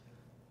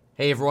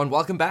Hey everyone,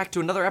 welcome back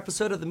to another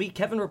episode of the Meet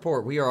Kevin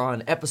Report. We are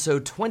on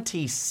episode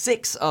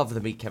 26 of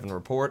the Meet Kevin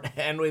Report,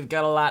 and we've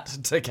got a lot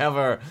to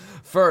cover.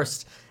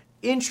 First,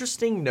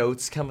 interesting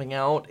notes coming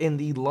out in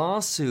the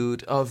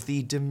lawsuit of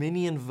the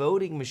Dominion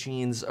voting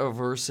machines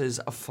versus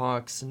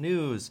Fox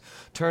News.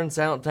 Turns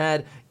out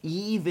that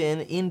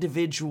even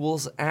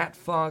individuals at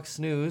Fox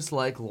News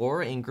like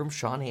Laura Ingraham,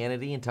 Sean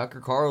Hannity, and Tucker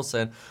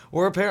Carlson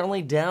were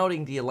apparently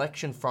doubting the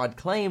election fraud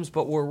claims,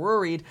 but were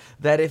worried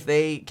that if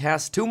they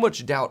cast too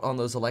much doubt on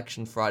those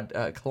election fraud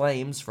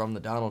claims from the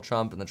Donald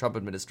Trump and the Trump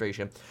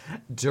administration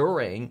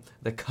during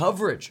the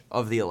coverage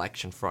of the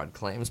election fraud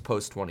claims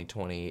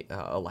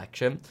post-2020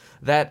 election,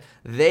 that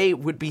they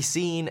would be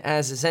seen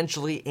as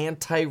essentially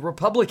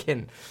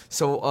anti-Republican.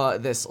 So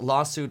this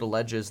lawsuit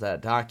alleges that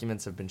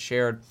documents have been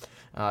shared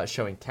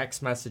showing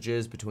text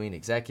messages between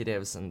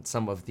executives and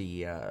some of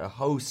the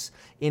hosts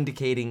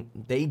indicating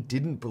they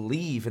didn't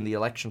believe in the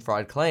election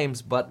fraud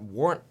claims but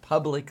weren't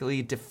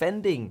publicly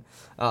defending,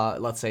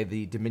 let's say,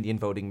 the Dominion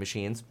voting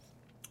machines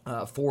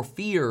for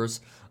fears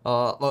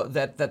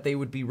that they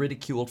would be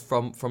ridiculed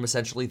from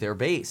essentially their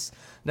base.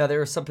 Now,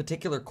 there are some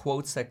particular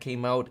quotes that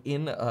came out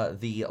in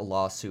the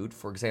lawsuit.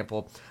 For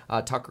example,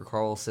 Tucker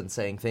Carlson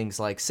saying things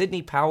like,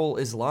 "Sidney Powell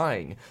is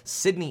lying.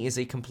 Sidney is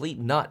a complete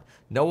nut.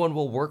 No one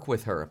will work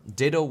with her.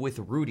 Ditto with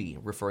Rudy,"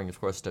 referring, of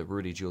course, to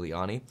Rudy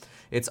Giuliani.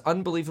 "It's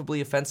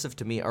unbelievably offensive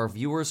to me. Our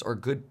viewers are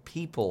good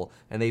people,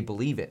 and they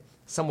believe it."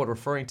 Somewhat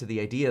referring to the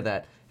idea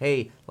that,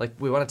 hey, like,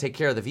 we want to take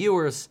care of the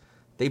viewers.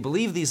 They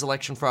believe these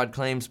election fraud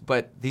claims,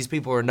 but these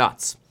people are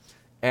nuts.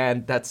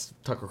 And that's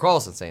Tucker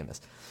Carlson saying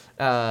this.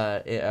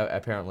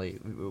 Apparently,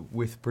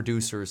 with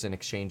producers and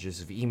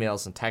exchanges of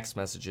emails and text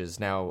messages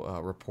now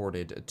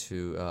reported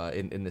to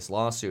in this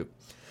lawsuit.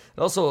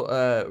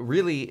 Also,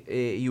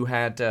 really, you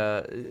had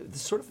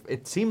sort of,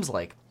 it seems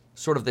like,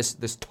 sort of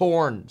this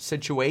torn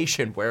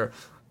situation where,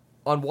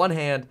 on one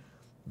hand,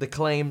 the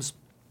claims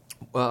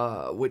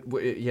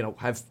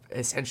have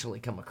essentially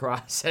come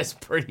across as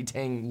pretty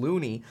dang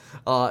loony.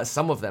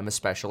 Some of them,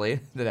 especially,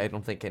 that I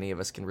don't think any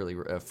of us can really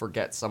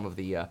forget some of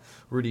the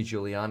Rudy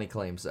Giuliani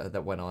claims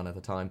that went on at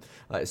the time,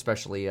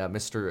 especially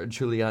Mr.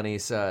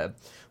 Giuliani's.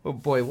 Oh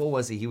boy, what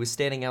was he? He was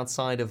standing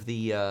outside of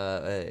the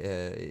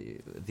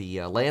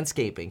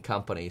landscaping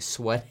company,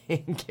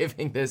 sweating,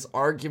 giving this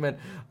argument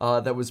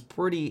that was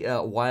pretty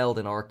wild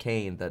and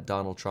arcane that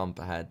Donald Trump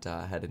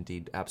had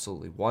indeed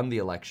absolutely won the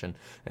election,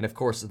 and of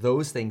course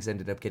those things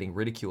ended up getting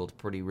ridiculed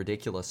pretty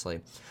ridiculously.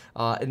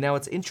 And now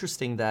it's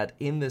interesting that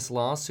in this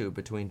lawsuit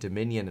between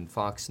Dominion and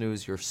Fox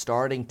News, you're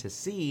starting to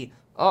see,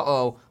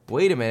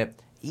 wait a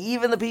minute,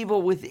 even the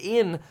people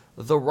within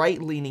the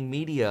right-leaning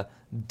media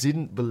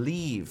didn't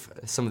believe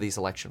some of these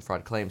election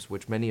fraud claims,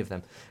 which many of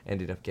them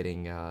ended up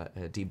getting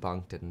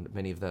debunked, and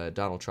many of the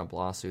Donald Trump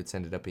lawsuits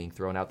ended up being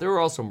thrown out. There were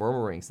also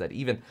murmurings that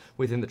even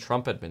within the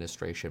Trump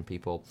administration,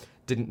 people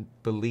didn't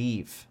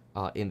believe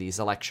in these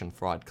election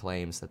fraud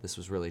claims, that this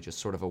was really just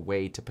sort of a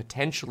way to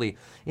potentially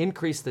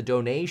increase the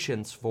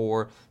donations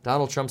for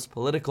Donald Trump's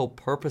political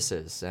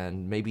purposes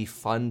and maybe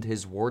fund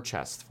his war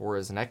chest for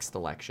his next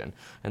election,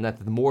 and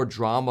that the more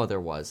drama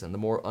there was and the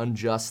more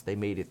unjust they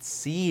made it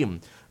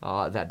seem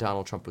that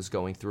Donald Trump was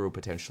going through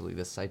potentially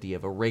this idea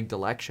of a rigged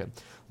election,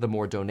 the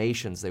more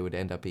donations they would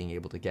end up being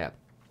able to get.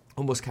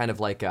 Almost kind of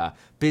like a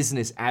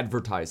business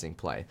advertising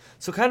play.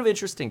 So kind of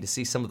interesting to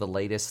see some of the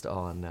latest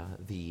on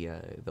the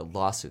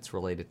lawsuits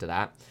related to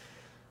that.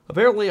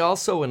 Apparently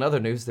also in other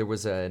news, there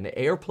was an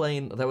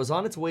airplane that was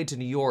on its way to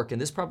New York, and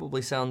this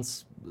probably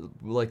sounds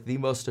like the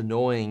most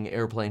annoying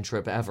airplane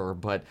trip ever,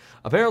 but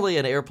apparently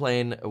an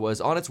airplane was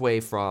on its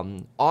way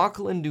from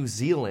Auckland, New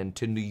Zealand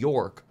to New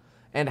York,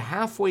 and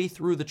halfway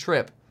through the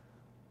trip,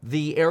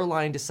 the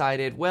airline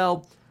decided,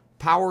 well,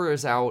 power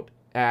is out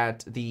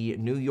at the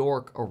New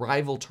York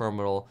arrival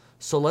terminal,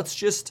 so let's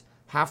just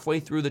halfway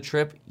through the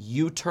trip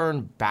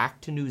U-turn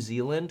back to New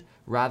Zealand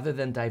rather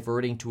than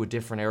diverting to a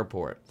different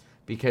airport.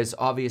 Because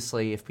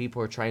obviously if people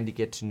are trying to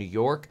get to New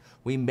York,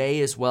 we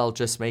may as well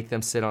just make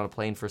them sit on a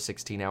plane for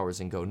 16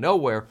 hours and go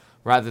nowhere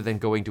rather than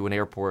going to an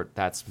airport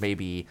that's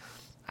maybe,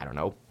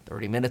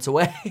 30 minutes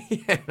away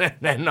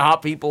and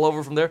hop people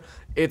over from there.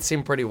 It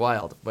seemed pretty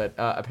wild, but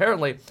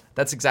apparently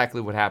that's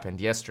exactly what happened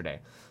yesterday.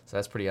 So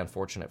that's pretty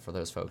unfortunate for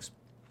those folks.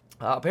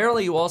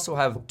 Apparently, you also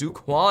have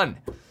Duke Kwon,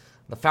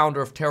 the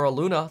founder of Terra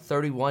Luna,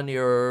 31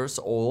 years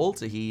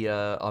old. He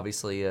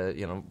obviously,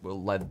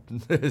 led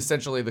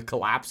essentially the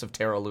collapse of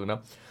Terra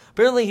Luna.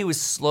 Apparently, he was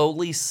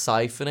slowly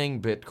siphoning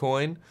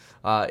Bitcoin,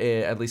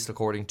 at least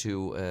according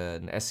to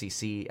an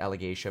SEC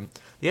allegation.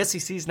 The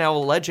SEC is now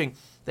alleging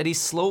that he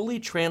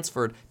slowly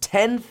transferred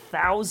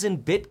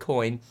 10,000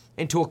 Bitcoin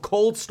into a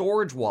cold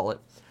storage wallet,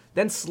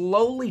 then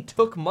slowly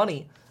took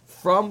money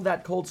from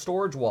that cold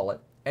storage wallet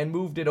and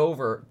moved it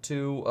over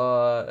to,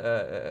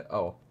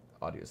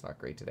 audio's not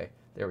great today.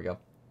 There we go.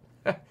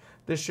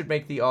 This should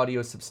make the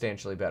audio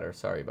substantially better.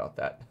 Sorry about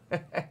that.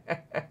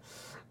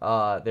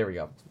 There we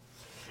go.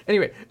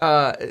 Anyway,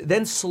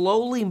 then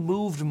slowly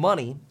moved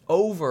money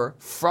over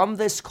from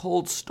this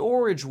cold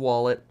storage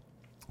wallet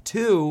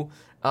to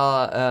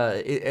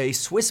a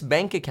Swiss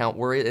bank account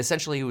where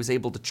essentially he was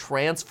able to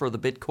transfer the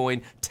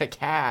Bitcoin to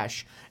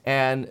cash,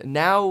 and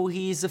now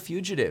he's a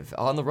fugitive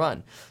on the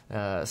run.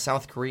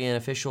 South Korean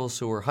officials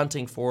who are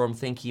hunting for him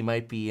think he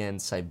might be in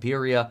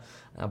Siberia,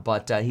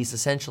 but he's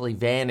essentially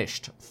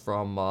vanished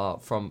from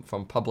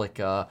public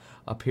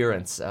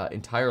appearance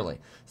entirely.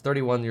 He's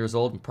 31 years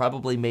old and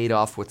probably made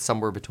off with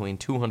somewhere between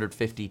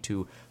 $250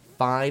 to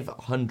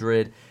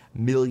 $500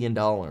 million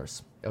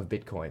of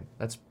Bitcoin.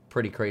 That's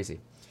pretty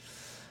crazy.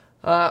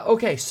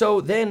 Okay, so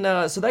then,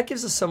 so that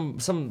gives us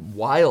some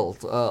wild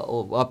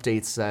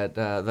updates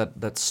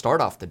that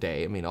start off the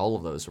day. I mean, all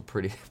of those are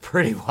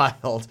pretty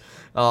wild.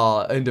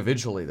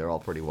 Individually, they're all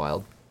pretty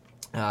wild.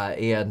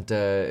 And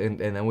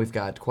then we've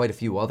got quite a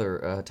few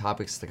other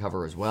topics to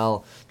cover as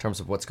well in terms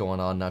of what's going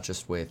on, not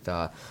just with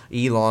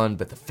Elon,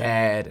 but the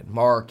Fed and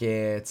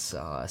markets,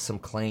 some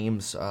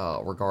claims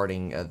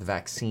regarding the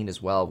vaccine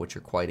as well, which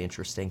are quite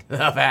interesting. The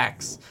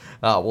vax.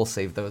 We'll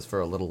save those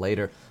for a little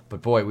later.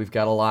 But boy, we've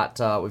got a lot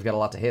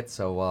to hit,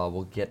 so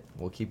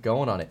we'll keep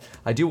going on it.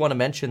 I do want to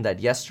mention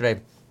that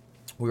yesterday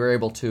we were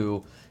able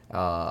to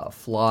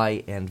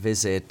fly and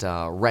visit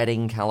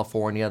Redding,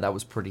 California. That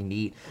was pretty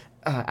neat.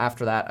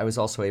 After that, I was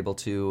also able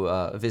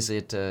to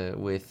visit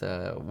with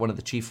one of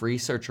the chief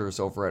researchers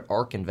over at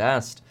ARK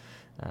Invest,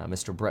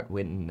 Mr. Brett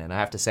Winton, and I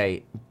have to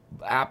say,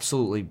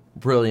 absolutely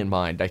brilliant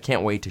mind. I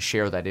can't wait to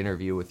share that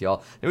interview with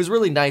y'all. It was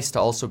really nice to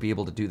also be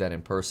able to do that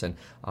in person.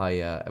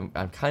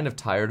 I'm kind of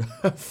tired,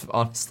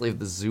 honestly, of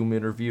the Zoom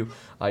interview.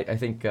 I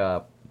think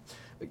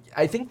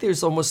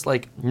there's almost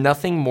like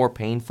nothing more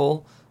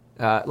painful,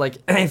 like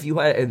if you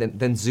had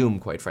than Zoom,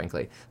 quite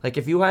frankly. Like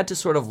if you had to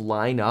sort of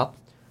line up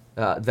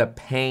the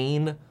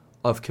pain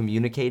of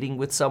communicating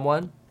with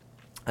someone,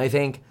 I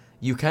think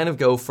you kind of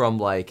go from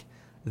like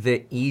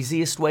the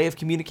easiest way of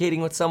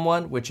communicating with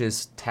someone, which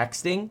is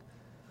texting,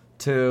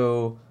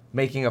 to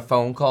making a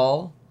phone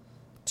call,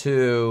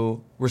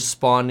 to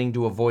responding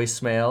to a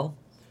voicemail,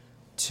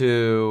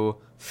 to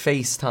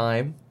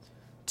FaceTime,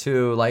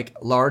 to like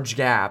large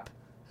gap,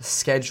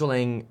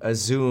 scheduling a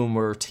Zoom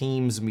or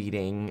Teams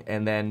meeting,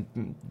 and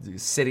then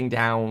sitting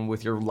down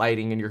with your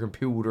lighting and your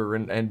computer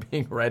and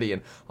being ready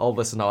and all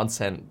this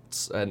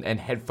nonsense and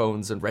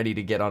headphones and ready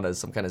to get on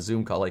some kind of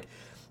Zoom call. Like,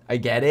 I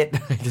get it.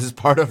 This is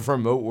part of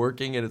remote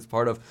working and it's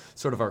part of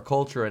sort of our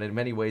culture, and in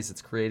many ways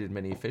it's created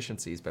many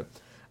efficiencies. But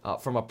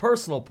from a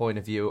personal point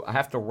of view, I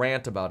have to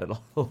rant about it a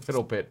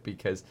little bit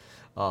because,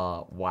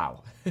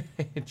 wow,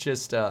 it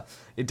just,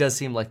 it does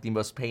seem like the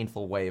most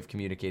painful way of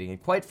communicating.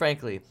 And quite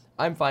frankly,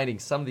 I'm finding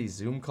some of these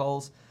Zoom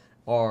calls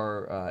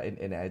are,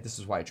 and this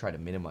is why I try to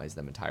minimize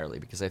them entirely,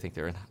 because I think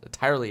they're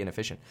entirely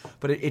inefficient.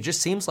 But it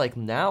just seems like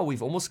now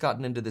we've almost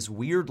gotten into this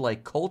weird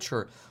like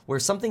culture where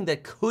something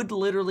that could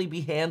literally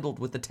be handled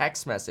with a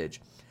text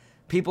message,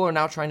 people are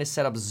now trying to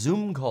set up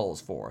Zoom calls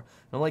for.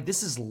 And I'm like,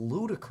 this is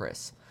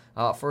ludicrous.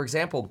 For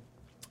example,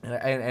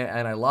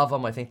 and I love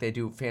them. I think they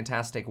do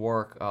fantastic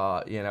work.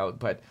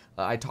 But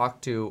I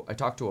talked to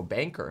a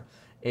banker,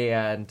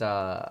 and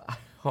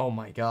oh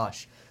my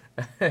gosh.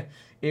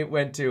 It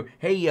went to,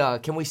 hey,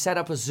 can we set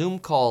up a Zoom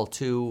call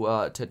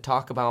to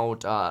talk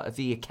about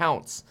the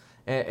accounts?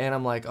 And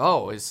I'm like,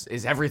 oh,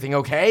 is everything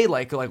okay?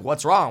 Like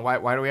what's wrong?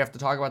 Why do we have to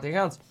talk about the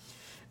accounts?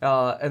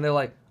 And they're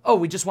like, oh,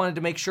 we just wanted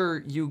to make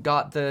sure you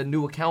got the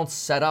new accounts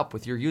set up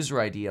with your user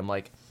ID. I'm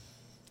like,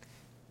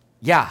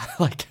 yeah,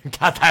 like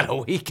got that a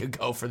week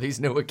ago for these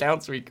new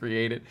accounts we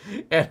created.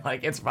 And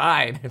like, it's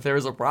fine. If there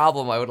was a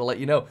problem, I would have let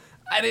you know.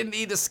 I didn't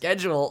need to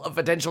schedule a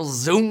potential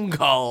Zoom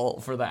call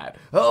for that.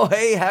 Oh,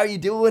 hey, how you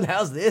doing?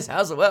 How's this?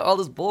 How's what? All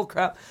this bull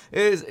crap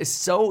is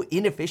so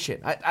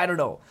inefficient. I don't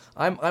know.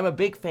 I'm a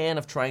big fan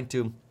of trying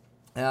to,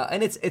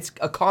 and it's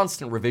a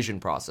constant revision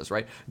process,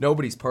 right?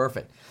 Nobody's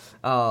perfect.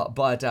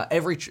 But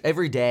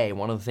every day,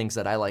 one of the things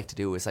that I like to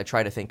do is I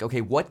try to think, okay,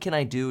 what can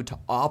I do to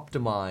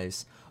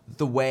optimize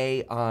the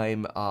way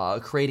I'm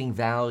creating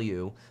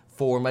value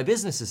for my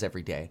businesses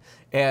every day.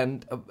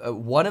 And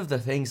one of the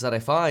things that I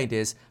find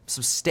is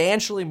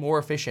substantially more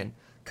efficient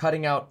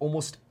cutting out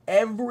almost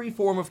every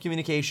form of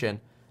communication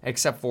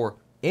except for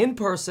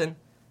in-person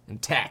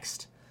and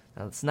text.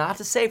 Now, it's not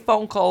to say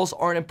phone calls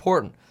aren't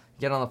important.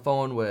 Get on the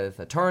phone with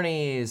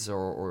attorneys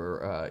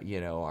or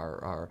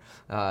our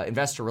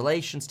investor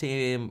relations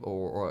team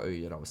or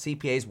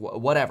CPAs,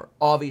 whatever.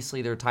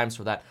 Obviously, there are times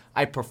for that.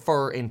 I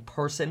prefer in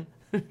person.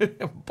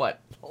 But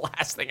the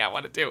last thing I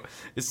want to do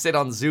is sit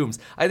on Zooms.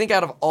 I think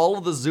out of all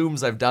of the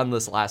Zooms I've done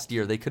this last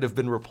year, they could have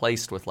been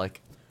replaced with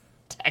like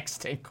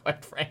texting,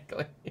 quite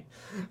frankly.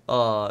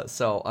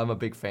 So I'm a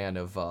big fan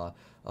of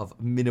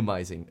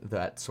minimizing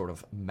that sort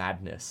of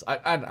madness.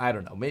 I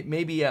don't know.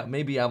 Maybe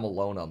I'm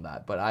alone on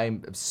that, but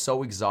I'm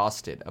so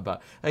exhausted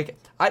about like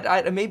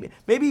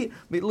maybe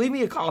leave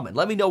me a comment.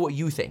 Let me know what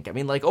you think. I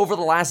mean, like over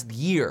the last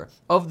year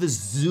of the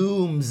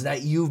Zooms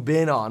that you've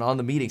been on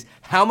the meetings,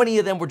 how many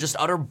of them were just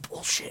utter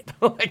bullshit?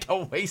 Like a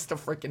waste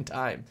of freaking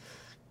time.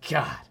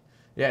 God.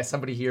 Yeah,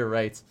 somebody here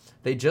writes,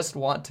 they just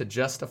want to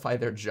justify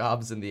their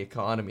jobs in the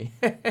economy.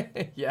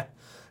 Yeah.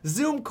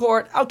 Zoom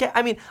court, okay.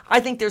 I mean, I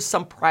think there's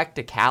some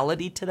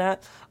practicality to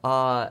that.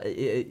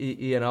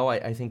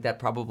 I think that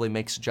probably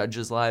makes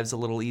judges' lives a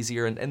little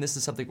easier. And this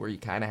is something where you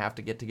kind of have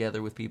to get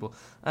together with people.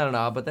 I don't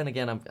know, but then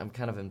again,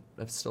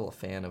 I'm still a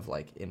fan of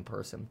like in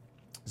person.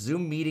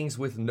 Zoom meetings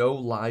with no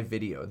live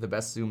video, the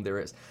best Zoom there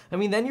is. I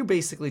mean, then you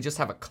basically just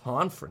have a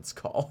conference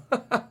call.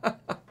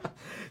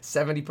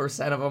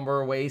 70% of them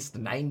are a waste,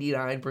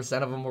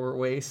 99% of them are a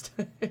waste.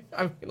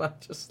 I mean, I'm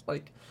just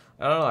like,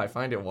 I don't know, I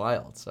find it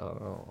wild.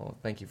 So,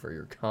 thank you for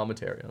your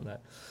commentary on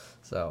that.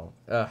 So,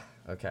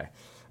 okay.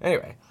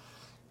 Anyway.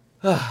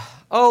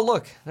 Oh,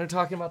 look, they're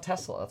talking about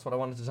Tesla. That's what I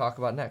wanted to talk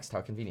about next. How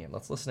convenient.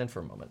 Let's listen in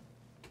for a moment.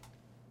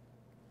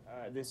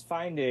 These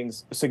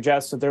findings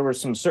suggest that there were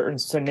some certain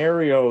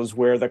scenarios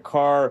where the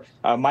car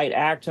might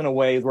act in a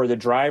way where the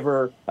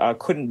driver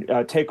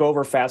couldn't take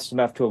over fast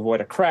enough to avoid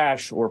a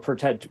crash or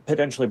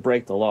potentially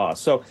break the law.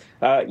 So,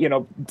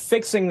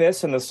 fixing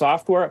this in the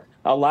software,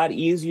 a lot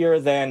easier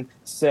than,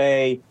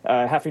 say,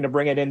 having to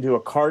bring it into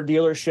a car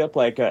dealership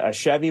like a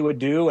Chevy would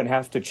do and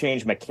have to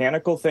change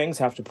mechanical things,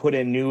 have to put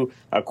in new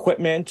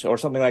equipment or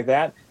something like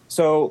that.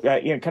 So,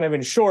 kind of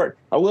in short,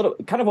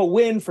 kind of a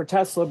win for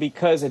Tesla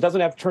because it doesn't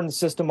have to turn the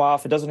system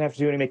off. It doesn't have to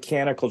do any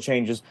mechanical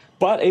changes,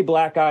 but a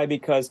black eye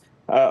because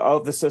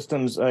of the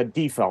system's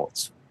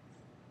defaults.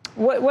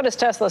 What has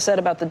Tesla said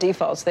about the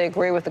defaults? They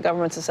agree with the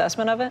government's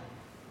assessment of it?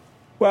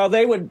 Well,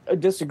 they would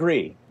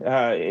disagree.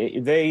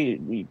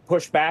 They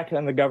pushed back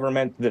on the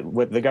government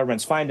with the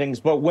government's findings,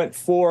 but went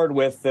forward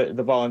with the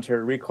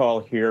voluntary recall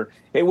here,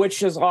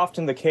 which is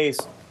often the case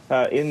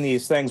in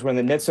these things. When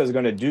the NHTSA is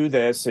going to do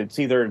this, it's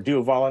either do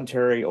a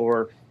voluntary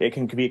or it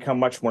can become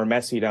much more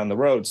messy down the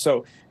road.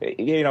 So,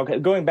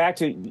 going back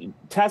to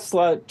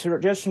Tesla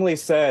traditionally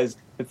says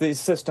that these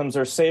systems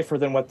are safer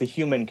than what the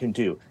human can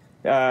do.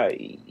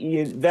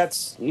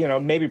 That's,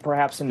 maybe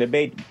perhaps in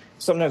debate.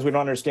 Sometimes we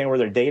don't understand where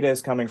their data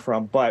is coming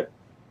from, but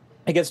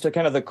it gets to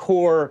kind of the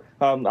core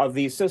of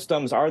these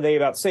systems. Are they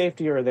about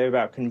safety or are they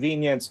about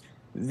convenience?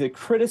 The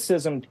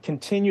criticism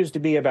continues to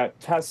be about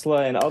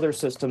Tesla and other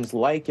systems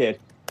like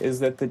it, is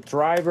that the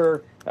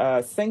driver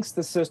thinks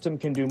the system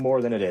can do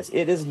more than it is.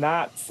 It is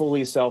not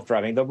fully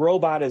self-driving. The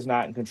robot is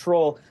not in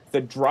control.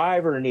 The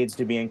driver needs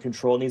to be in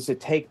control, needs to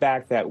take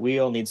back that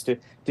wheel, needs to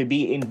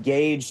be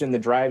engaged in the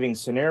driving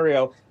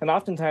scenario. And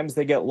oftentimes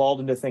they get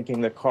lulled into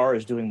thinking the car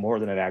is doing more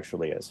than it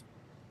actually is.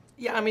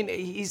 Yeah, I mean,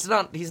 he's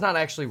not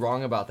actually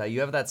wrong about that. You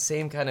have that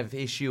same kind of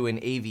issue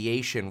in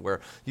aviation where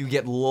you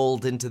get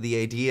lulled into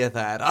the idea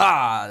that,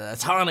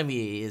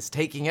 autonomy is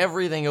taking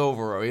everything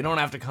over, or you don't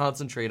have to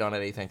concentrate on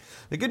anything.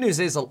 The good news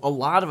is a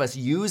lot of us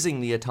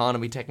using the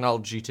autonomy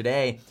technology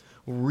today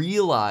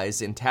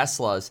realize in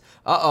Teslas,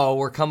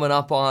 we're coming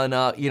up on,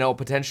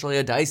 potentially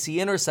a dicey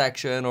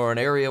intersection or an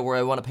area where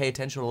I want to pay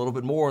attention a little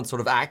bit more and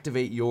sort of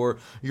activate your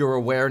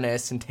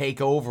awareness and take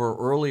over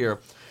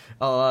earlier.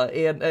 Look,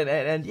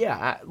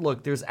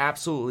 there's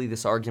absolutely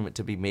this argument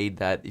to be made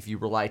that if you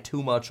rely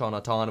too much on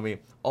autonomy,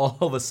 all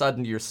of a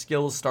sudden your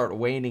skills start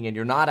waning and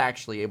you're not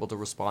actually able to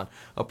respond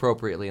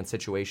appropriately in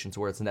situations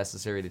where it's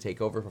necessary to take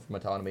over from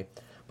autonomy.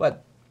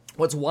 But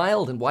what's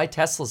wild and why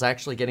Tesla's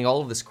actually getting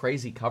all of this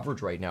crazy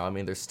coverage right now, I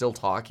mean, they're still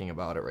talking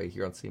about it right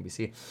here on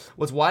CNBC.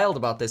 What's wild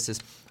about this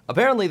is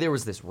apparently there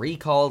was this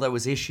recall that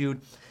was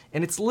issued,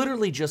 and it's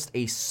literally just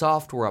a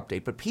software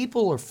update, but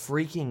people are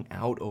freaking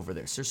out over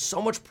this. There's so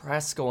much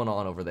press going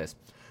on over this,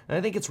 and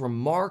I think it's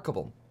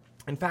remarkable.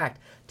 In fact,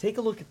 take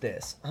a look at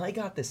this. I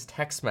got this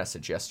text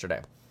message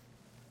yesterday.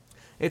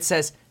 It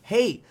says,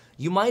 hey,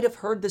 you might have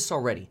heard this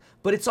already,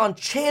 but it's on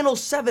Channel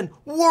 7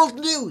 World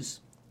News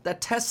that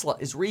Tesla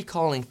is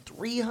recalling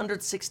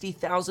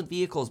 360,000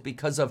 vehicles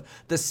because of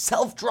the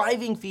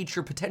self-driving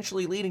feature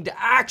potentially leading to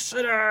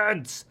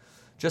accidents.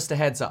 Just a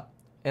heads up.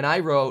 And I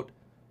wrote,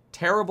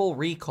 terrible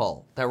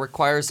recall that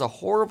requires a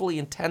horribly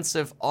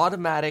intensive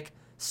automatic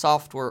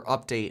software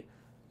update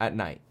at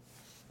night.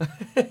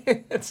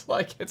 It's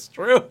like, it's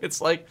true. It's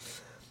like,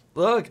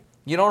 look,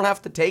 you don't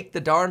have to take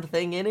the darn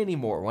thing in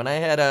anymore. When I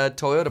had a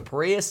Toyota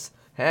Prius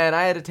and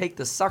I had to take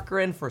the sucker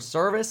in for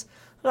service,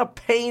 a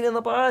pain in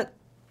the butt.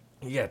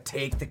 You gotta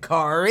take the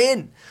car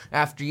in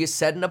after you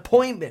set an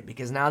appointment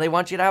because now they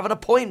want you to have an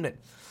appointment.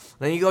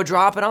 Then you go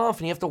drop it off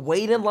and you have to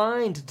wait in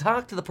line to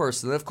talk to the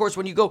person. And of course,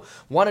 when you go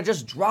want to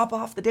just drop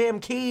off the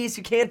damn keys,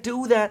 you can't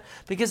do that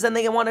because then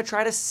they want to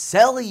try to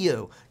sell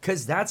you,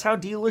 because that's how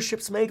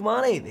dealerships make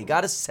money. They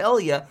got to sell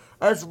you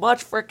as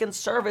much freaking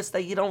service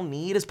that you don't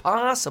need as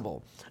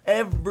possible.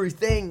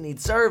 Everything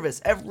needs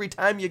service. Every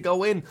time you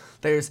go in,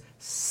 there's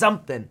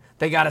something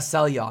they got to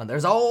sell you on.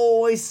 There's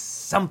always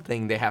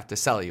something they have to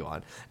sell you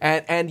on.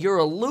 And you're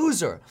a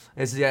loser,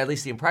 is at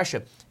least the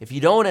impression, if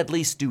you don't at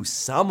least do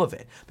some of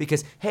it.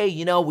 Because, hey,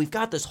 we've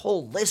got this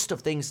whole list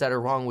of things that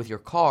are wrong with your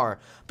car,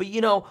 but,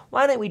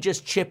 why don't we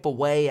just chip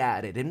away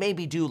at it and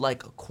maybe do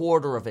like a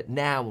quarter of it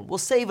now, and we'll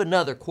save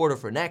another quarter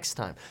for next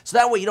time. So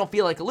that way you don't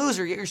feel like a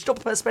loser. You're still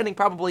spending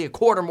probably a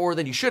quarter more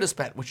than you should have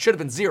spent, which should have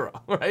been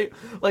zero, right?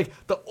 Like,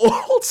 the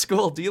old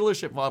school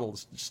dealership model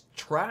is just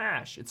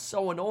trash. It's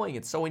so annoying.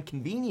 It's so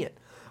inconvenient.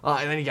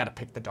 and then you got to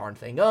pick the darn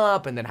thing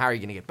up, and then how are you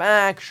going to get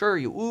back? Sure,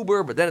 you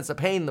Uber, but then it's a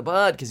pain in the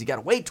butt because you got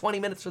to wait 20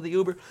 minutes for the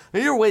Uber.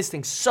 And you're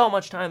wasting so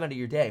much time out of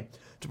your day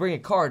to bring a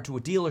car to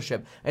a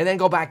dealership and then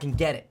go back and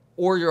get it.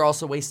 Or you're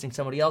also wasting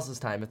somebody else's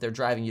time if they're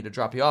driving you to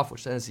drop you off,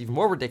 which then is even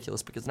more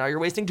ridiculous because now you're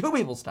wasting two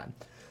people's time.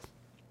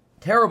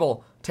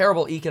 Terrible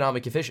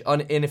economic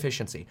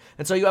inefficiency.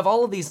 And so you have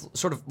all of these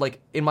sort of,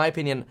 like, in my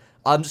opinion,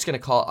 I'm going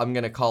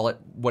to call it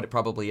what it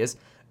probably is.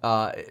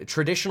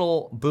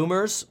 Traditional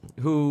boomers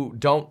who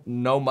don't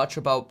know much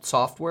about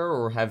software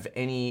or have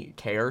any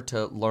care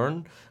to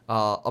learn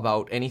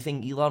about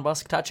anything Elon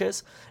Musk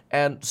touches.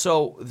 And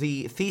so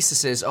the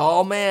thesis is,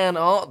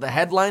 the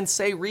headlines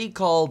say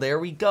recall. There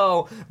we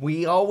go.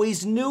 We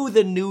always knew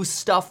the new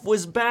stuff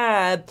was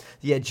bad.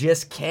 You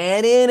just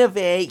can't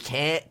innovate.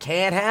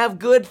 Can't have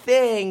good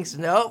things.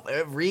 Nope,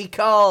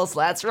 recalls.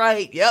 That's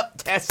right. Yep,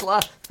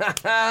 Tesla.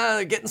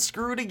 Getting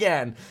screwed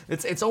again.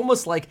 It's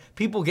almost like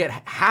people get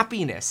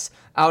happiness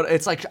out.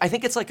 It's like, I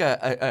think it's like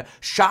a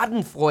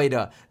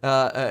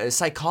Schadenfreude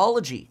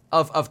psychology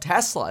of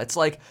Tesla. It's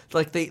like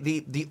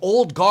the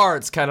old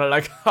guards kind of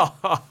like,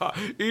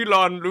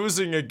 Elon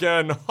losing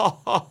again.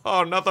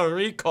 Another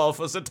recall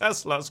for the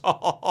Teslas.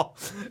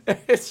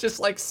 It's just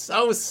like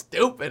so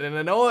stupid and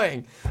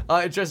annoying.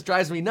 It just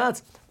drives me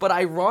nuts. But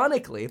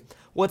ironically,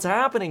 what's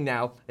happening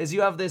now is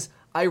you have this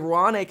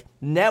ironic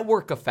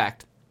network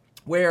effect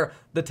where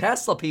the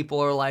Tesla people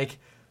are like,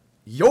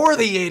 you're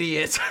the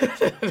idiot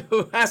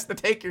who has to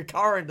take your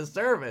car into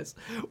service,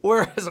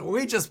 whereas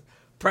we just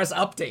press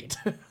update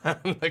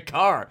on the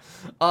car.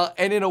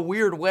 And in a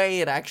weird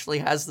way, it actually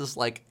has this,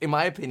 like, in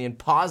my opinion,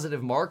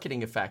 positive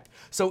marketing effect.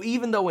 So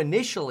even though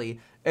initially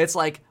it's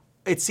like,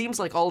 it seems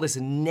like all this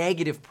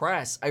negative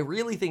press, I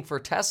really think for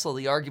Tesla,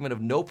 the argument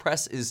of no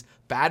press is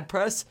bad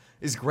press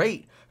is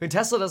great. I mean,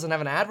 Tesla doesn't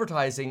have an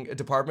advertising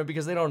department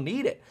because they don't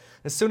need it.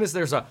 As soon as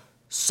there's a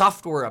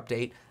software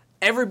update,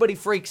 everybody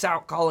freaks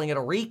out calling it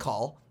a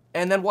recall,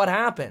 and then what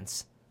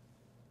happens?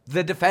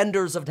 The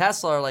defenders of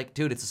Tesla are like,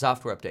 dude, it's a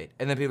software update.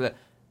 And then people are like,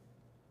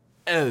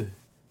 oh,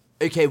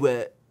 okay,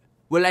 well,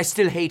 I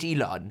still hate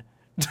Elon.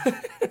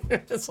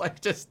 It's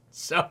like just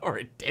so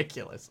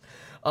ridiculous.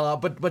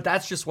 But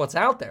that's just what's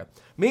out there.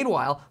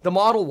 Meanwhile, the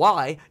Model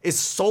Y is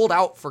sold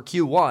out for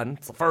Q1.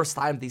 It's the first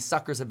time these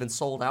suckers have been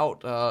sold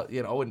out,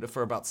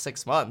 for about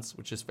 6 months,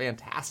 which is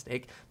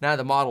fantastic. Now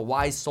the Model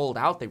Y is sold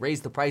out. They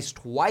raised the price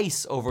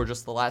twice over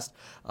just the last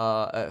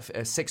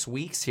 6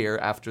 weeks here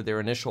after their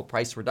initial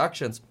price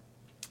reductions.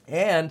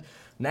 And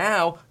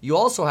now you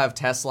also have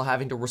Tesla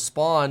having to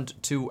respond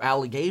to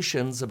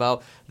allegations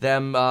about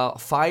them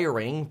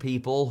firing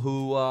people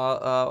who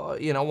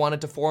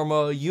wanted to form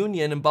a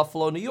union in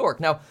Buffalo, New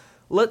York. Now,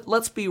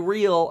 let's be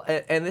real,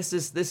 and this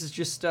is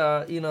just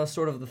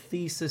sort of the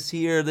thesis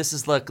here. This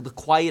is like the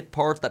quiet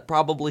part that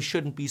probably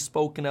shouldn't be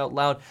spoken out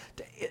loud.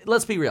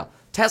 Let's be real.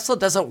 Tesla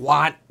doesn't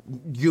want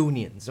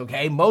unions,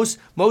 okay? Most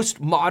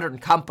modern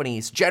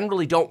companies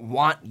generally don't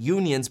want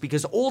unions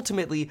because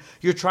ultimately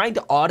you're trying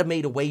to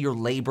automate away your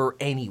labor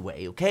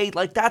anyway, okay?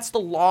 Like, that's the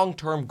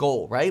long-term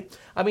goal, right?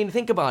 I mean,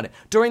 think about it.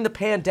 During the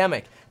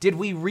pandemic, did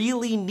we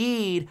really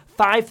need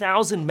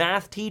 5,000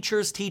 math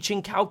teachers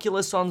teaching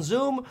calculus on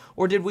Zoom,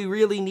 or did we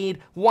really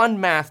need one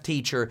math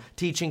teacher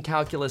teaching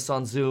calculus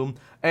on Zoom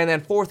and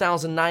then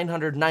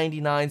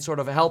 4,999 sort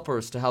of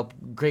helpers to help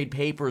grade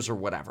papers or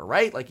whatever,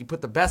 right? Like, you put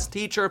the best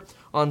teacher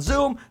on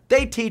Zoom,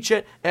 they teach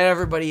it, and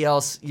everybody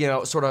else,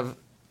 sort of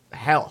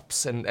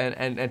helps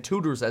and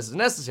tutors as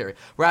necessary,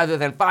 rather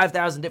than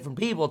 5,000 different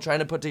people trying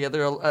to put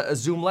together a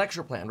Zoom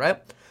lecture plan,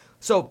 right?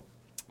 So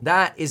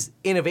that is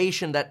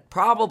innovation that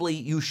probably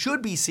you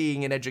should be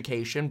seeing in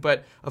education,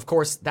 but of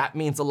course that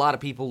means a lot of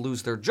people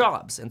lose their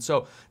jobs. And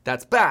so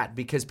that's bad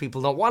because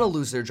people don't want to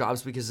lose their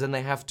jobs because then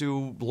they have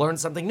to learn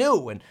something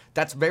new. And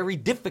that's very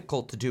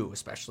difficult to do,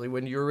 especially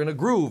when you're in a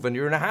groove and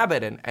you're in a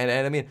habit. And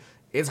I mean,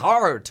 it's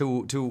hard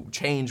to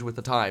change with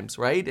the times,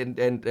 right?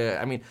 And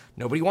I mean,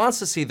 nobody wants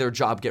to see their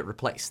job get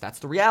replaced. That's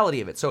the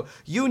reality of it. So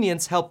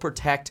unions help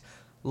protect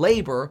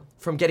labor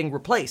from getting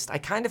replaced. I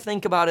kind of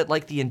think about it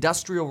like the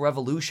Industrial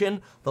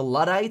Revolution, the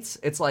Luddites.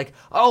 It's like,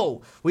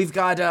 oh, we've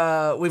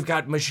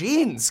got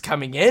machines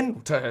coming in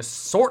to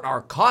sort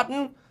our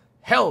cotton.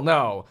 Hell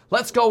no.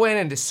 Let's go in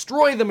and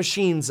destroy the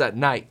machines at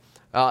night.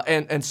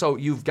 And so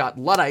you've got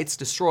Luddites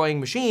destroying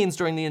machines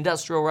during the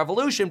Industrial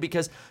Revolution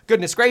because,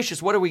 goodness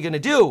gracious, what are we going to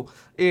do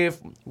if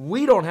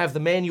we don't have the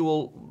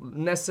manual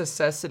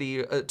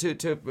necessity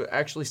to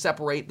actually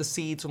separate the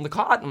seeds from the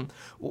cotton?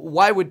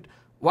 Why would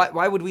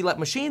we let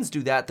machines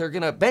do that? They're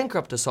going to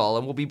bankrupt us all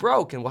and we'll be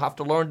broke and we'll have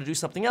to learn to do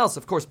something else.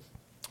 Of course,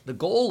 the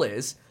goal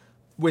is,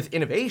 with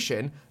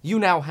innovation, you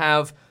now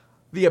have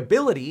the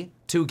ability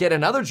to get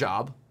another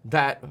job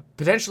that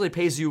potentially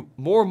pays you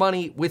more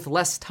money with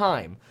less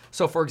time.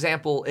 So, for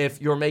example,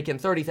 if you're making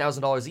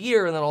 $30,000 a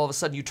year and then all of a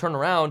sudden you turn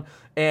around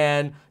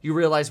and you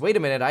realize, wait a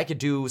minute, I could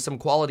do some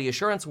quality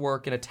assurance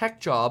work in a tech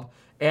job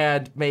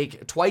and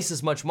make twice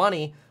as much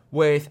money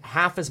with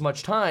half as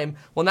much time.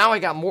 Well, now I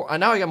got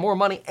more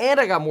money and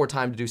I got more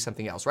time to do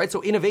something else, right?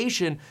 So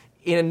innovation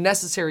in a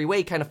necessary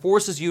way kind of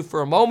forces you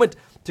for a moment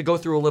to go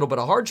through a little bit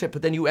of hardship,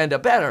 but then you end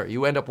up better.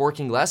 You end up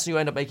working less and you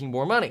end up making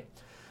more money.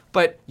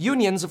 But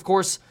unions, of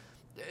course,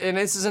 and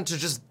this isn't to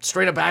just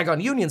straight up bag on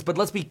unions, but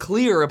let's be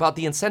clear about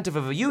the incentive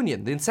of a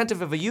union. The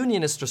incentive of a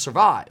union is to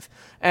survive.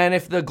 And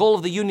if the goal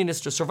of the union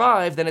is to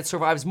survive, then it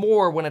survives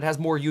more when it has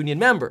more union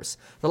members.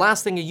 The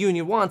last thing a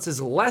union wants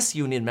is less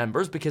union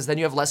members, because then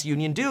you have less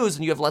union dues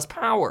and you have less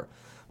power.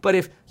 But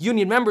if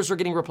union members are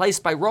getting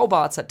replaced by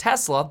robots at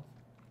Tesla,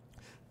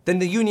 then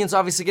the union's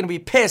obviously going to be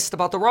pissed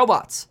about the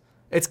robots.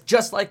 It's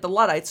just like the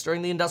Luddites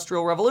during the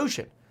Industrial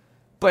Revolution.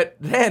 But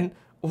then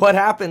what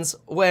happens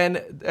when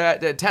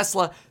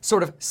Tesla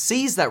sort of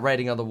sees that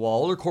writing on the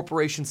wall, or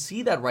corporations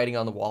see that writing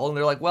on the wall, and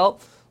they're like, well,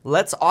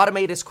 let's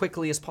automate as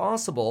quickly as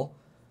possible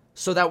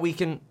so that we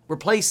can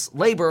replace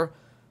labor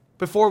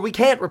before we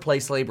can't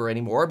replace labor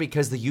anymore,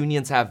 because the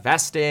unions have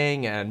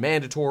vesting and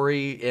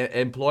mandatory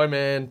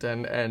employment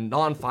and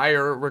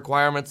non-fire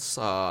requirements,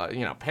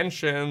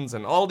 pensions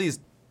and all these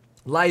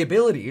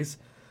liabilities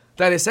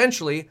that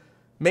essentially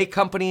make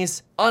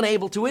companies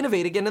unable to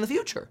innovate again in the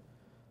future.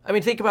 I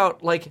mean, think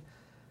about, like,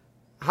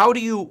 how do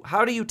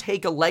you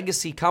take a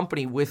legacy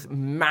company with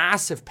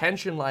massive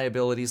pension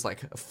liabilities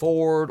like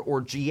Ford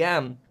or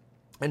GM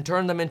and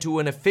turn them into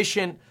an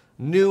efficient,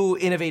 new,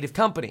 innovative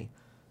company?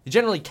 You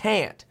generally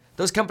can't.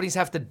 Those companies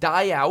have to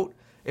die out.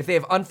 If they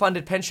have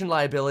unfunded pension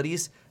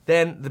liabilities,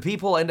 then the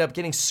people end up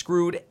getting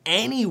screwed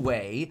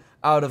anyway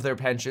out of their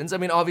pensions. I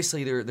mean,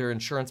 obviously, there are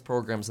insurance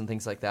programs and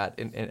things like that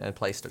in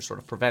place to sort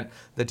of prevent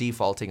the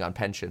defaulting on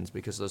pensions,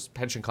 because those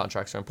pension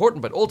contracts are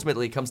important. But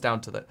ultimately, it comes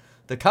down to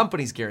the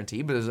company's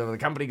guarantee, because if the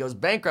company goes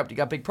bankrupt, you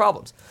got big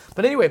problems.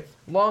 But anyway,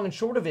 long and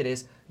short of it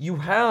is, you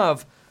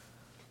have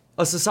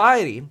a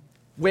society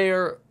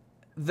where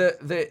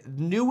the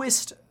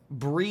newest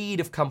breed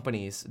of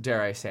companies,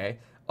 dare I say,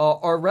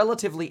 are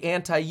relatively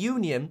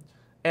anti-union.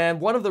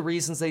 And one of the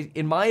reasons they,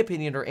 in my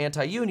opinion, are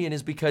anti-union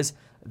is because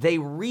they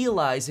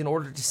realize in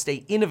order to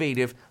stay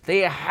innovative, they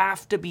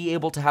have to be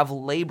able to have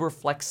labor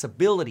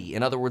flexibility.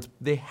 In other words,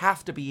 they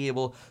have to be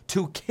able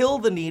to kill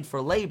the need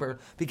for labor,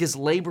 because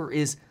labor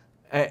is,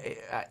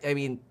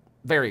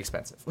 very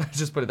expensive. Let's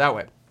just put it that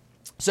way.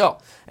 So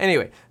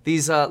anyway,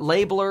 these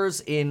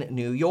labelers in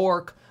New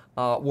York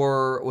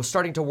were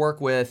starting to work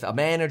with a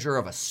manager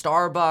of a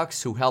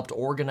Starbucks who helped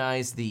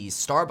organize the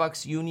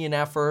Starbucks union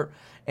effort.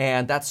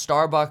 And that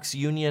Starbucks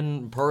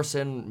union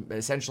person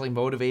essentially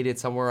motivated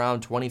somewhere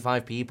around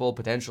 25 people,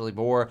 potentially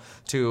more,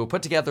 to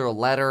put together a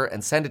letter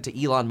and send it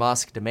to Elon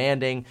Musk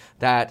demanding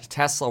that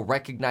Tesla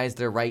recognize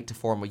their right to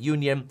form a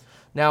union.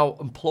 Now,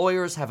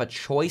 employers have a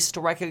choice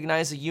to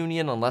recognize a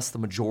union unless the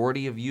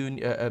majority of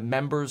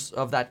members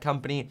of that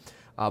company,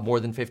 more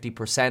than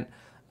 50%,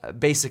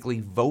 basically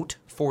vote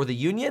for the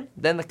union.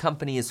 Then the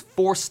company is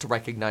forced to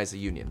recognize a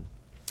union.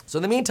 So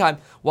in the meantime,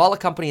 while a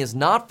company is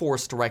not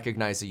forced to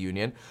recognize a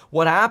union,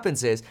 what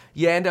happens is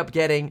you end up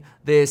getting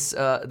this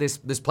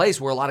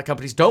place where a lot of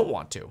companies don't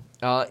want to.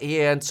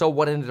 And so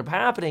what ended up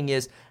happening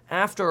is,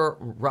 after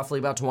roughly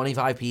about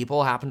 25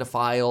 people happen to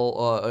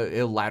file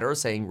a letter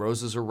saying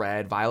roses are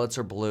red, violets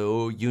are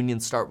blue,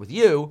 unions start with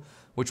you,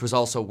 which was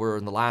also where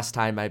in the last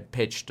time I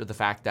pitched the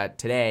fact that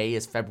today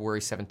is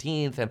February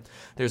 17th and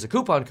there's a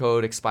coupon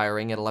code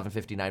expiring at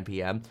 11:59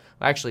 p.m.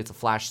 Actually, it's a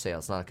flash sale,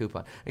 it's not a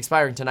coupon.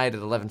 Expiring tonight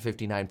at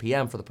 11:59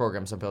 p.m. for the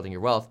programs on Building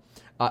Your Wealth,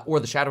 or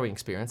the Shadowing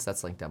Experience,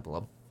 that's linked down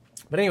below.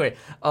 But anyway,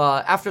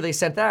 after they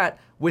sent that,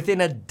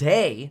 within a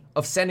day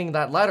of sending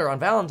that letter on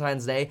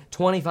Valentine's Day,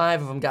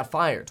 25 of them got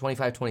fired.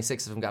 25,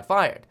 26 of them got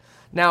fired.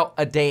 Now,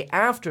 a day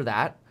after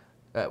that,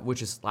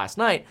 which is last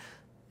night,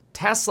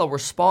 Tesla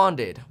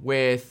responded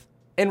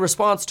in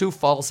response to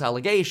false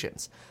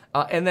allegations.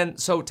 And then,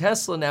 so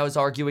Tesla now is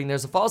arguing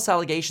there's a false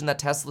allegation that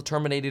Tesla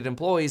terminated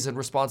employees in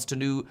response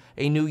to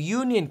a new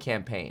union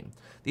campaign.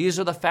 These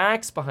are the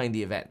facts behind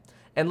the event.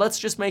 And let's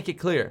just make it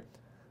clear,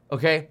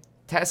 okay?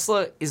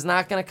 Tesla is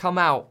not going to come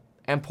out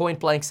and point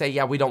blank say,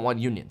 yeah, we don't want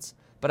unions.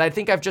 But I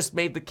think I've just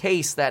made the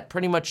case that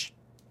pretty much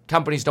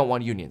companies don't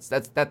want unions.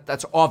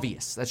 That's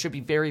obvious. That should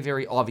be very,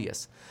 very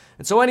obvious.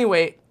 And so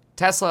anyway,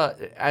 Tesla,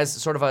 as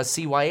sort of a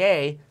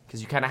CYA,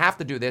 because you kind of have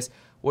to do this,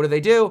 what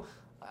do?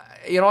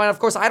 And of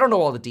course, I don't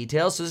know all the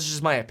details, so this is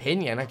just my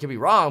opinion. I could be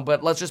wrong,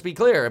 but let's just be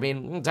clear. I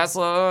mean,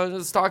 Tesla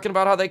is talking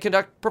about how they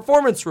conduct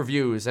performance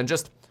reviews and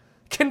just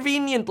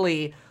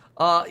conveniently,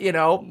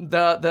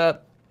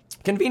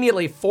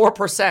 conveniently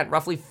 4%,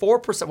 roughly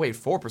 4%. Wait,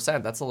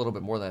 4%, that's a little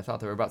bit more than I thought.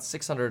 There were about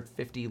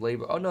 650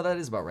 labor. Oh, no, that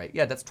is about right.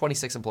 Yeah, that's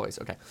 26 employees.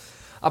 Okay.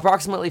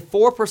 Approximately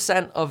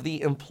 4% of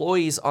the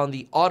employees on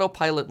the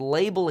autopilot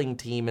labeling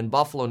team in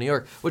Buffalo, New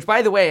York, which,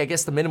 by the way, I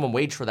guess the minimum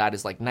wage for that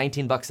is like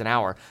 $19 an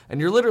hour. And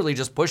you're literally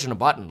just pushing a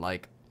button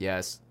like,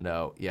 yes,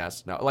 no,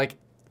 yes, no. Like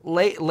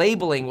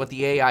labeling what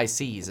the AI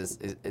sees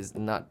is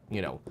not,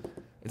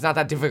 it's not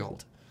that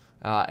difficult.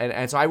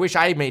 And so I wish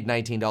I made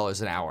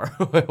 $19 an hour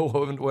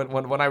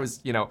when I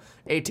was,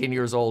 18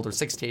 years old or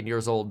 16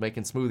 years old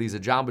making smoothies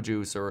at Jamba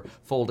Juice or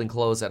folding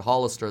clothes at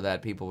Hollister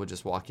that people would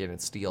just walk in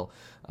and steal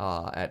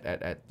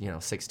at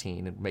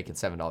 16 and making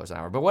 $7 an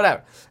hour. But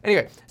whatever.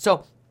 Anyway,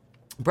 so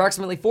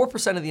approximately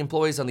 4% of the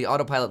employees on the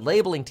Autopilot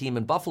labeling team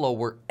in Buffalo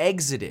were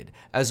exited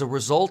as a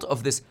result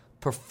of this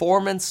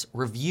performance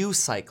review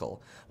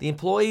cycle. The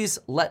employees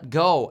let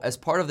go as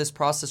part of this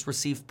process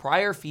received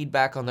prior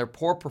feedback on their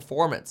poor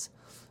performance.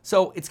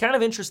 So it's kind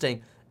of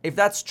interesting. If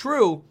that's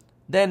true,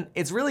 then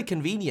it's really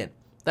convenient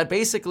that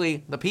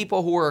basically the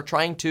people who are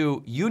trying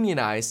to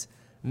unionize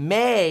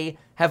may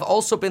have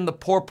also been the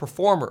poor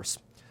performers,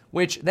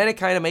 which then it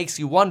kind of makes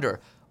you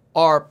wonder,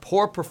 are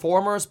poor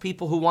performers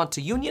people who want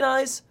to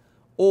unionize,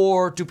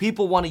 or do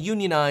people want to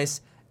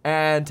unionize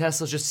and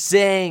Tesla's just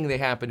saying they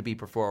happen to be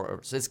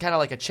performers? It's kind of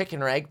like a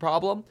chicken or egg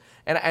problem,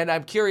 and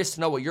I'm curious to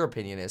know what your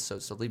opinion is,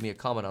 so leave me a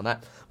comment on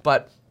that.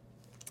 But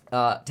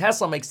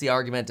Tesla makes the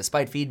argument,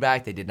 despite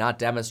feedback, they did not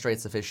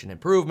demonstrate sufficient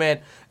improvement,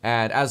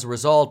 and as a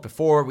result,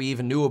 before we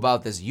even knew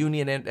about this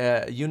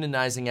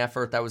unionizing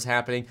effort that was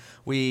happening,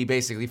 we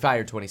basically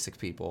fired 26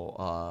 people,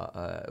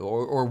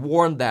 or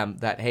warned them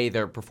that, hey,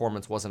 their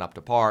performance wasn't up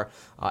to par,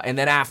 and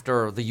then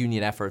after the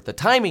union effort, the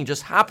timing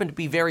just happened to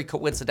be very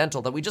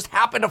coincidental that we just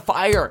happened to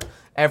fire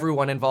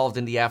everyone involved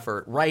in the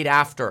effort right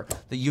after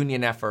the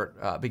union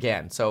effort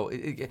began. So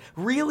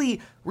really,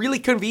 really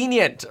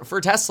convenient for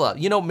Tesla.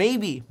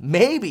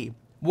 Maybe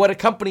what a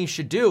company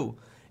should do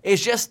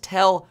is just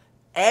tell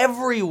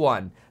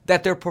everyone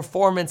that their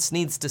performance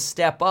needs to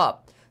step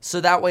up.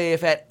 So that way,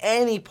 if at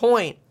any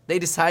point they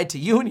decide to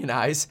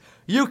unionize,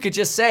 you could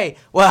just say,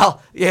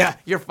 well, yeah,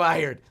 you're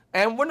fired.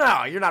 And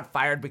you're not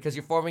fired because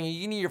you're forming a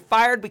union. You're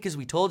fired because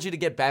we told you to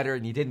get better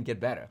and you didn't get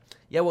better.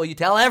 Yeah, well, you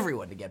tell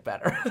everyone to get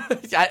better.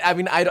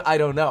 I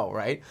don't know,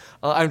 right?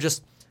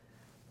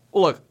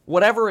 Look,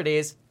 whatever it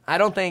is, I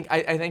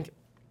think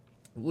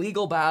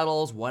legal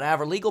battles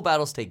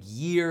take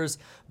years.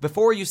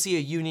 Before you see a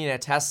union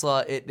at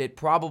Tesla, it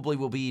probably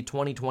will be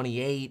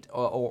 2028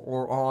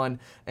 or on.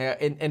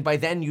 And by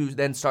then, you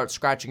then start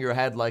scratching your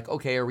head like,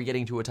 okay, are we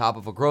getting to a top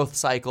of a growth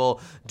cycle?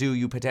 Do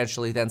you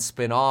potentially then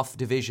spin off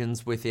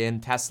divisions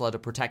within Tesla to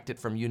protect it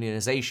from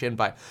unionization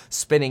by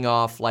spinning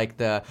off like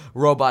the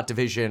robot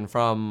division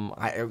from,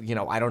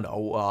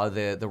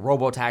 the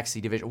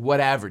robo-taxi division,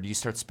 whatever? Do you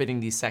start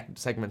spinning these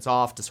segments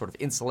off to sort of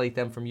insulate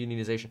them from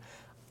unionization?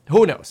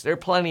 Who knows? There are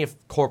plenty of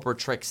corporate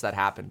tricks that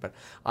happen, but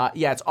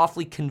it's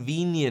awfully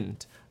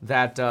convenient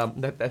that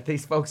that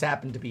these folks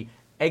happen to be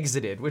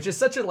exited, which is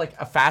such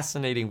a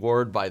fascinating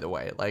word, by the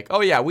way. Like,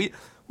 oh yeah, we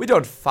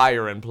don't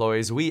fire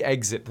employees, we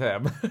exit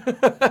them.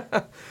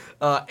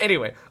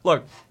 Anyway,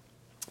 look,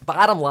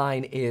 bottom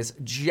line is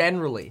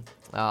generally,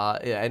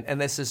 and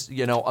this is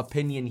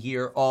opinion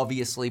here,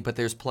 obviously, but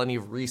there's plenty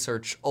of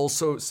research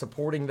also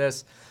supporting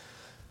this.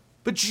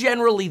 But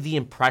generally, the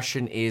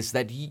impression is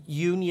that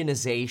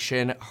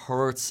unionization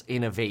hurts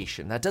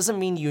innovation. That doesn't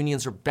mean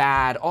unions are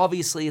bad.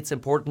 Obviously, it's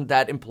important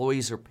that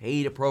employees are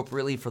paid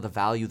appropriately for the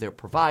value they're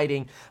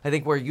providing. I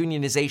think where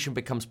unionization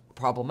becomes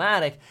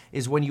problematic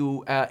is when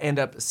you end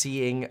up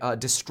seeing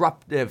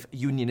disruptive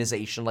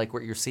unionization, like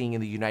what you're seeing in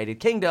the United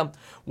Kingdom,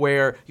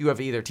 where you have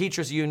either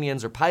teachers'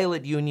 unions or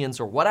pilot unions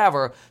or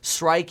whatever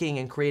striking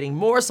and creating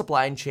more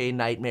supply chain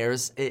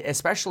nightmares,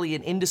 especially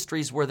in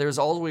industries where there's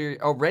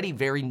already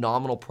very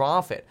nominal profit.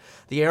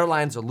 The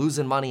airlines are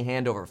losing money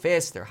hand over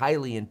fist. They're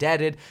highly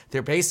indebted.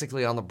 They're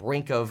basically on the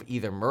brink of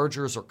either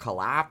mergers or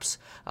collapse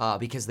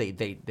because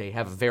they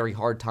have a very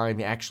hard time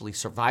actually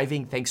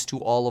surviving thanks to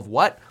all of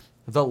what?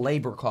 The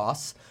labor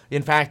costs.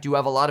 In fact, you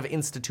have a lot of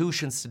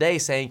institutions today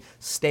saying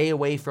stay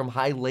away from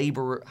highly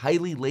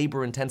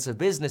labor-intensive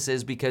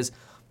businesses because,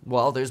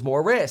 well, there's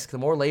more risk. The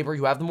more labor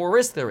you have, the more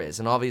risk there is.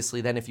 And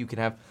obviously, then if you can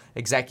have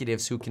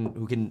executives who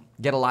can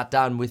get a lot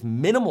done with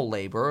minimal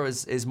labor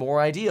is more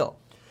ideal.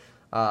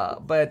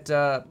 But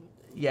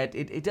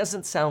it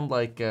doesn't sound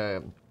like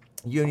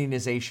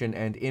unionization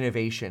and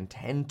innovation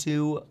tend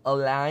to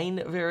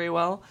align very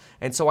well.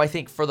 And so I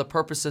think for the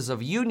purposes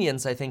of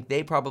unions, I think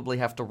they probably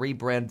have to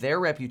rebrand their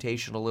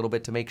reputation a little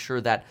bit to make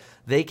sure that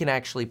they can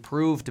actually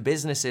prove to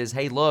businesses,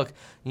 hey, look,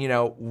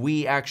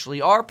 we actually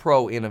are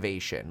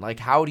pro-innovation. Like,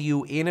 how do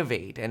you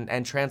innovate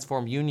and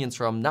transform unions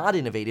from not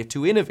innovative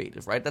to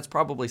innovative, right? That's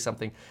probably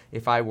something,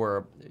 if I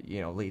were,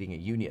 leading a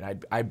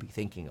union, I'd be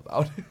thinking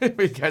about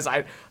because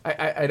I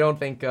don't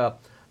think...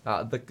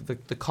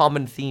 The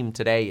common theme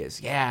today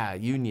is,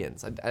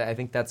 unions. I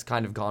think that's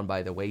kind of gone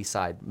by the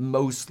wayside,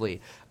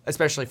 mostly,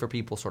 especially for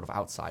people sort of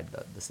outside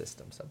the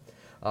system. So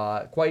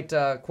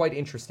quite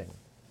interesting.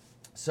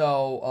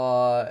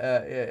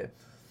 So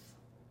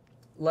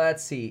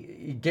let's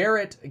see.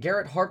 Garrett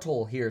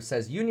Hartle here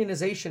says,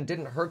 unionization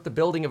didn't hurt the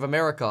building of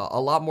America. A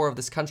lot more of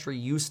this country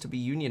used to be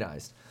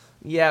unionized.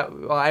 Yeah,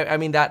 well, I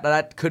mean,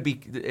 that could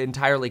be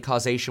entirely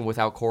causation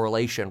without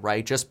correlation,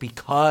 right? Just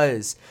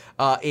because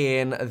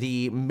in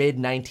the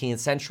mid-19th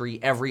century,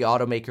 every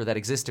automaker that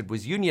existed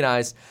was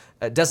unionized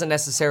doesn't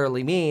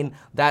necessarily mean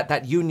that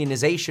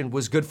unionization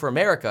was good for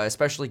America,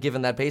 especially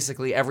given that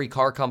basically every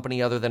car company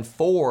other than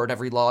Ford,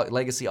 every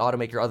legacy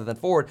automaker other than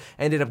Ford,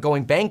 ended up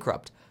going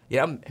bankrupt.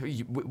 Yeah,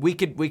 we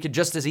could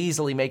just as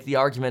easily make the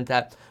argument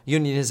that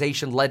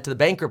unionization led to the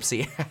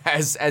bankruptcy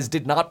as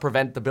did not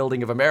prevent the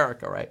building of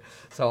America, right?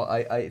 So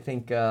I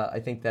think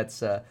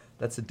that's a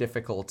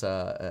difficult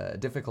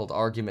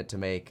argument to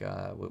make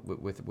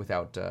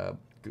without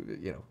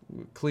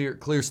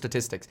clear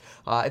statistics.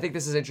 I think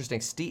this is interesting.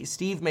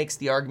 Steve makes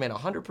the argument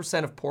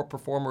 100% of poor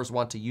performers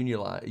want to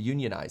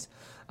unionize.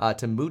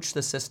 To mooch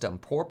the system,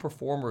 poor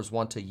performers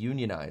want to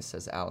unionize,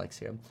 says Alex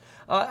here.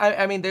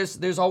 I mean,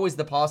 there's always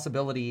the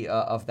possibility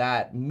of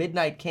that.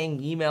 Midnight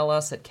King, email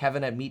us at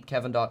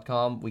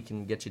kevin@meetkevin.com. We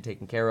can get you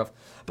taken care of.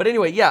 But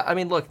anyway, yeah, I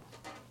mean, look,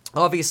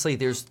 obviously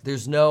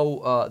there's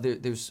no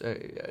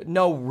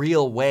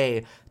real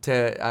way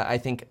to, I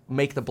think,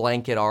 make the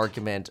blanket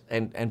argument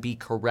and be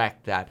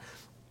correct that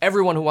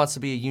everyone who wants to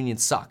be a union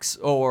sucks,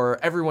 or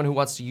everyone who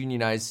wants to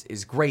unionize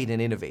is great and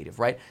innovative,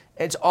 right?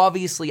 It's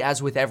obviously,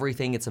 as with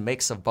everything, it's a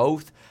mix of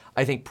both.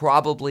 I think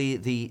probably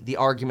the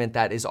argument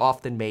that is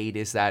often made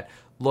is that,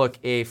 look,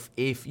 if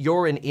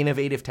you're in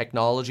innovative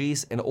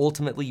technologies and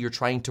ultimately you're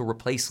trying to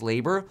replace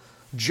labor,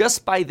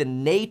 just by the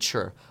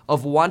nature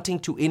of wanting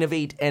to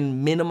innovate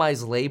and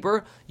minimize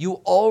labor, you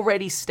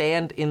already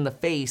stand in the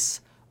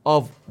face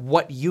of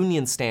what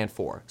unions stand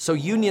for. So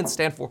unions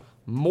stand for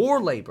more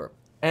labor,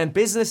 and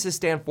businesses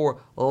stand for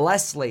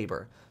less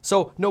labor.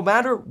 So no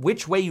matter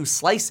which way you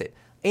slice it,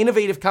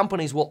 innovative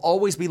companies will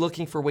always be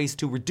looking for ways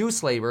to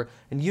reduce labor,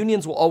 and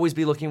unions will always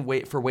be looking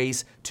for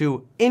ways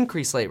to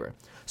increase labor.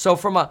 So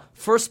from a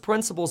first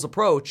principles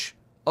approach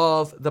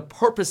of the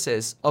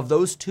purposes of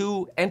those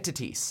two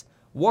entities,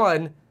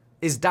 one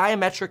is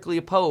diametrically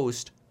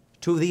opposed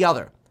to the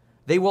other.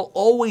 They will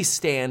always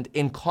stand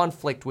in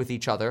conflict with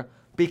each other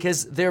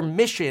because their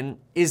mission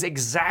is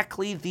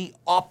exactly the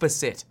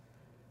opposite.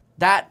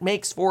 That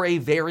makes for a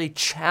very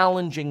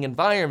challenging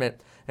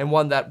environment, and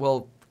one that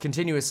will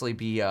continuously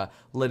be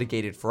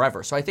litigated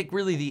forever. So I think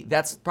really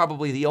that's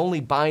probably the only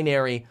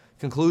binary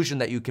conclusion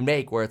that you can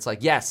make, where it's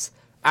like, yes,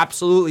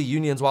 absolutely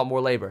unions want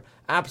more labor.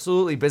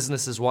 Absolutely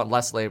businesses want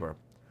less labor.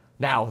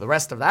 Now, the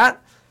rest of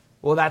that,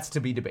 well, that's to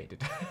be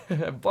debated.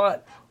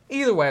 But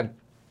either way,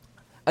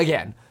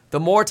 again, the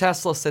more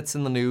Tesla sits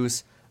in the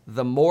news,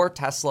 the more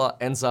Tesla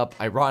ends up,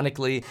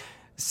 ironically,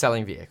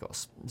 selling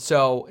vehicles.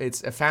 So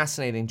it's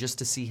fascinating just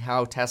to see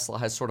how Tesla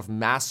has sort of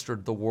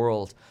mastered the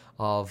world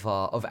of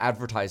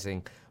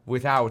advertising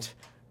without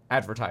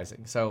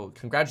advertising. So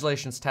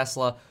congratulations,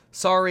 Tesla.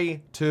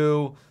 Sorry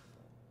to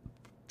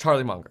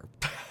Charlie Munger.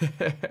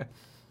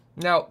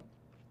 Now,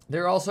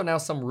 there are also now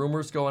some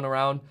rumors going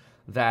around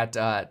that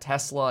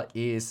Tesla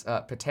is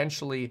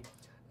potentially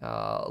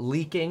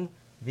leaking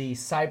the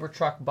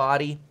Cybertruck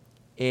body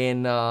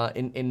in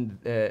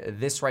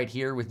this right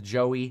here with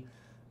Joey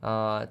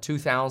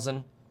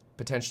 2000,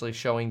 potentially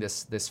showing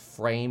this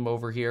frame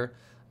over here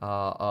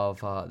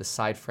of the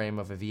side frame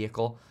of a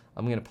vehicle.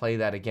 I'm going to play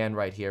that again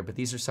right here, but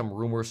these are some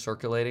rumors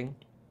circulating.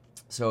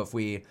 So if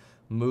we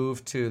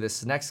move to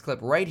this next clip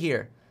right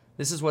here,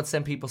 this is what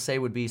some people say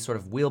would be sort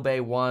of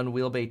wheelbay 1,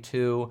 wheelbay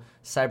 2,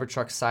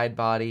 Cybertruck side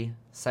body,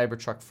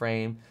 Cybertruck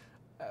frame.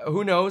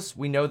 Who knows?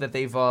 We know that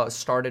they've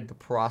started the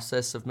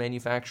process of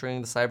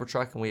manufacturing the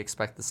Cybertruck, and we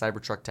expect the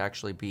Cybertruck to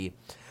actually be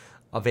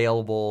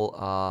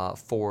available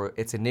for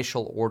its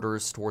initial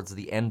orders towards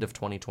the end of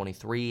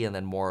 2023, and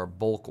then more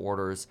bulk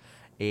orders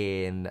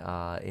in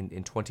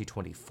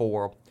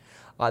 2024.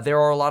 There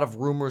are a lot of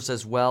rumors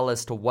as well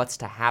as to what's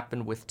to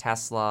happen with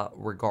Tesla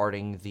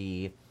regarding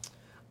the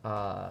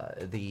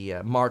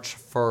March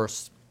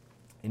 1st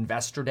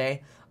Investor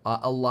Day.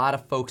 A lot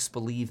of folks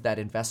believe that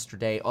Investor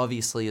Day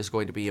obviously is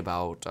going to be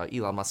about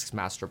Elon Musk's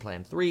Master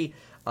Plan 3.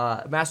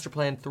 Master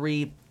Plan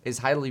 3 is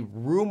highly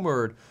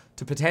rumored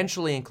to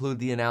potentially include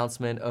the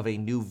announcement of a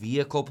new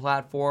vehicle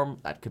platform.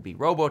 That could be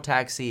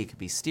robotaxi, it could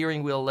be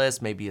steering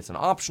wheel-less, maybe it's an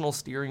optional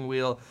steering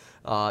wheel.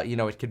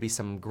 It could be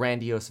some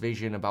grandiose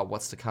vision about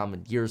what's to come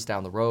in years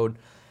down the road.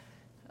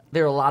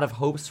 There are a lot of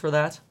hopes for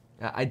that.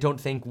 I don't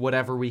think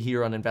whatever we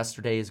hear on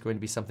Investor Day is going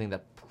to be something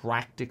that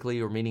practically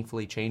or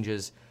meaningfully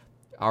changes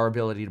our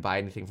ability to buy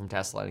anything from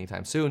Tesla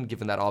anytime soon,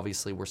 given that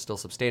obviously we're still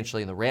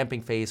substantially in the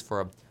ramping phase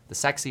for the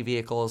sexy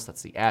vehicles.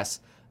 That's the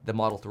S, the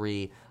Model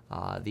 3,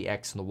 the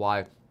X, and the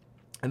Y.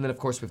 And then, of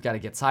course, we've got to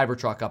get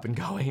Cybertruck up and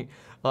going.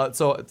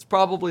 So it's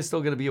probably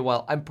still going to be a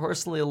while. I'm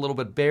personally a little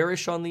bit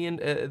bearish on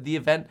the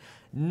event,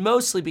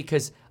 mostly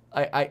because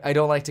I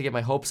don't like to get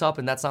my hopes up,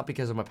 and that's not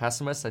because I'm a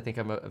pessimist. I think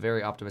I'm a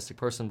very optimistic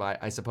person, but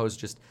I suppose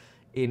just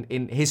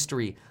in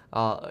history,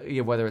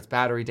 whether it's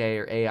Battery Day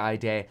or AI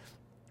Day,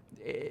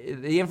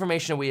 the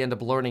information we end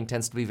up learning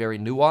tends to be very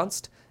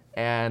nuanced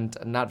and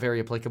not very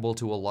applicable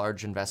to a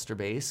large investor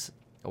base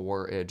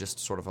or just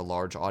sort of a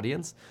large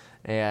audience,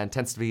 and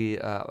tends to be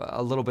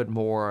a little bit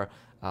more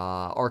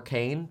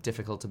arcane,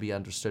 difficult to be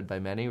understood by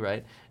many,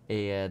 right?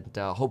 And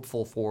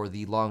hopeful for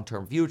the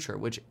long-term future,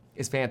 which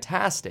is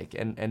fantastic.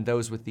 And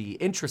those with the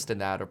interest in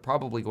that are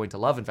probably going to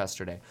love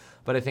Investor Day.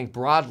 But I think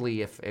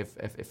broadly,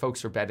 if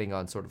folks are betting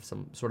on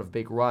some sort of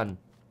big run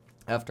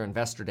after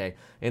Investor Day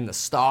in the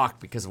stock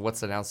because of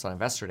what's announced on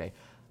Investor Day,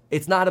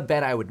 it's not a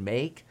bet I would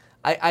make.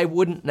 I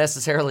wouldn't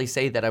necessarily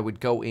say that I would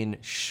go in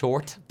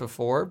short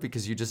before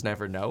because you just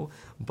never know,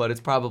 but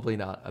it's probably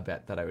not a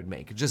bet that I would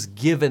make, just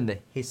given the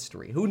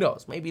history. Who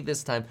knows? Maybe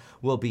this time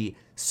we'll be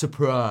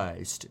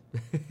surprised.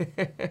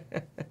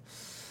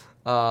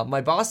 My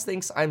boss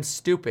thinks I'm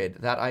stupid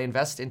that I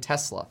invest in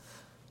Tesla.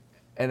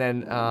 And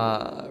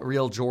then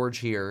Real George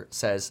here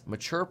says,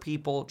 mature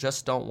people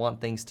just don't want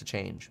things to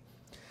change.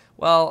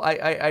 Well,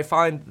 I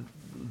find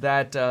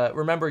that,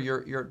 remember,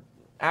 your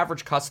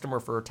average customer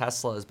for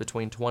Tesla is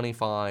between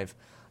 25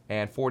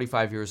 and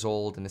 45 years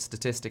old and is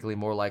statistically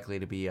more likely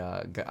to be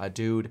a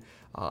dude.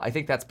 I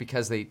think that's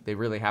because they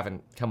really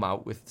haven't come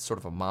out with sort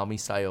of a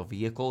mommy-style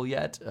vehicle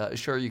yet.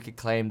 Sure, you could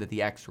claim that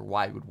the X or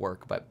Y would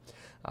work, but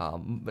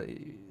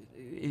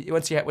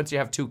once you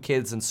have two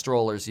kids and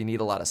strollers, you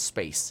need a lot of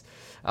space.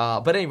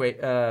 But anyway,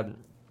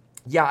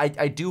 yeah,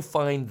 I do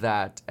find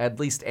that, at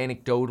least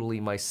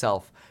anecdotally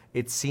myself,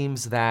 it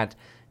seems that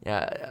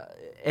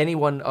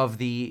anyone of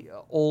the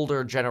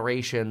older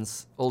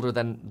generations, older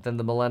than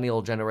the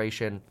millennial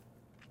generation,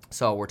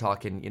 so we're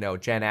talking,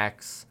 Gen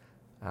X,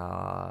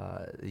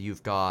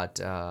 you've got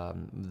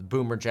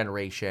boomer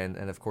generation,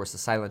 and of course the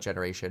silent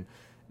generation,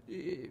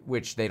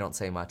 which they don't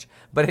say much.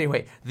 But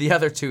anyway, the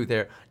other two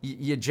there,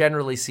 you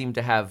generally seem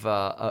to have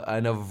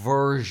an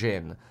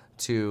aversion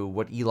to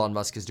what Elon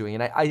Musk is doing.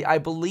 And I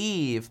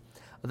believe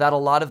that a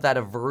lot of that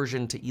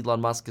aversion to Elon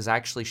Musk is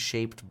actually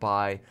shaped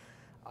by,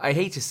 I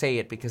hate to say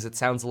it because it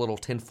sounds a little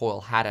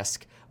tinfoil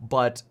hat-esque,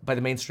 but by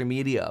the mainstream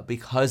media,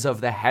 because of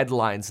the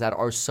headlines that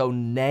are so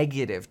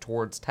negative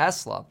towards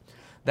Tesla,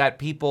 that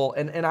people,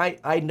 and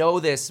I know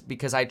this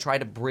because I try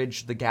to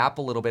bridge the gap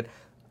a little bit.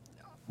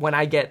 When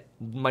I get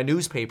my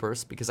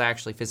newspapers, because I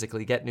actually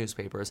physically get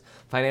newspapers,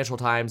 Financial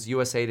Times,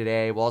 USA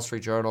Today, Wall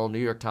Street Journal, New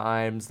York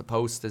Times, The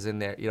Post is in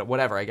there,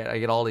 whatever, I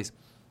get all these.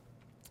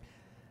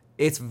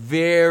 It's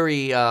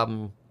very,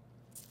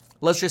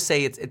 let's just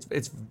say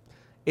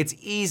it's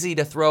easy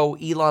to throw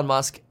Elon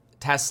Musk,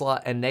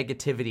 Tesla, and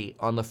negativity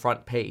on the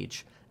front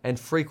page, and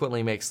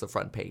frequently makes the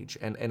front page.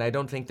 And I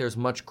don't think there's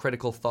much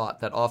critical thought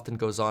that often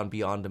goes on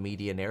beyond the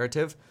media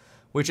narrative,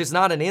 which is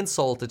not an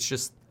insult, it's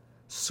just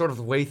sort of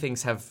the way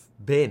things have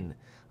been.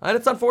 And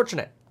it's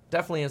unfortunate.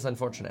 Definitely is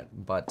unfortunate.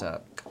 But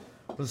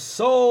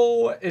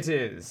so it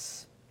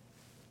is.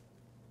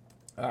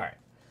 All right.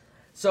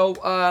 So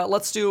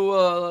let's do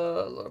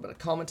a little bit of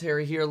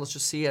commentary here. Let's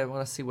just see. I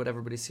want to see what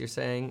everybody's here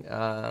saying.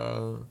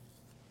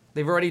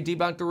 They've already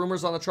debunked the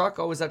rumors on the truck.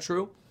 Oh, is that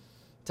true?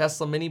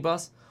 Tesla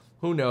minibus?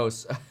 Who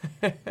knows?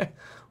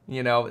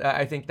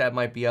 I think that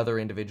might be other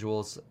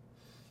individuals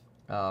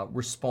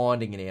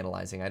responding and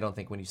analyzing. I don't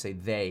think when you say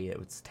they,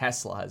 it's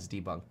Tesla has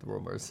debunked the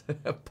rumors.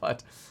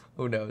 But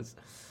who knows?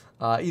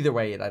 Either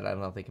way, I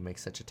don't think it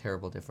makes such a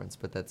terrible difference.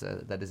 But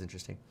that is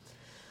interesting.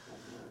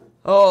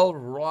 All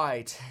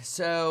right.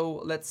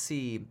 So let's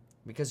see.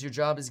 Because your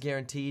job is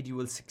guaranteed,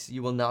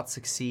 you will not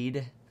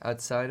succeed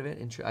outside of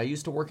it. I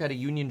used to work at a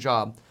union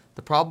job.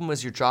 The problem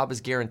is your job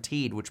is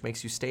guaranteed, which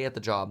makes you stay at the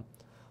job.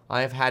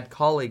 I have had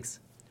colleagues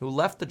who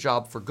left the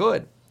job for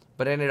good,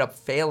 but ended up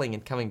failing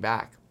and coming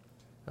back.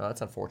 Oh,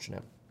 that's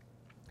unfortunate.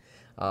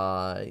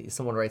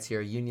 Someone writes here,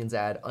 unions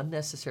add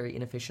unnecessary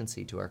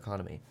inefficiency to our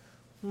economy.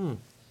 Then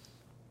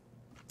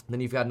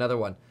you've got another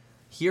one.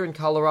 Here in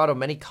Colorado,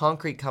 many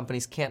concrete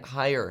companies can't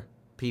hire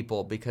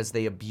people because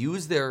they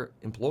abuse their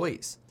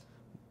employees.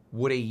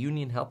 Would a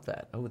union help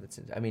that? Oh, I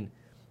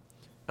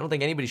don't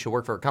think anybody should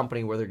work for a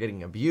company where they're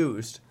getting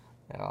abused.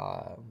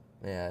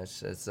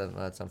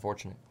 That's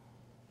unfortunate.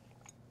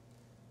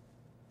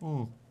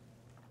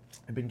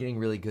 I've been getting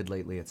really good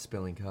lately at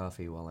spilling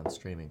coffee while I'm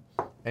streaming.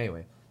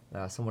 Anyway,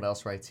 someone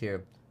else writes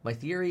here, my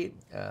theory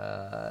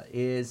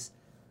is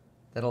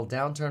that it'll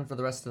downturn for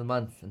the rest of the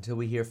month until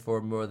we hear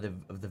for more of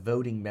the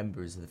voting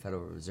members of the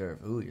Federal Reserve.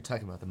 Ooh, you're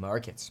talking about the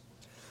markets.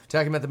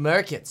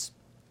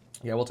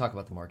 Yeah, we'll talk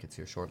about the markets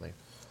here shortly.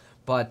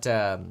 But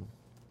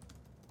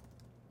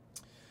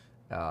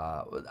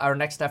our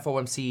next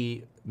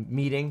FOMC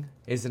meeting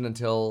isn't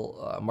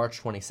until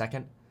March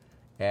 22nd,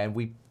 and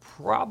we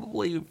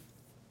probably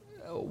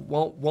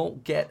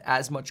won't get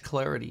as much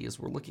clarity as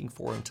we're looking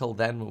for until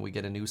then when we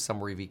get a new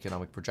summary of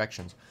economic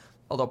projections.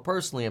 Although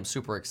personally, I'm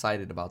super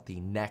excited about the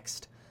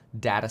next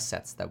data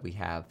sets that we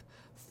have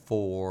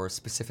for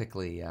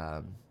specifically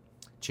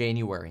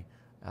January,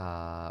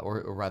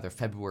 or rather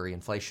February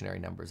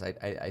inflationary numbers.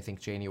 I think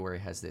January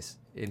has this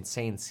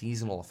insane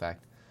seasonal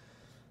effect.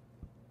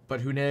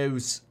 But who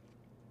knows?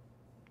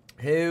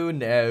 Who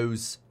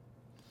knows?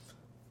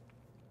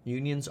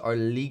 Unions are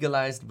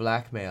legalized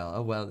blackmail.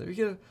 Oh, well, there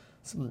you go.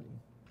 Some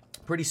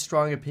pretty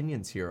strong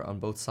opinions here on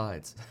both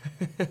sides.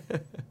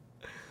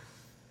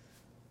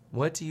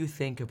 What do you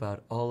think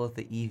about all of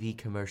the EV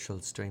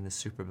commercials during the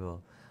Super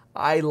Bowl?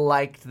 I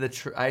liked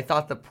I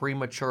thought the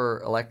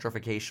premature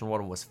electrification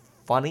one was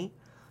funny.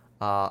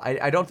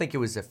 I don't think it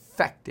was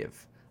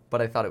effective,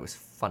 but I thought it was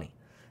funny.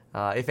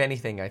 If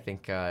anything, I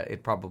think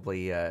it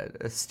probably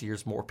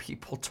steers more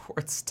people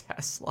towards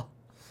Tesla,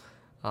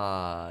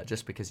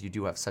 just because you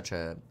do have such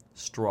a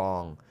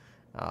strong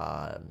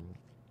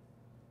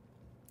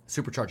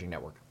supercharging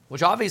network,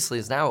 which obviously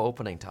is now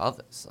opening to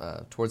others.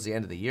 Towards the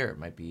end of the year, it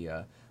might be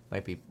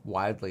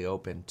widely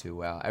open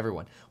to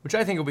everyone, which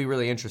I think will be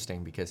really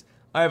interesting because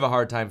I have a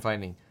hard time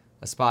finding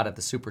a spot at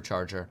the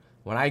supercharger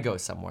when I go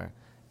somewhere.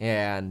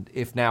 And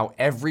if now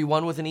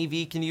everyone with an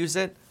EV can use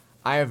it,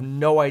 I have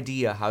no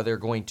idea how they're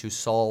going to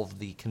solve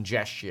the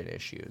congestion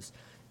issues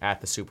at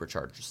the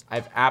superchargers. I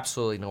have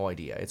absolutely no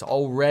idea. It's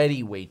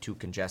already way too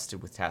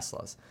congested with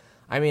Teslas.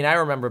 I mean, I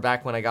remember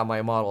back when I got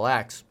my Model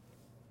X,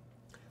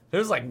 there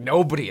was like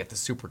nobody at the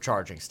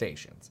supercharging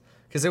stations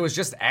because it was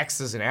just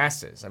X's and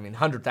S's. I mean,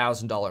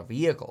 $100,000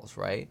 vehicles,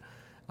 right?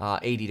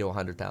 80 to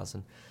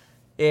 100,000.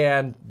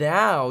 And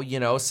now,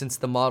 since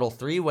the Model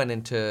 3 went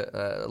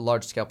into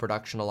large-scale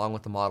production along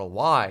with the Model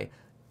Y,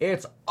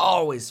 it's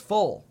always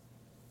full.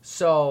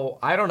 So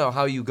I don't know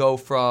how you go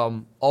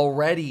from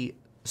already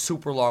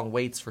super long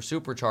waits for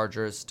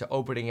superchargers to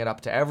opening it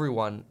up to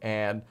everyone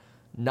and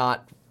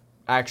not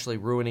actually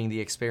ruining the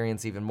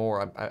experience even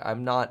more.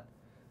 I'm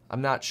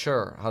not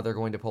sure how they're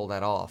going to pull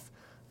that off.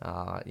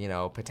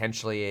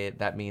 Potentially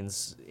that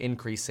means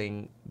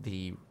increasing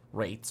the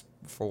rates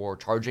for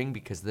charging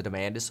because the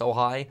demand is so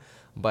high.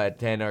 But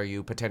then are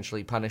you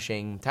potentially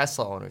punishing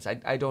Tesla owners?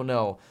 I don't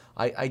know.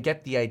 I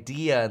get the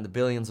idea and the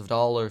billions of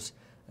dollars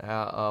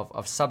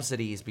of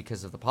subsidies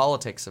because of the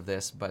politics of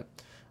this, but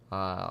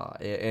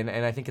and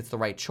I think it's the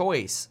right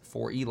choice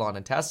for Elon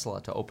and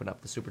Tesla to open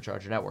up the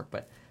supercharger network.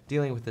 But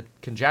dealing with the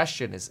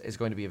congestion is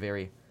going to be a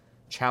very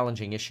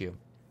challenging issue.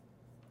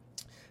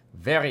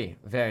 Very,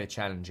 very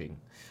challenging.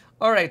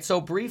 All right, so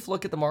brief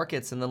look at the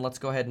markets, and then let's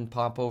go ahead and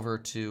pop over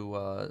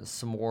to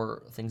some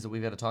more things that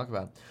we've got to talk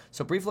about.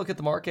 So brief look at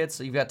the markets.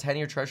 So you've got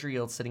 10-year Treasury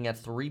yield sitting at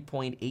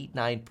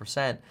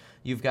 3.89%.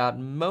 You've got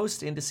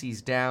most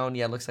indices down.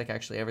 Yeah, it looks like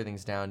actually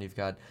everything's down. You've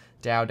got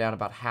Dow down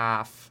about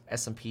half,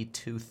 S&P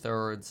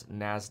 2/3,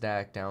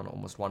 NASDAQ down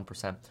almost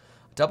 1%.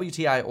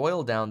 WTI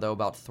oil down, though,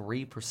 about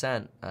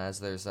 3%, as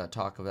there's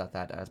talk about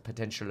that as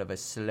potential of a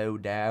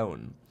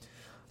slowdown.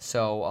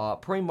 So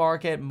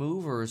pre-market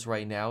movers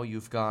right now,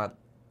 you've got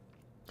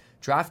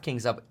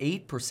DraftKings up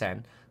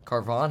 8%,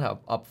 Carvana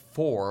up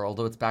 4%,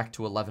 although it's back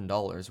to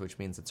 $11, which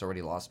means it's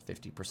already lost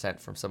 50%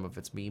 from some of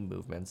its meme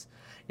movements.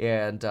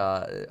 And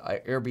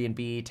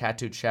Airbnb,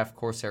 Tattooed Chef,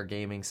 Corsair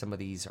Gaming, some of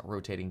these are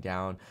rotating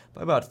down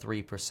by about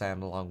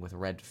 3%, along with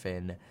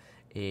Redfin.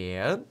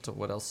 And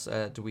what else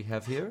do we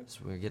have here?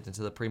 So we're getting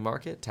into the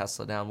pre-market.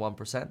 Tesla down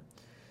 1%.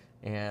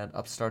 And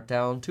Upstart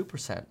down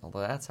 2%, although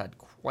that's had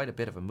quite a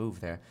bit of a move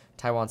there.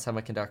 Taiwan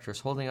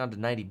Semiconductors holding on to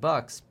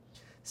 $90.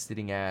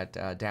 Sitting at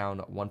down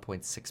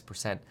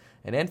 1.6%.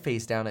 And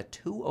Enphase down at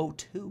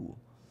 202.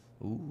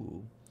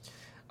 Ooh.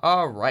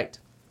 All right.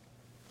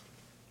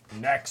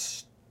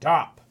 Next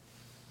stop.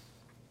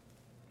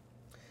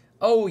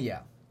 Oh, yeah.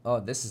 Oh,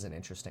 this is an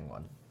interesting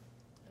one.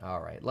 All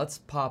right. Let's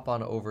pop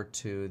on over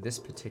to this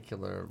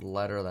particular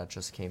letter that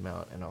just came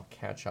out, and I'll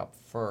catch up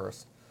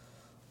first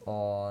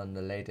on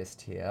the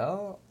latest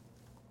here.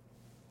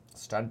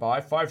 Stand by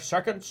 5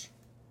 seconds.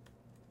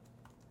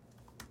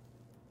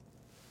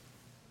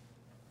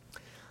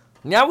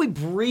 Now we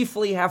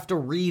briefly have to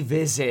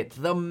revisit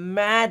the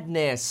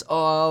madness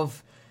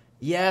of,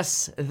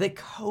 yes, the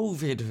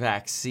COVID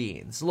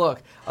vaccines.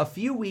 Look, a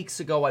few weeks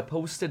ago I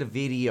posted a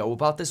video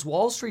about this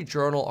Wall Street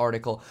Journal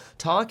article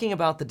talking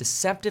about the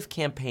deceptive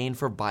campaign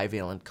for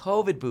bivalent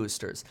COVID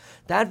boosters.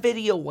 That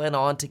video went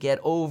on to get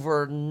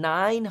over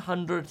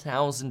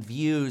 900,000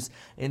 views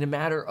in a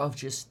matter of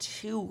just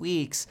 2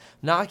 weeks,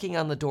 knocking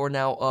on the door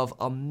now of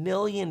 1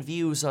 million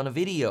views on a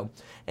video.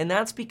 And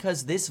that's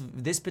because this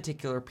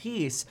particular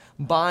piece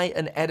by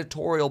an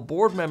editorial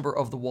board member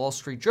of the Wall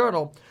Street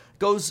Journal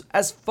goes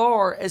as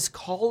far as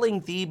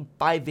calling the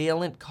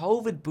bivalent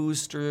COVID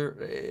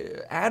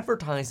booster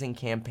advertising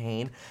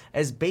campaign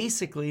as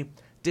basically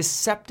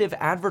deceptive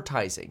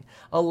advertising,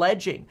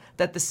 alleging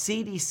that the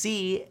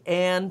CDC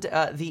and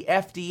the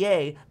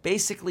FDA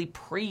basically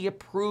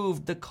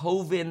pre-approved the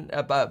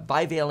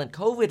bivalent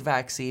COVID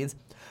vaccines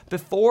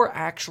before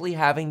actually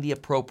having the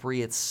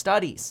appropriate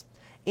studies.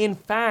 In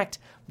fact,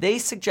 they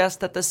suggest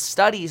that the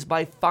studies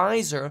by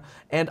Pfizer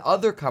and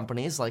other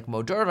companies like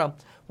Moderna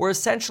were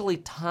essentially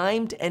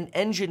timed and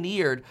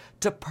engineered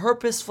to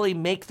purposefully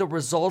make the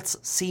results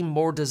seem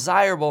more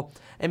desirable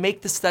and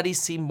make the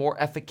studies seem more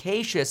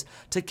efficacious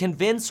to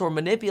convince or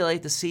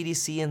manipulate the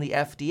CDC and the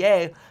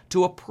FDA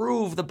to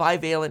approve the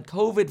bivalent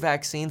COVID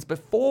vaccines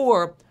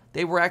before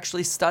they were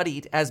actually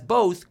studied as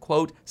both,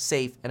 quote,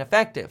 safe and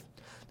effective.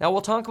 Now,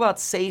 we'll talk about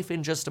safe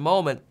in just a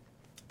moment,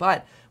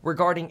 but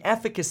regarding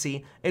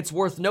efficacy, it's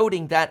worth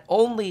noting that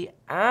only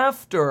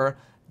after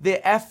the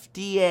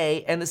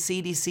FDA and the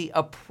CDC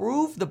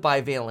approved the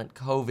bivalent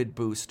COVID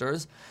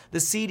boosters. The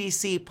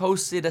CDC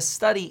posted a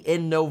study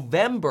in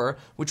November,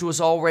 which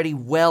was already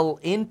well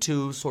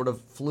into sort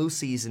of flu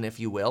season, if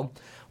you will,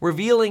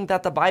 revealing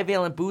that the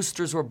bivalent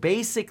boosters were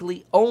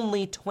basically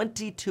only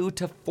 22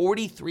 to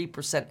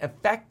 43%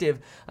 effective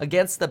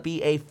against the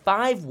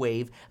BA.5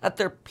 wave at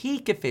their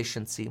peak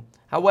efficiency.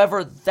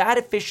 However, that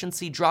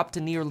efficiency dropped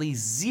to nearly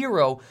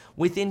zero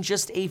within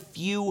just a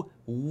few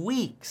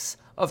weeks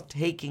of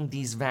taking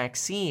these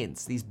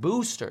vaccines, these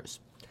boosters.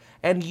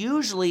 And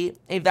usually,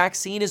 a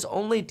vaccine is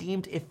only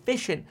deemed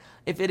efficient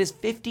if it is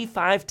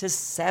 55 to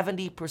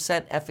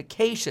 70%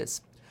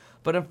 efficacious.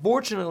 But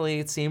unfortunately,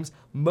 it seems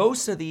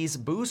most of these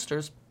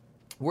boosters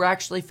were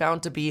actually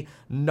found to be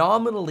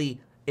nominally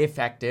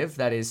effective,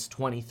 that is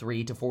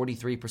 23 to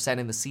 43%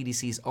 in the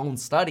CDC's own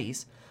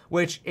studies,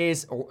 which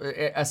is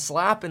a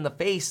slap in the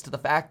face to the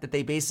fact that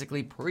they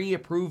basically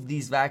pre-approved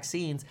these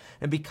vaccines.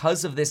 And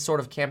because of this sort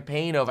of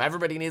campaign of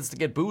everybody needs to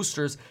get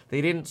boosters,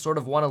 they didn't sort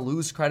of want to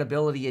lose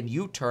credibility and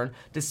U-turn,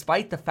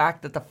 despite the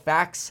fact that the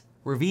facts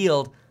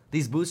revealed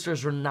these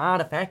boosters were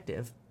not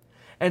effective.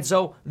 And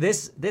so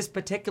this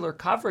particular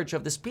coverage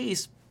of this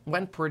piece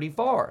went pretty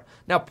far.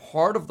 Now,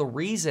 part of the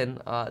reason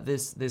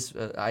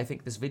I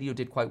think this video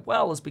did quite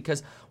well is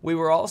because we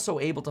were also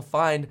able to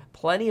find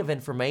plenty of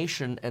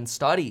information and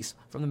studies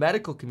from the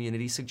medical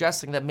community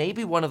suggesting that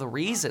maybe one of the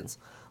reasons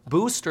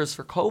boosters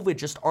for COVID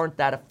just aren't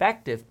that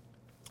effective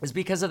is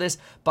because of this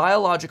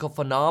biological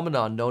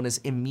phenomenon known as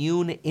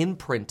immune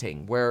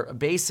imprinting, where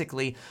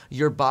basically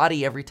your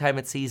body, every time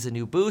it sees a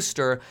new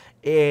booster,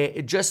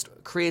 it just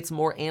creates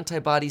more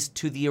antibodies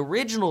to the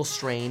original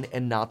strain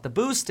and not the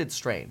boosted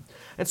strain.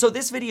 And so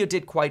this video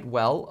did quite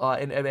well,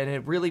 and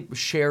it really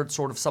shared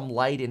sort of some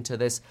light into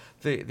this,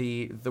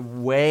 the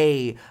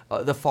way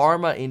the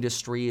pharma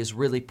industry is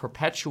really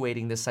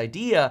perpetuating this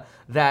idea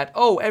that,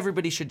 oh,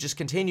 everybody should just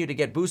continue to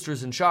get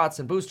boosters and shots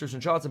and boosters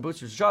and shots and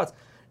boosters and shots,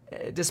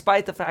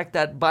 despite the fact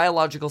that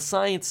biological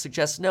science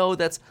suggests no,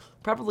 that's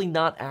probably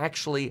not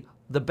actually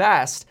the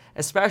best,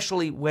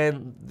 especially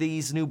when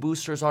these new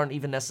boosters aren't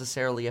even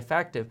necessarily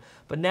effective.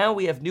 But now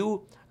we have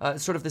new,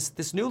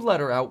 this new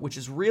letter out, which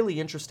is really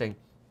interesting.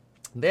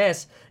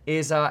 This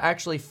is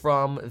actually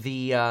from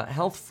the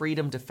Health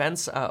Freedom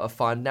Defense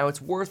Fund. Now,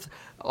 it's worth,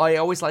 I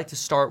always like to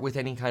start with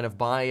any kind of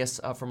bias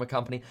from a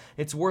company.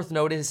 It's worth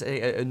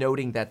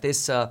noting that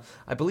this, I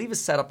believe,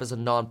 is set up as a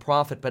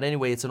nonprofit, but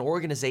anyway, it's an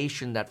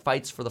organization that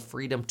fights for the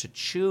freedom to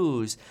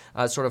choose,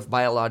 sort of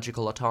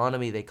biological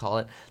autonomy, they call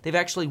it. They've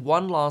actually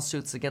won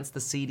lawsuits against the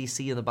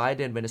CDC and the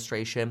Biden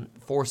administration,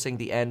 forcing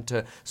the end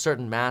to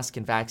certain mask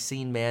and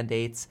vaccine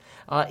mandates.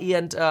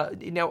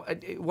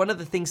 One of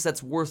the things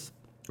that's worth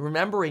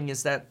remembering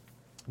is that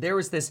there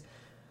was this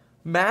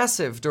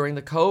massive, during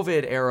the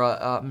COVID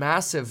era,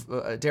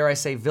 dare I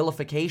say,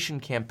 vilification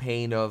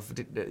campaign of,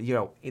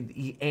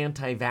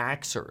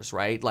 anti-vaxxers,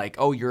 right? Like,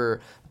 oh,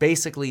 you're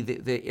basically,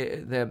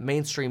 the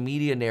mainstream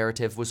media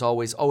narrative was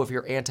always, oh, if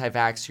you're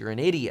anti-vax, you're an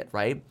idiot,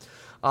 right?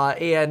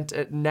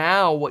 And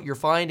now what you're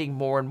finding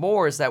more and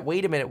more is that,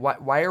 wait a minute,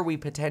 why are we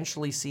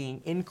potentially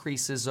seeing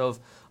increases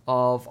of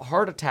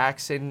heart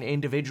attacks in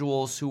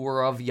individuals who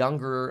are of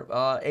younger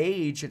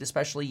age, and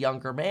especially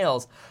younger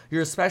males?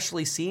 You're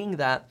especially seeing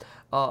that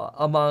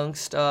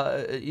amongst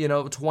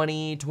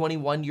 20,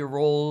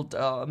 21-year-old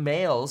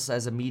males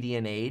as a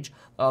median age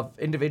of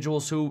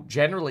individuals who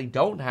generally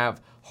don't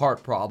have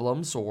heart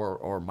problems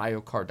or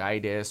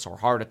myocarditis or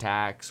heart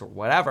attacks or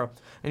whatever,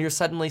 and you're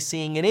suddenly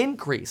seeing an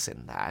increase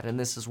in that. And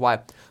this is why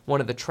one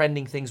of the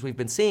trending things we've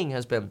been seeing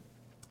has been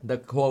the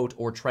quote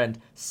or trend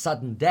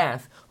sudden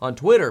death on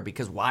Twitter,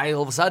 because why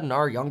all of a sudden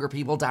are younger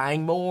people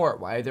dying more?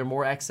 Why are there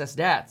more excess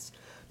deaths?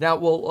 Now,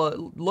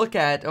 we'll look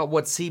at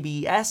what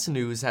CBS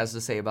News has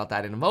to say about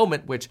that in a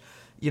moment, which,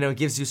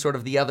 gives you sort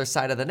of the other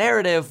side of the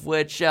narrative,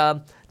 which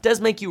does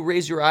make you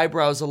raise your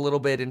eyebrows a little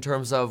bit in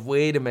terms of,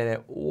 wait a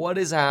minute, what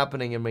is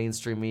happening in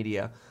mainstream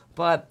media?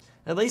 But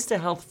at least the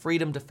Health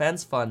Freedom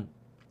Defense Fund,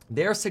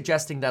 they're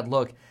suggesting that,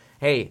 look,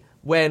 hey,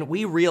 when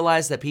we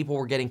realized that people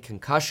were getting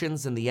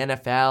concussions in the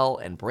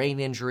NFL and brain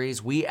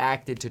injuries, we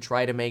acted to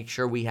try to make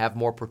sure we have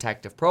more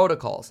protective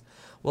protocols.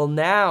 Well,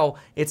 now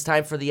it's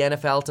time for the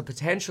NFL to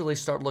potentially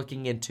start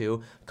looking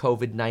into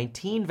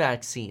COVID-19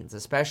 vaccines,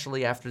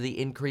 especially after the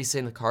increase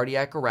in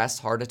cardiac arrests,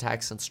 heart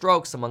attacks, and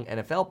strokes among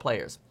NFL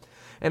players.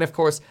 And of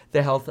course,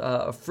 the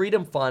Health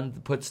Freedom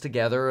Fund puts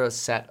together a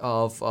set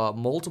of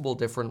multiple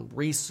different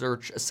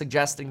research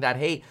suggesting that,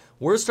 hey,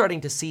 we're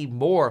starting to see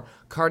more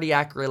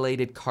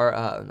cardiac-related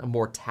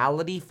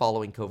mortality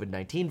following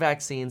COVID-19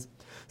 vaccines,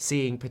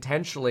 seeing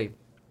potentially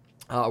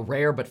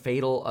rare but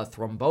fatal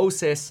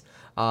thrombosis,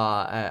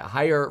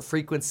 higher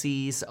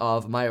frequencies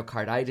of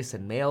myocarditis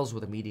in males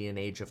with a median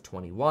age of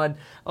 21.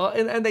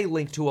 And they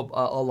link to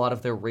a lot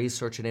of their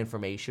research and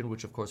information,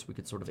 which of course we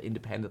could sort of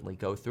independently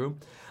go through.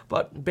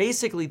 But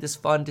basically, this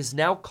fund is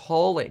now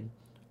calling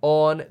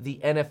on the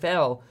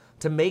NFL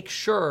to make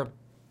sure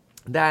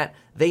that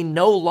they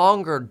no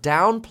longer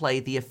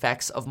downplay the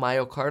effects of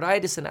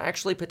myocarditis and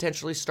actually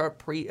potentially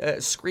start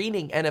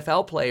screening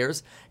NFL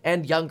players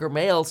and younger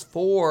males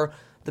for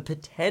the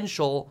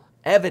potential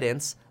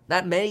evidence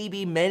that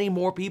maybe many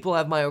more people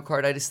have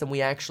myocarditis than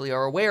we actually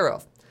are aware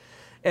of.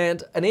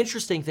 And an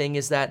interesting thing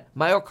is that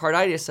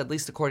myocarditis, at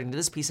least according to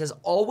this piece, has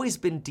always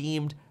been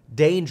deemed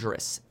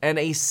dangerous and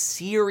a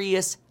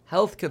serious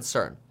health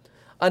concern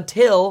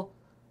until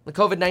the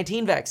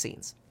COVID-19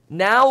 vaccines.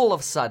 Now, all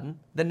of a sudden,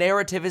 the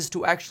narrative is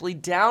to actually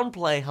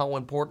downplay how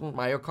important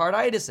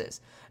myocarditis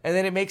is. And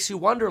then it makes you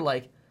wonder,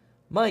 like,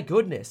 my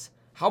goodness,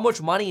 how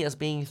much money is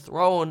being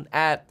thrown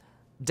at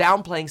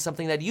downplaying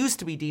something that used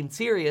to be deemed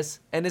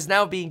serious and is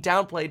now being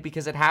downplayed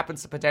because it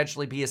happens to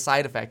potentially be a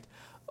side effect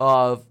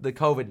of the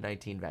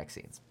COVID-19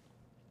 vaccines,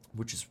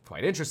 which is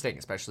quite interesting,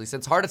 especially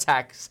since heart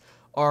attacks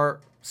are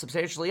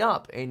substantially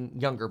up in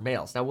younger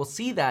males. Now, we'll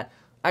see that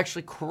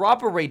actually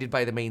corroborated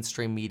by the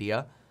mainstream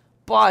media,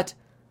 but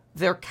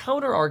their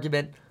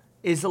counter-argument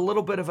is a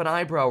little bit of an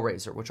eyebrow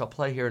raiser, which I'll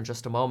play here in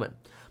just a moment.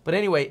 But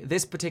anyway,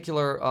 this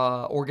particular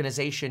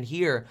organization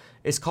here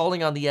is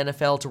calling on the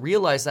NFL to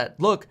realize that,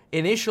 look,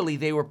 initially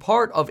they were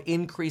part of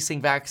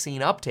increasing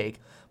vaccine uptake,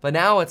 but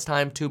now it's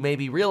time to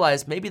maybe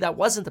realize maybe that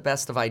wasn't the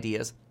best of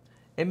ideas,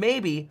 and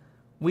maybe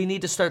we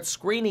need to start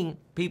screening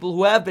people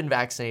who have been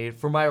vaccinated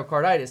for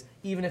myocarditis,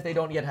 even if they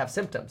don't yet have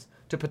symptoms,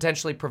 to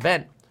potentially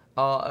prevent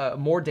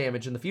more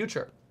damage in the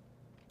future,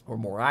 or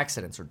more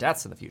accidents or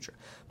deaths in the future.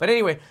 But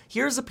anyway,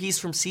 here's a piece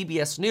from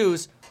CBS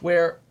News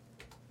where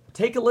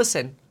take a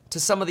listen to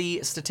some of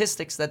the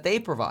statistics that they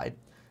provide,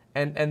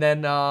 and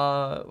then,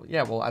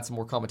 we'll add some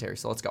more commentary.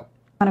 So let's go.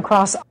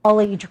 Across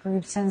all age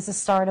groups since the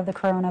start of the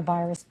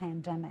coronavirus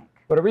pandemic.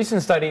 But a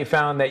recent study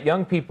found that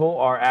young people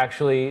are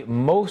actually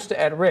most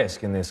at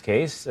risk in this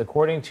case.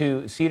 According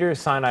to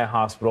Cedars-Sinai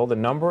Hospital, the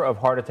number of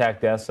heart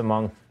attack deaths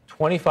among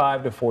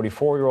 25 to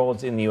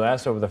 44-year-olds in the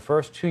U.S. over the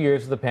first 2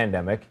 years of the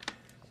pandemic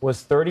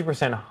was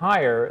 30%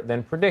 higher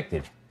than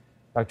predicted.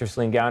 Dr.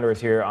 Celine Gounder is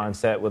here on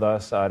set with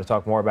us to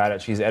talk more about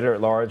it. She's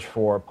editor-at-large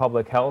for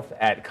public health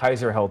at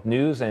Kaiser Health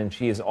News, and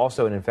she is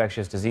also an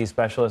infectious disease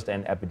specialist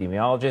and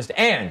epidemiologist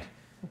and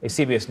a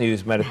CBS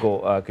News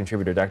medical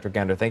contributor. Dr.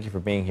 Gounder, thank you for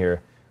being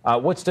here.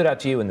 What stood out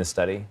to you in this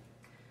study?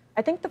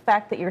 I think the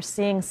fact that you're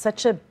seeing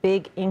such a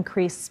big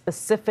increase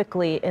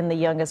specifically in the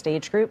youngest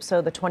age group,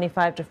 so the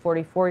 25 to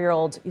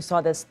 44-year-olds, you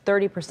saw this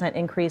 30%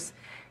 increase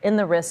in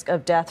the risk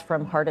of death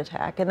from heart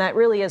attack. And that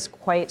really is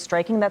quite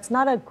striking. That's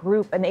not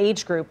an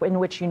age group in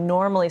which you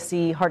normally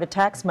see heart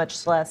attacks,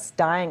 much less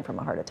dying from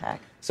a heart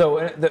attack.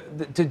 So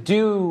to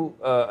do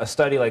a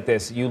study like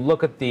this, you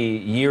look at the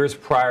years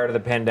prior to the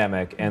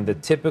pandemic and the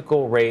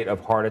typical rate of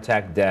heart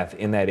attack death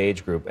in that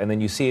age group, and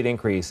then you see it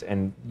increase,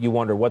 and you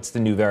wonder what's the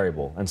new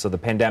variable. And so the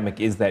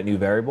pandemic is that new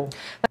variable?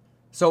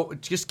 So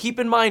just keep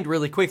in mind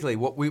really quickly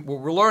what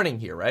we're learning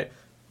here, right?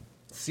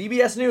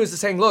 CBS News is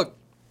saying, look,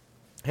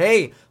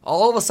 hey,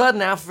 all of a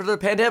sudden after the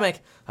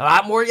pandemic, a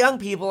lot more young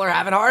people are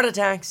having heart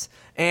attacks.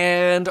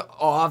 And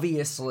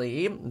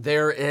obviously,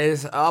 there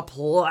is a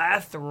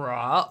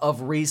plethora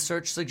of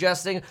research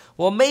suggesting,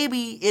 well,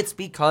 maybe it's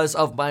because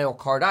of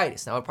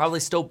myocarditis. Now, it'll probably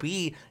still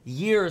be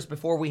years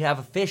before we have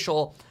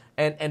official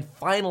and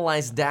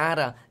finalized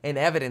data and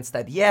evidence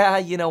that, yeah,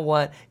 you know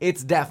what,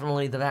 it's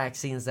definitely the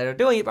vaccines that are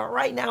doing it. But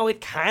right now, it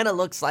kind of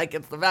looks like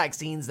it's the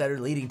vaccines that are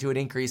leading to an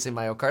increase in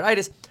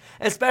myocarditis,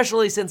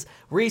 especially since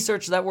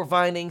research that we're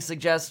finding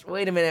suggests,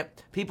 wait a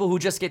minute, people who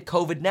just get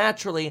COVID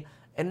naturally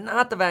and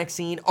not the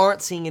vaccine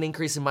aren't seeing an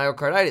increase in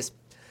myocarditis.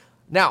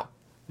 Now,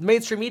 the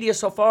mainstream media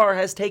so far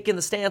has taken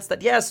the stance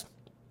that, yes,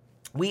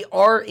 we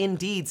are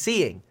indeed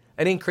seeing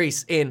an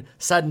increase in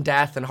sudden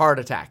death and heart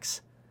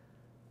attacks.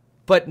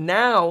 But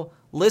now,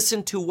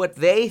 listen to what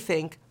they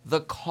think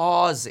the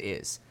cause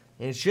is.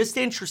 And it's just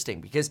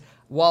interesting because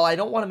while I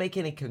don't want to make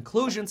any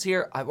conclusions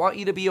here, I want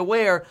you to be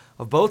aware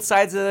of both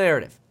sides of the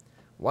narrative.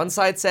 One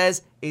side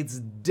says it's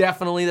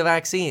definitely the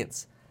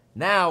vaccines.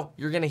 Now,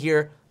 you're going to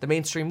hear the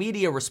mainstream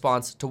media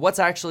response to what's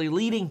actually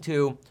leading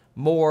to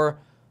more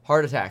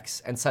heart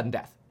attacks and sudden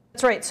death.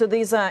 That's right. So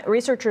these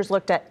researchers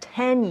looked at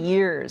 10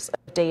 years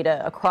of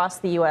data across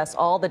the U.S.,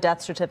 all the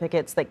death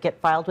certificates that get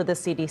filed with the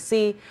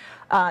CDC,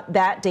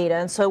 that data.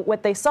 And so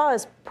what they saw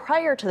is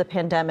prior to the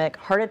pandemic,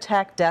 heart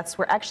attack deaths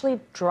were actually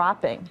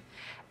dropping.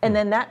 And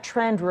then that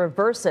trend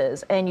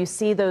reverses, and you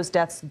see those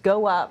deaths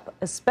go up,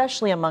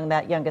 especially among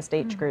that youngest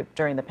age group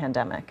during the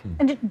pandemic.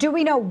 And do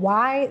we know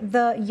why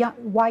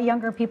why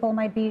younger people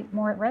might be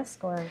more at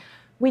risk, or?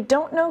 We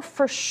don't know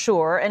for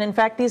sure. And in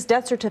fact, these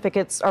death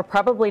certificates are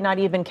probably not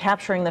even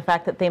capturing the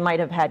fact that they might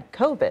have had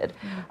COVID.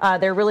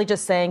 They're really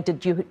just saying,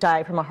 did you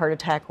die from a heart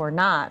attack or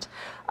not?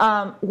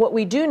 What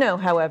we do know,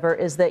 however,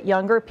 is that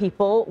younger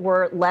people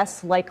were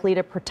less likely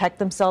to protect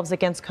themselves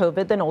against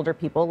COVID than older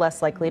people,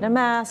 less likely to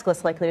mask,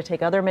 less likely to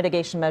take other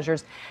mitigation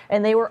measures.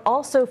 And they were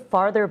also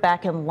farther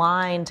back in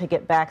line to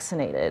get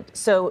vaccinated.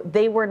 So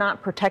they were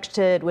not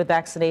protected with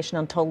vaccination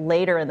until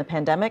later in the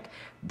pandemic.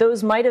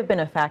 Those might have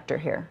been a factor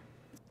here.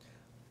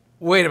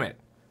 Wait a minute.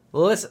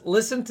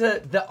 Listen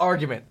to the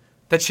argument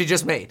that she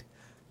just made.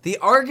 The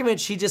argument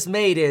she just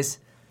made is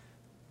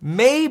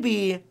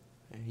maybe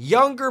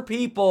younger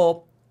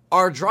people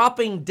are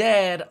dropping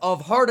dead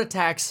of heart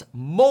attacks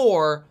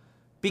more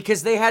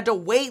because they had to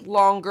wait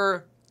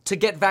longer to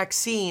get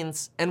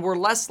vaccines and were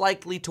less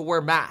likely to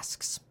wear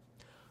masks.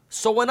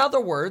 So in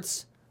other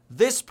words,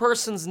 this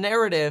person's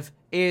narrative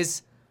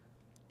is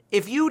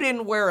if you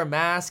didn't wear a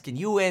mask and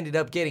you ended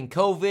up getting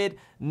COVID,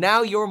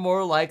 now you're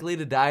more likely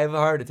to die of a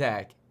heart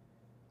attack.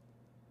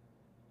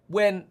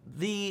 When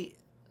the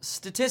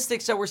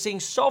statistics that we're seeing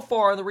so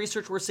far and the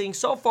research we're seeing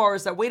so far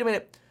is that, wait a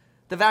minute,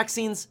 the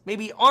vaccines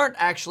maybe aren't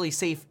actually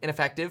safe and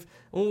effective.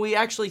 When we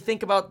actually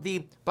think about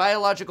the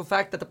biological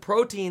fact that the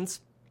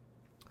proteins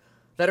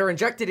that are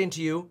injected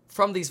into you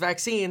from these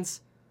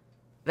vaccines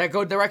that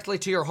go directly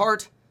to your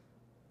heart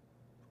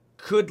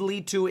could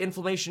lead to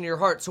inflammation in your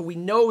heart. So we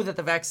know that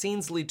the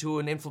vaccines lead to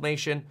an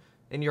inflammation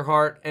in your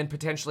heart and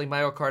potentially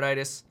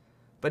myocarditis.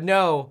 But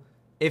no,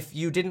 if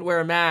you didn't wear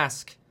a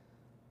mask,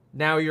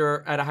 now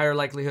you're at a higher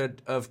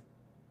likelihood of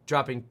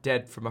dropping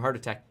dead from a heart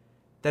attack.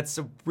 That's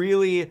a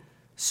really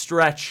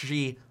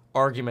stretchy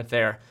argument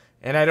there,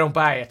 and I don't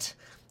buy it.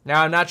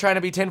 Now, I'm not trying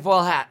to be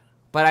tinfoil hat,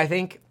 but I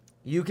think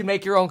you can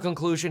make your own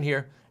conclusion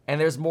here, and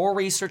there's more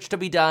research to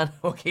be done.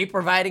 We'll keep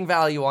providing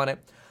value on it,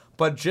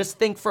 but just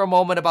think for a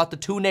moment about the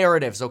two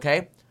narratives,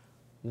 okay?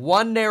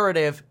 One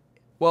narrative,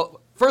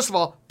 well, first of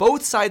all,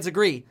 both sides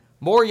agree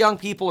more young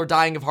people are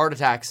dying of heart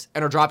attacks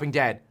and are dropping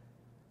dead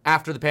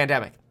after the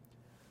pandemic.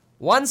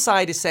 One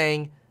side is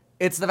saying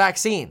it's the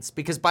vaccines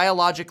because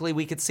biologically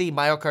we could see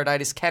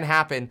myocarditis can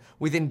happen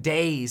within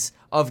days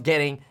of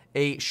getting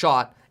a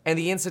shot, and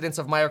the incidence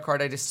of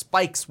myocarditis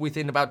spikes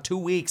within about 2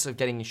 weeks of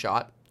getting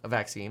a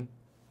vaccine.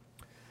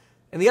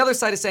 And the other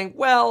side is saying,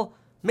 well,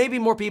 maybe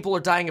more people are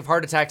dying of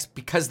heart attacks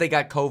because they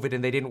got COVID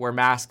and they didn't wear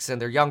masks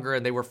and they're younger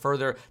and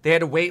they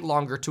had to wait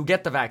longer to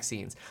get the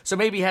vaccines. So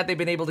maybe had they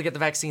been able to get the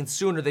vaccine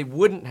sooner, they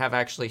wouldn't have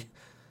actually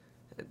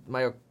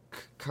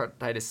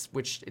myocarditis,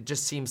 which it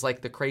just seems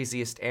like the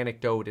craziest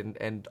anecdote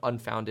and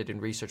unfounded in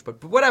research.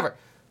 But whatever.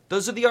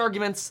 Those are the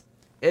arguments.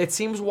 It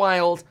seems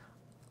wild.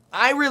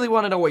 I really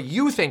want to know what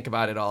you think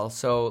about it all,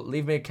 so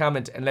leave me a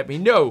comment and let me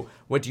know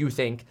what you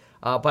think.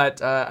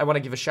 But I want to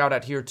give a shout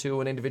out here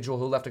to an individual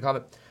who left a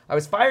comment. I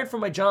was fired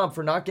from my job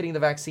for not getting the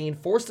vaccine,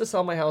 forced to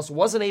sell my house,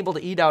 wasn't able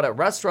to eat out at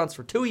restaurants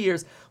for 2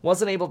 years,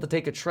 wasn't able to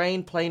take a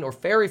train, plane, or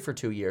ferry for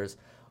 2 years.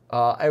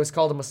 I was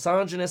called a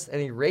misogynist and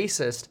a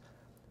racist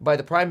by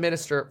the Prime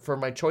Minister for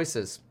my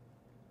choices.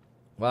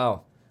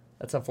 Wow,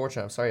 that's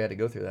unfortunate. I'm sorry I had to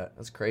go through that.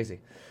 That's crazy.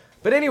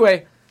 But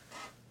anyway,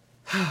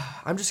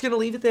 I'm just going to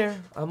leave it there.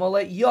 I'm going to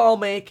let y'all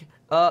make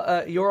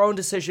your own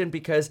decision,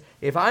 because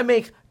if I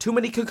make too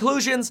many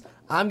conclusions,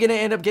 I'm going to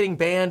end up getting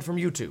banned from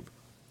YouTube.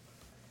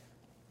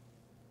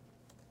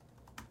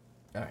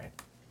 All right.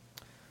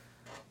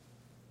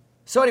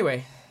 So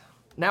anyway,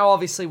 now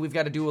obviously we've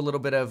got to do a little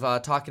bit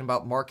of talking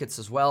about markets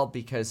as well,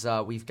 because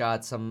we've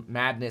got some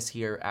madness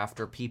here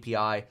after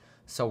PPI.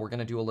 So we're going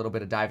to do a little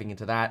bit of diving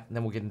into that, and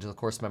then we'll get into the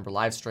course member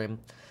live stream.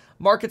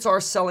 Markets are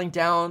selling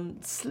down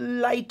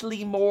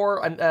slightly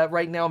more.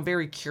 Right now, I'm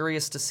very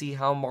curious to see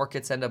how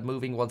markets end up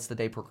moving once the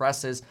day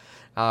progresses.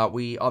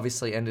 We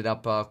obviously ended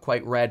up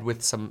quite red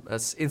with some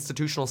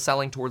institutional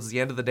selling towards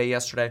the end of the day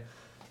yesterday.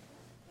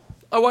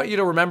 I want you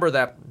to remember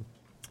that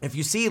if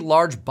you see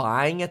large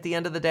buying at the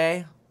end of the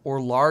day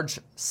or large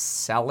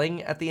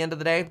selling at the end of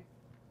the day,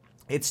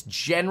 it's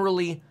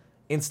generally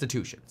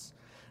institutions.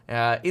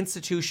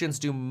 Institutions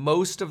do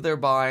most of their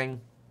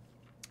buying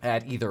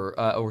at either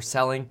or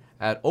selling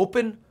at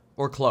open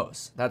or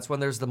close. That's when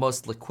there's the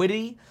most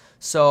liquidity.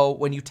 So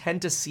when you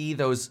tend to see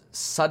those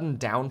sudden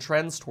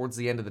downtrends towards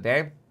the end of the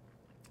day,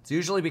 it's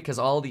usually because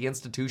all the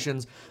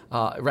institutions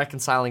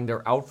reconciling their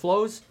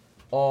outflows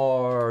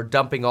are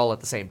dumping all at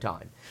the same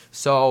time.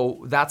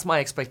 So that's my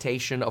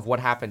expectation of what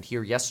happened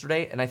here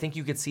yesterday. And I think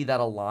you could see that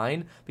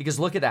align, because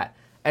look at that.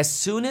 As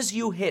soon as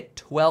you hit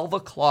 12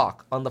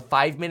 o'clock on the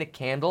 5-minute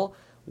candle,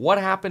 what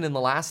happened in the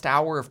last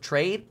hour of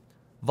trade?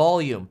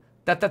 Volume.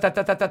 You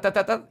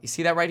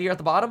see that right here at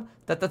the bottom?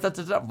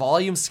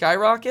 Volume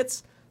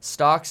skyrockets,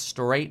 stocks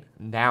straight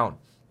down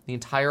the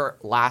entire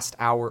last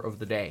hour of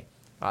the day.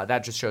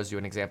 That just shows you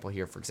an example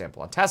here, for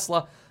example, on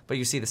Tesla, but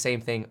you see the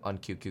same thing on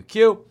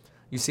QQQ.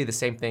 You see the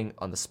same thing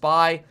on the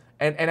SPY.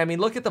 And I mean,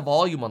 look at the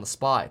volume on the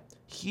SPY.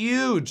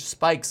 Huge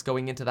spikes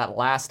going into that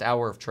last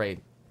hour of trade.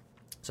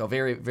 So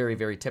very, very,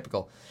 very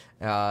typical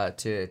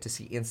to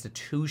see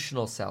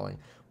institutional selling,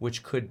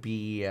 which could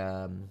be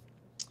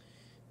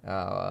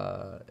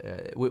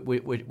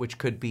which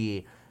could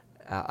be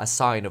a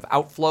sign of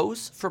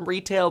outflows from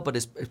retail, but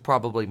is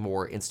probably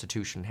more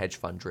institution hedge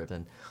fund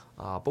driven.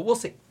 But we'll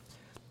see.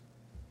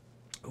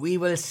 We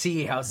will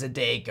see how the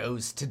day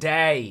goes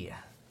today.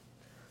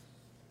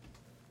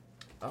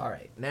 All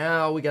right,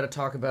 now we got to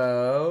talk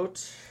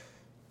about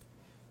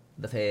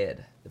the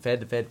Fed. The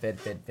Fed. Fed.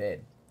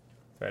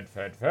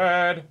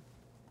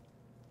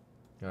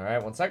 All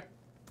right, one sec.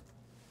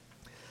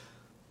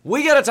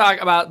 We gotta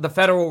talk about the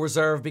Federal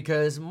Reserve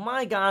because,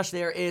 my gosh,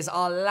 there is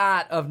a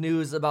lot of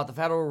news about the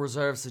Federal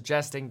Reserve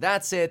suggesting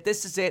that's it,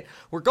 this is it,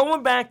 we're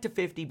going back to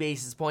 50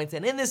 basis points.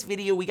 And in this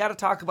video, we gotta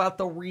talk about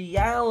the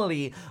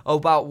reality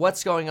about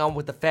what's going on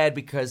with the Fed,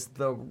 because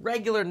the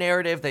regular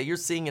narrative that you're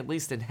seeing, at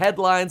least in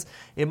headlines,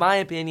 in my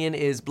opinion,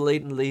 is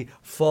blatantly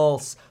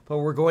false. But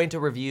we're going to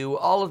review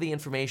all of the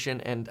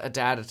information and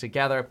data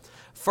together.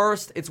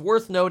 First, it's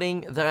worth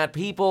noting that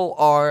people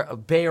are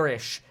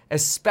bearish,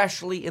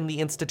 especially in the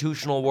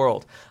institutional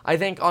world. I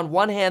think on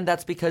one hand,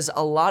 that's because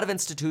a lot of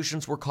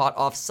institutions were caught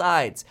off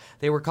sides.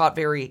 They were caught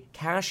very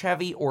cash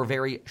heavy or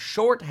very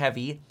short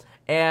heavy.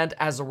 And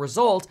as a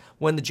result,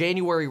 when the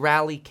January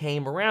rally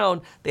came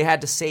around, they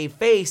had to save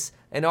face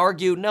and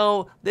argue,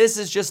 no, this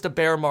is just a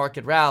bear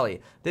market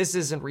rally. This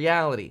isn't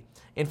reality.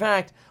 In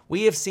fact,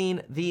 we have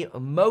seen the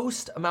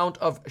most amount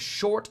of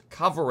short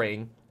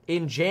covering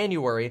in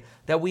January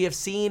that we have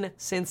seen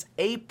since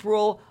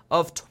April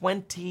of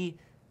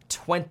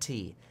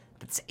 2020.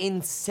 That's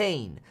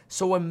insane.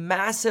 So a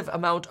massive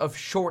amount of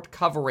short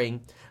covering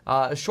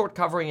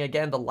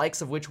again, the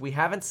likes of which we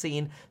haven't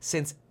seen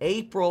since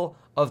April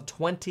of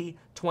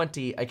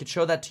 2020. I could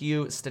show that to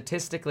you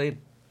statistically.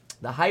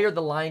 The higher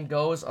the line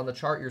goes on the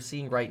chart you're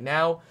seeing right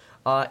now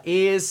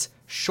is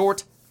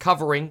short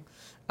covering.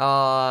 You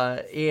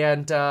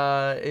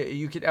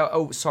could,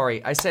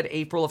 sorry, I said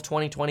April of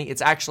 2020.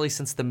 It's actually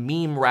since the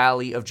meme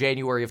rally of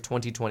January of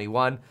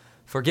 2021.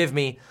 Forgive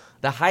me.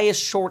 The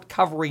highest short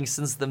covering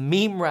since the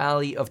meme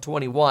rally of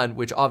 21,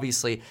 which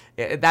obviously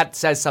that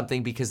says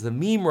something because the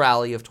meme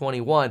rally of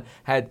 21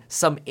 had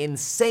some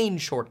insane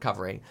short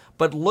covering.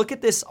 But look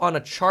at this on a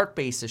chart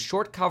basis.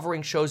 Short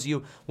covering shows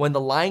you when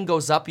the line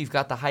goes up, you've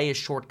got the highest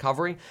short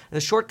covering. And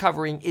the short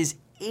covering is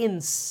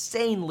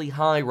insanely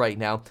high right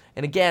now.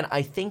 And again,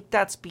 I think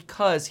that's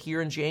because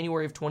here in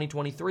January of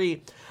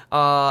 2023,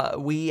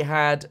 we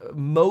had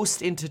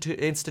most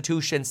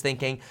institutions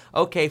thinking,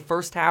 okay,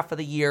 first half of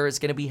the year is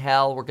going to be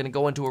hell. We're going to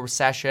go into a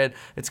recession.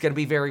 It's going to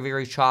be very,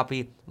 very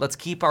choppy. Let's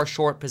keep our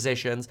short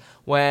positions,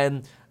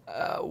 when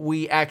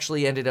we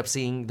actually ended up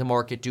seeing the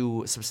market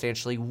do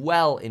substantially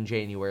well in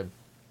January,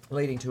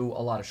 leading to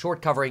a lot of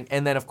short covering.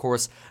 And then, of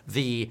course,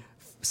 the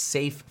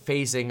safe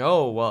phasing,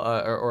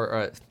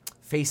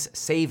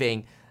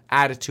 face-saving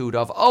attitude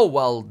of, oh,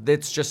 well,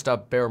 it's just a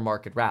bear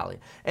market rally.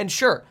 And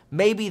sure,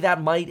 maybe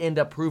that might end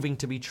up proving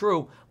to be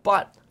true,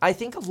 but I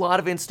think a lot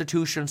of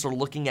institutions are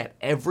looking at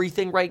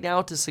everything right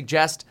now to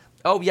suggest,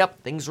 oh,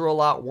 yep, things are a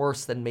lot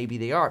worse than maybe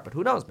they are. But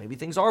who knows? Maybe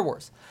things are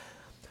worse.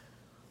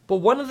 But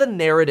one of the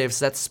narratives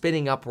that's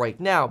spinning up right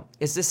now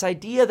is this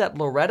idea that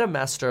Loretta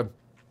Mester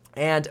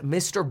and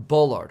Mr.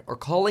 Bullard are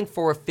calling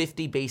for a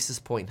 50 basis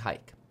point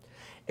hike.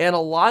 And a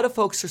lot of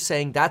folks are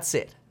saying that's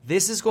it.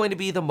 This is going to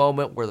be the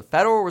moment where the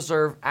Federal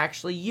Reserve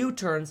actually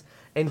U-turns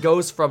and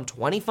goes from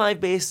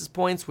 25 basis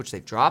points, which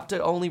they've dropped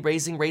to only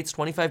raising rates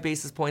 25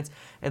 basis points,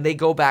 and they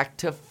go back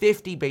to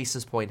 50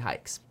 basis point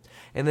hikes.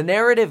 And the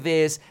narrative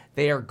is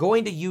they are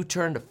going to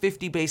U-turn to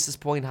 50 basis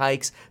point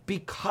hikes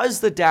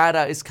because the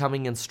data is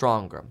coming in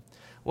stronger,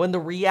 when the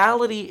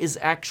reality is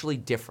actually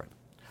different.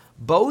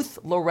 Both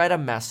Loretta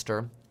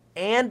Mester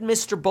and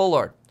Mr.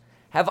 Bullard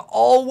have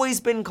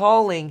always been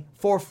calling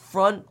for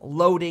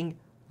front-loading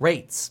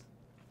rates.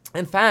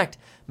 In fact,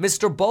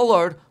 Mr.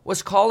 Bullard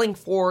was calling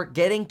for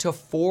getting to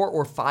 4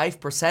 or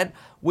 5%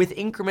 with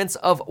increments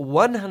of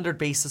 100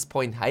 basis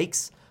point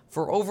hikes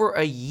for over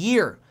a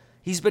year.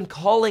 He's been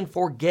calling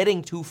for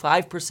getting to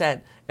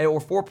 5%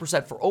 or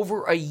 4% for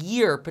over a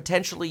year,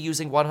 potentially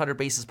using 100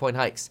 basis point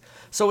hikes.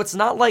 So it's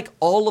not like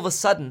all of a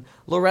sudden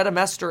Loretta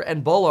Mester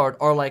and Bullard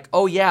are like,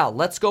 oh yeah,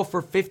 let's go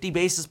for 50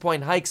 basis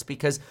point hikes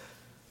because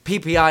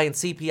PPI and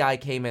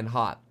CPI came in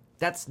hot.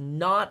 That's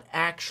not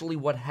actually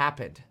what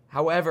happened.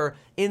 However,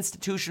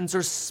 institutions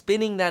are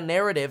spinning that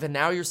narrative, and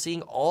now you're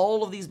seeing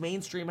all of these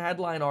mainstream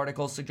headline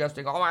articles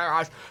suggesting, oh my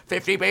gosh,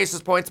 50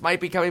 basis points might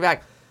be coming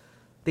back.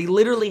 They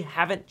literally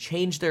haven't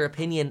changed their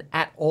opinion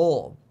at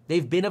all.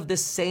 They've been of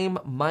this same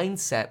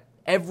mindset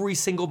every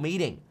single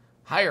meeting.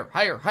 Higher,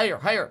 higher, higher,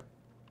 higher.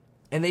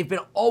 And they've been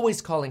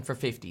always calling for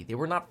 50. They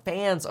were not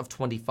fans of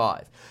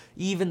 25.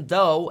 Even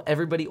though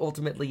everybody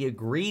ultimately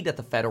agreed at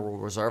the Federal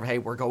Reserve, hey,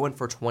 we're going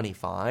for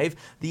 25,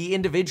 the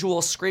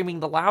individuals screaming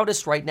the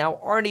loudest right now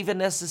aren't even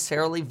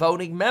necessarily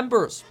voting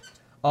members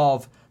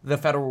of the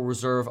Federal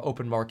Reserve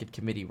Open Market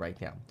Committee right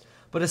now.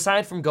 But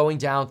aside from going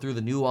down through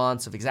the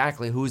nuance of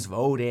exactly who's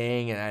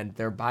voting and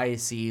their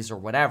biases or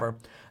whatever,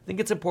 I think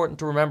it's important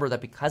to remember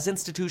that because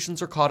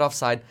institutions are caught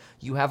offside,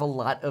 you have a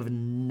lot of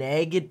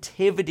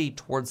negativity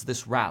towards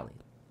this rally.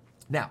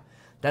 Now,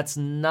 that's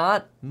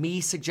not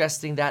me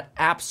suggesting that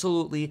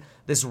absolutely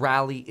this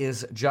rally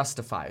is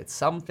justified.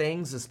 Some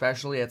things,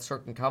 especially at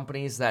certain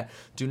companies that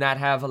do not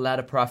have a lot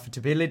of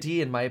profitability,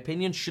 in my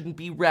opinion, shouldn't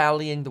be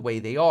rallying the way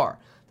they are.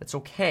 That's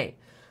okay.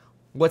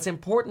 What's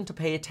important to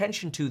pay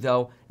attention to,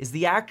 though, is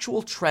the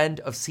actual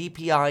trend of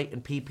CPI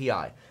and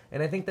PPI.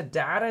 And I think the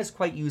data is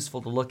quite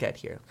useful to look at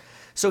here.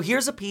 So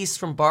here's a piece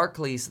from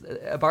Barclays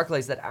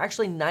that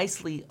actually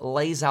nicely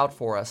lays out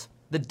for us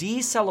the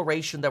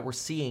deceleration that we're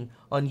seeing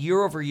on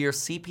year-over-year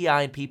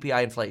CPI and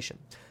PPI inflation.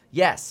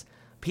 Yes,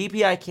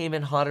 PPI came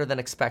in hotter than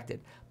expected,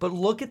 but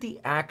look at the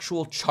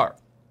actual chart.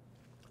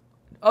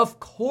 Of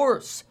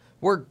course,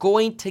 we're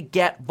going to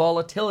get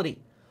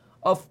volatility.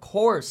 Of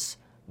course,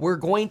 we're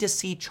going to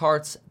see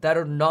charts that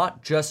are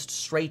not just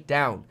straight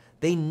down.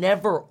 They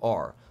never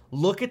are.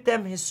 Look at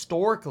them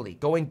historically,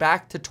 going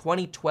back to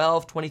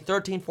 2012,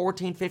 2013,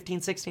 14,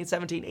 15, 16,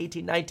 17,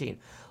 18, 19.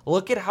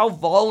 Look at how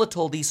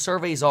volatile these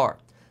surveys are.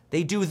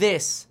 They do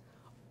this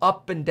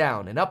up and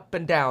down and up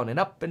and down and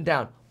up and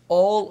down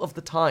all of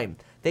the time.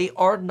 They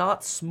are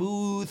not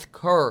smooth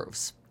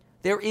curves.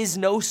 There is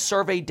no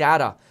survey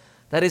data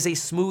that is a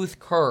smooth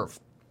curve.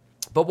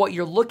 But what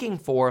you're looking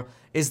for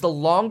is the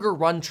longer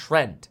run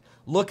trend.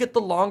 Look at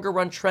the longer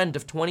run trend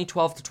of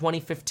 2012 to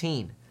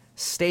 2015.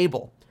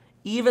 Stable.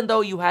 Even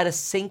though you had a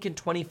sink in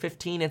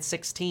 2015 and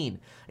 16,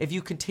 if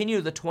you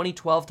continue the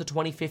 2012 to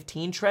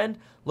 2015 trend,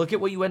 look at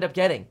what you end up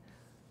getting.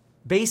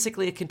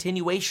 Basically a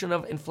continuation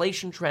of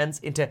inflation trends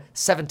into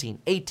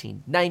 17,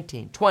 18,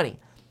 19, 20.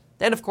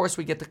 Then, of course,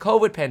 we get the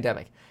COVID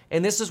pandemic,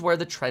 and this is where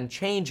the trend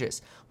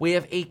changes. We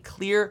have a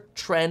clear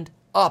trend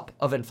up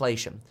of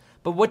inflation.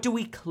 But what do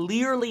we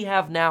clearly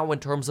have now in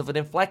terms of an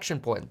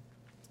inflection point?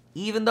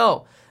 Even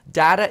though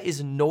data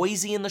is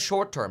noisy in the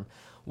short term,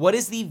 what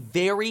is the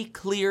very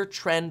clear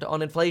trend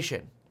on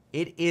inflation?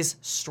 It is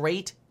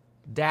straight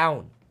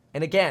down.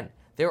 And again,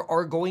 there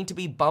are going to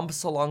be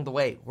bumps along the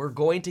way. We're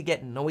going to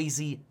get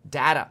noisy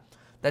data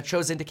that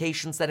shows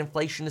indications that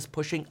inflation is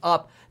pushing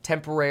up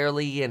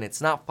temporarily and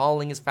it's not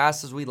falling as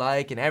fast as we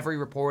like, and every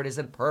report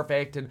isn't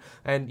perfect and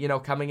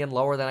coming in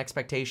lower than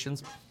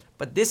expectations.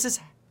 But this is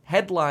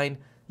headline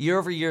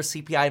year-over-year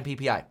CPI and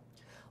PPI.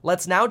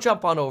 Let's now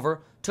jump on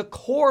over to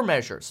core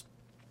measures.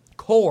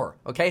 Core,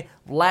 okay?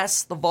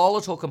 Less the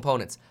volatile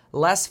components,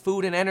 less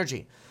food and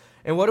energy.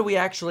 And what do we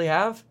actually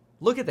have?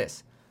 Look at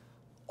this.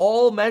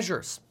 All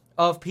measures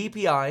of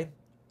PPI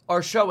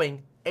are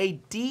showing a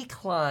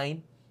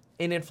decline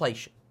in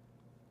inflation.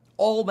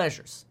 All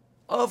measures.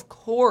 Of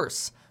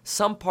course,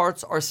 some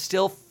parts are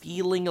still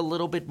feeling a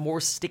little bit more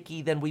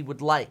sticky than we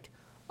would like.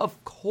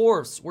 Of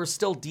course, we're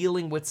still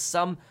dealing with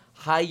some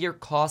higher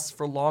costs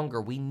for longer.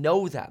 We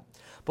know that.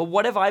 But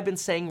what have I been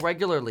saying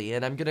regularly?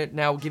 And I'm going to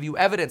now give you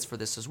evidence for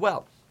this as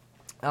well.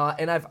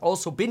 And I've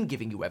also been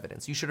giving you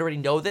evidence. You should already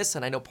know this,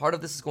 and I know part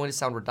of this is going to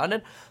sound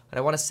redundant, but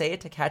I want to say it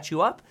to catch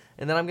you up,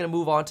 and then I'm going to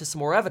move on to some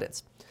more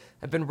evidence.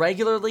 I've been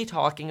regularly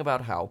talking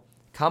about how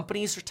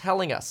companies are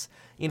telling us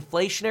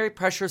inflationary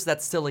pressures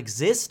that still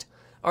exist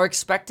are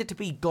expected to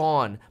be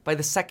gone by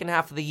the second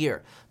half of the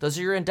year. Those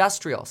are your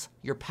industrials,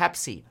 your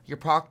Pepsi, your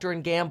Procter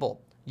 &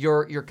 Gamble,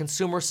 your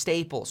consumer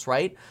staples,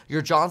 right?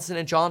 Your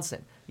Johnson &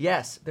 Johnson.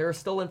 Yes, there are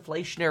still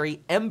inflationary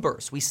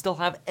embers. We still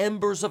have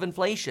embers of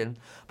inflation,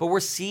 but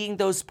we're seeing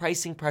those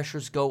pricing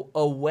pressures go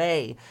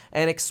away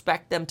and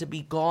expect them to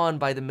be gone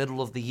by the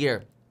middle of the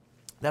year.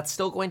 That's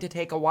still going to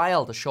take a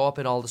while to show up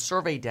in all the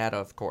survey data,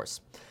 of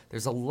course.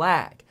 There's a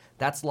lag.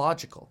 That's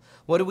logical.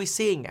 What are we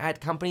seeing at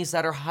companies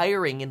that are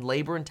hiring in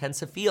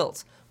labor-intensive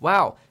fields?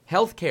 Wow,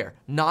 healthcare,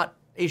 not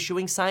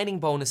issuing signing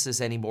bonuses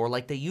anymore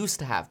like they used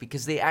to have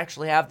because they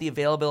actually have the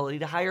availability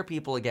to hire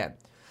people again.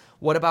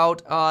 What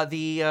about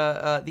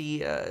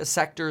the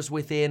sectors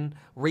within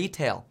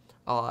retail?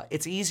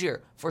 It's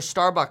easier for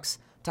Starbucks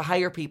to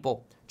hire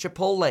people.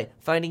 Chipotle,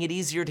 finding it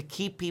easier to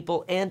keep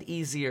people and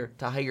easier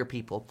to hire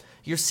people.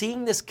 You're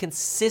seeing this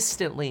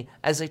consistently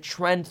as a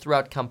trend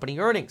throughout company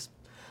earnings.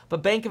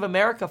 But Bank of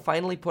America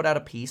finally put out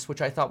a piece,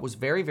 which I thought was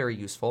very, very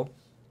useful.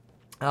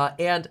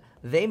 And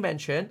they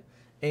mention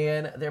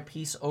in their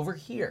piece over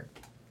here.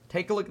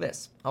 Take a look at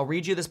this. I'll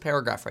read you this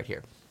paragraph right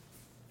here.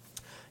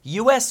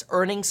 U.S.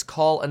 earnings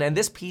call, and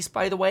this piece,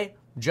 by the way,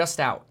 just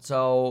out.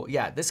 So,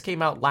 yeah, this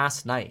came out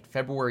last night,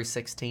 February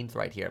 16th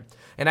right here.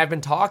 And I've been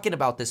talking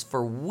about this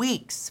for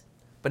weeks,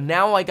 but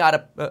now I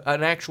got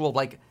an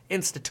actual,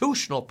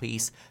 institutional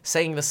piece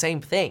saying the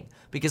same thing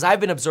because I've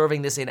been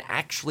observing this in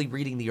actually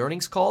reading the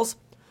earnings calls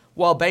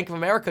while Bank of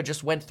America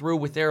just went through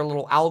with their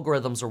little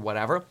algorithms or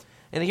whatever.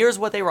 And here's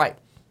what they write.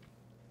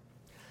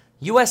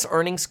 U.S.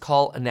 earnings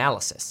call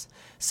analysis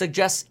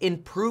suggests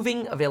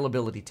improving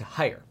availability to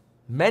hire.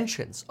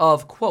 Mentions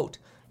of, quote,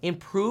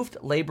 improved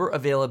labor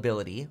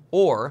availability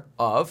or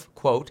of,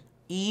 quote,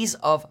 ease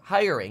of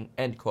hiring,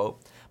 end quote,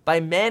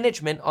 by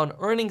management on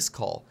earnings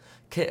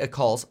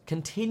calls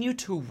continue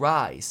to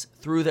rise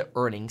through the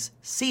earnings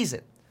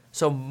season.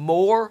 So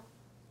more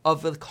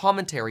of the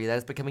commentary that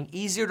is becoming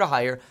easier to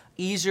hire,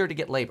 easier to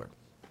get labor.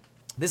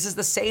 This is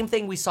the same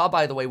thing we saw,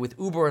 by the way, with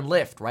Uber and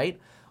Lyft, right?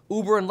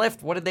 Uber and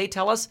Lyft, what did they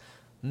tell us?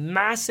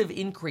 Massive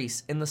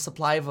increase in the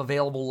supply of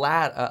available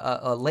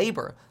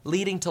labor,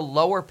 leading to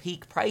lower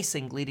peak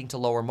pricing, leading to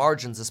lower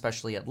margins,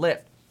 especially at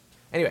Lyft.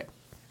 Anyway,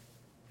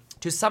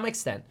 to some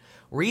extent,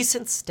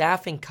 recent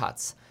staffing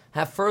cuts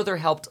have further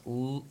helped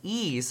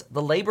ease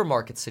the labor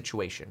market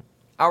situation.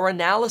 Our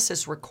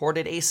analysis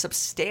recorded a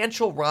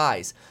substantial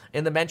rise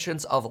in the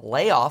mentions of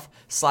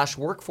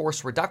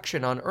layoff/workforce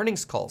reduction on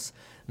earnings calls.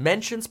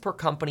 mentions per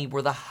company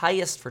were the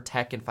highest for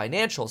tech and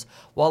financials,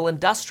 while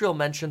industrial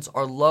mentions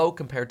are low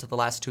compared to the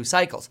last 2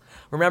 cycles.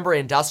 Remember,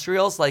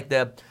 industrials like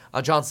the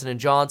Johnson &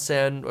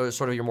 Johnson, or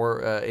sort of your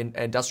more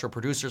industrial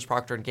producers,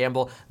 Procter &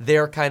 Gamble,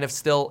 they're kind of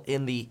still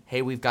in the,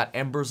 hey, we've got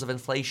embers of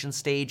inflation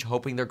stage,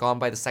 hoping they're gone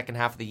by the second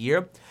half of the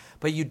year.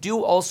 But you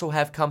do also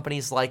have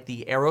companies like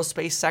the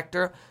aerospace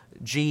sector,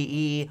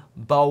 GE,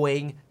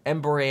 Boeing,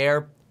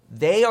 Embraer.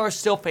 They are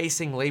still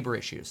facing labor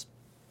issues.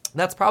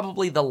 That's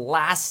probably the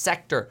last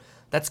sector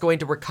that's going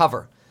to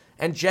recover.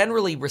 And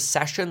generally,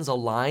 recessions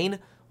align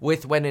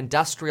with when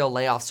industrial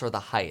layoffs are the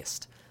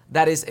highest.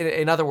 That is,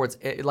 in other words,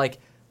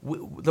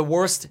 the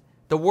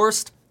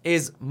worst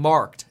is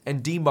marked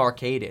and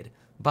demarcated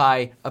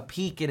by a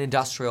peak in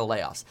industrial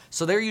layoffs.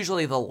 So they're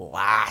usually the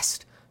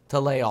last to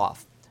lay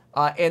off.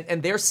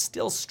 And they're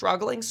still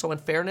struggling. So in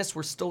fairness,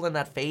 we're still in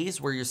that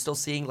phase where you're still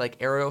seeing like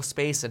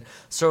aerospace and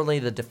certainly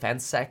the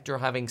defense sector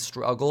having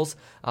struggles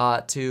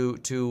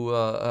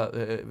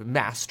to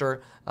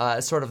master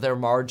sort of their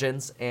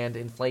margins and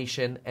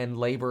inflation and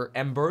labor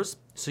embers.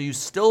 So you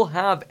still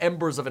have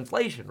embers of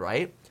inflation,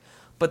 right?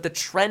 But the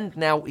trend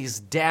now is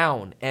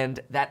down,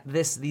 and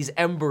these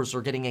embers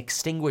are getting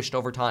extinguished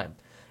over time.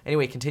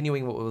 Anyway,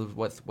 continuing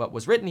with what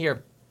was written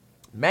here.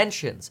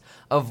 Mentions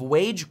of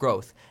wage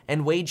growth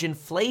and wage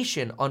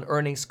inflation on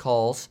earnings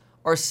calls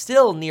are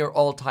still near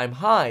all-time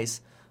highs,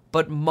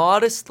 but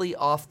modestly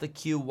off the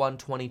Q1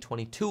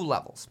 2022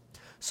 levels.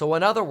 So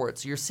in other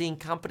words, you're seeing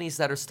companies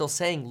that are still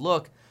saying,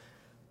 look,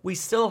 we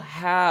still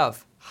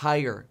have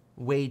higher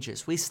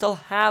wages. We still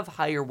have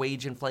higher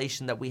wage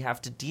inflation that we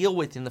have to deal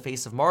with in the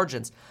face of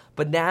margins,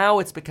 but now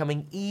it's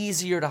becoming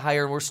easier to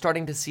hire, and we're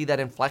starting to see that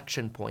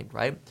inflection point,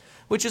 right?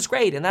 Which is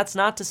great, and that's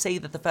not to say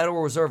that the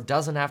Federal Reserve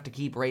doesn't have to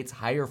keep rates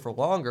higher for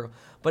longer,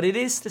 but it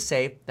is to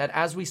say that,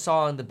 as we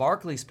saw in the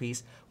Barclays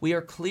piece, we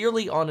are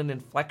clearly on an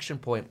inflection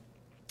point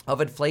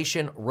of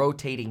inflation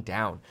rotating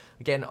down.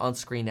 Again, on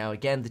screen now,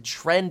 again, the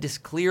trend is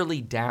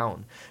clearly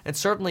down. And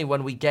certainly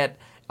when we get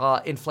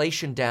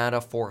inflation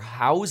data for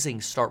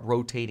housing start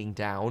rotating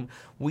down,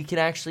 we can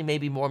actually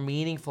maybe more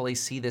meaningfully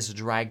see this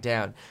drag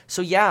down.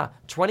 So yeah,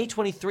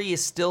 2023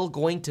 is still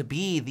going to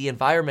be the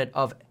environment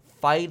of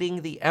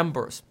fighting the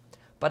embers.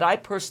 But I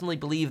personally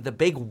believe the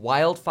big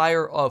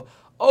wildfire of,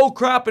 oh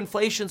crap,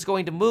 inflation's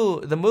going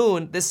to the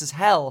moon, this is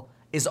hell,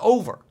 is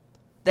over.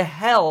 The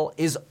hell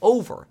is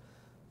over.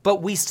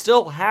 But we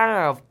still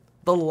have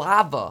the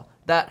lava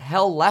that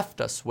hell left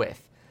us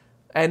with.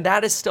 And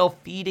that is still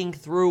feeding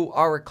through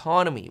our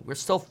economy. We're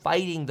still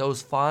fighting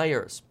those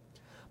fires.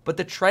 But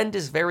the trend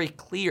is very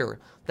clear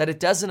that it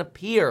doesn't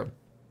appear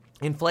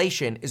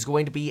inflation is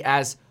going to be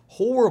as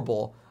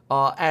horrible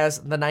as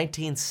the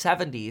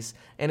 1970s,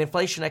 and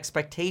inflation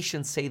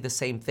expectations say the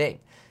same thing.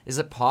 Is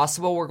it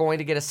possible we're going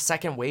to get a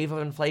second wave of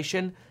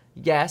inflation?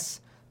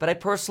 Yes, but I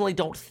personally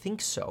don't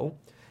think so.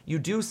 You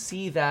do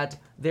see that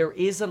there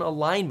is an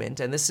alignment,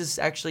 and this is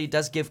actually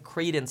does give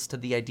credence to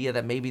the idea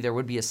that maybe there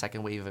would be a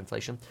second wave of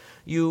inflation.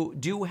 You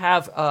do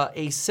have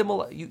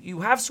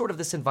you have sort of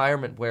this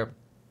environment where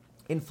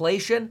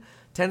inflation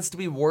tends to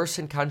be worse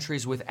in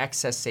countries with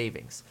excess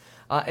savings.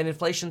 And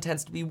inflation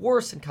tends to be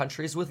worse in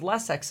countries with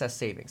less excess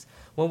savings.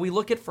 When we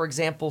look at, for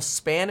example,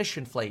 Spanish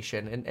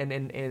inflation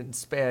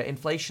and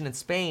inflation in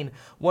Spain,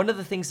 one of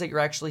the things that you're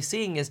actually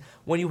seeing is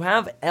when you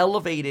have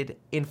elevated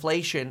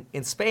inflation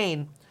in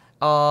Spain,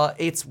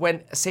 it's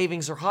when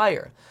savings are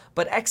higher.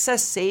 But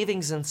excess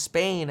savings in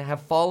Spain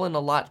have fallen a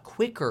lot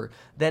quicker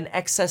than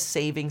excess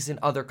savings in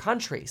other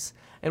countries.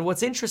 And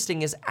what's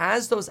interesting is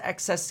as those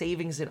excess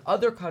savings in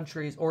other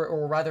countries,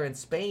 or rather in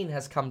Spain,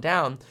 has come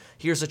down,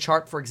 here's a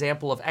chart, for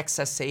example, of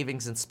excess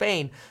savings in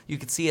Spain. You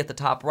can see at the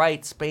top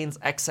right, Spain's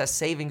excess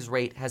savings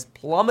rate has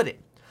plummeted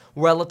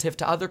relative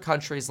to other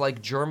countries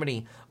like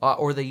Germany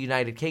or the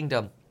United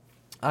Kingdom,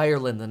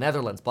 Ireland, the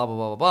Netherlands, blah, blah,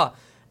 blah, blah, blah.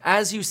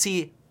 As you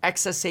see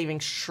excess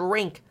savings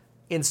shrink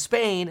in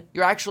Spain,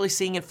 you're actually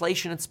seeing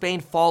inflation in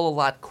Spain fall a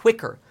lot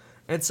quicker.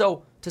 And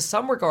so, to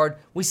some regard,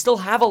 we still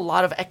have a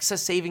lot of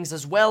excess savings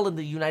as well in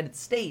the United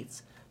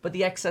States, but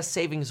the excess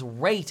savings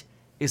rate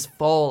is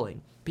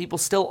falling. People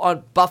still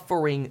aren't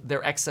buffering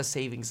their excess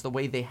savings the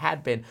way they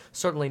had been,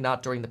 certainly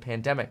not during the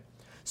pandemic.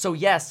 So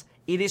yes,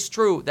 it is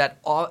true that,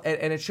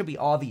 and it should be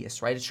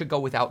obvious, right? It should go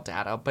without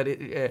data, but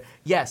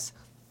yes,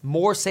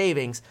 more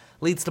savings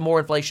leads to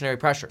more inflationary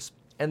pressures.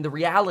 And the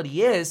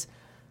reality is,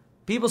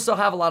 people still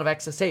have a lot of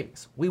excess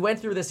savings. We went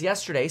through this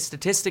yesterday,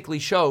 statistically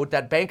showed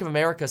that Bank of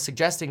America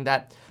suggesting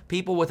that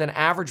people with an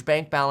average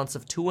bank balance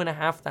of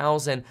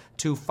 $2,500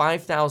 to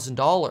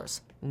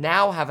 $5,000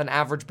 now have an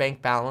average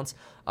bank balance,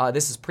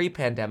 this is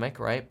pre-pandemic,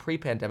 right?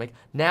 Pre-pandemic,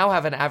 now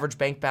have an average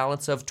bank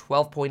balance of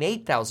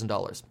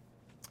 $12,800.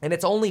 And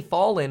it's only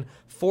fallen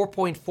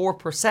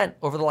 4.4%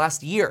 over the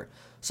last year.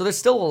 So there's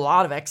still a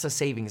lot of excess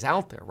savings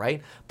out there,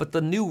 right? But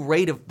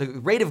the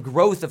rate of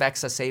growth of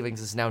excess savings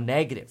is now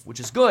negative,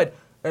 which is good.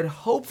 And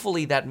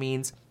hopefully that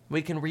means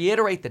we can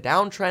reiterate the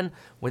downtrend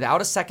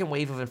without a second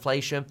wave of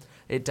inflation.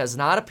 It does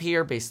not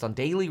appear, based on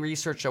daily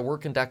research that we're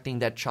conducting,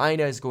 that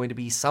China is going to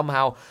be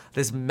somehow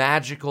this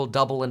magical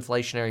double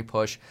inflationary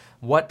push.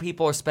 What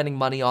people are spending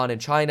money on in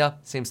China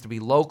seems to be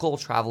local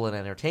travel and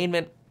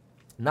entertainment,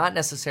 not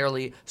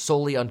necessarily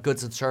solely on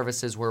goods and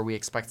services where we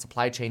expect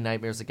supply chain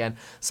nightmares again.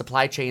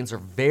 Supply chains are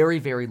very,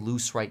 very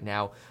loose right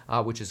now,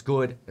 which is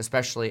good,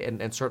 especially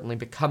and certainly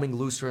becoming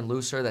looser and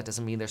looser. That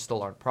doesn't mean there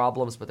still aren't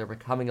problems, but they're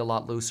becoming a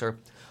lot looser.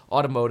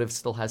 Automotive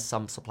still has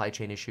some supply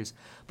chain issues.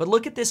 But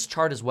look at this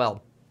chart as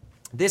well.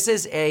 This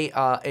is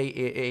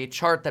a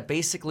chart that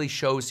basically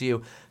shows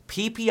you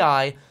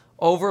PPI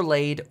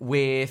overlaid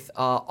with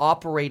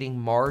operating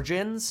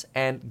margins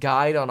and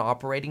guide on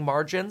operating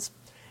margins.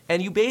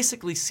 And you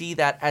basically see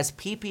that as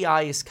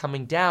PPI is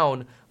coming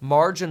down,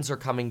 margins are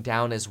coming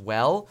down as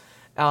well.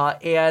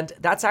 And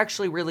that's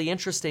actually really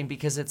interesting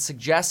because it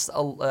suggests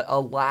a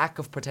lack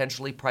of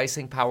potentially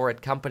pricing power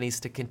at companies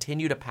to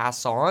continue to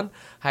pass on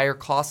higher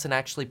costs and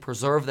actually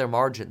preserve their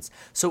margins.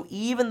 So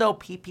even though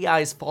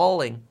PPI is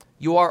falling,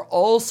 you are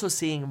also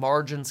seeing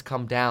margins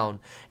come down.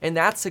 And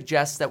that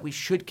suggests that we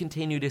should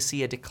continue to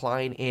see a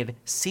decline in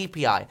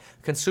CPI,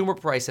 consumer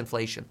price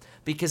inflation.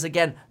 Because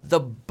again, the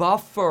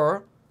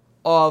buffer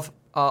of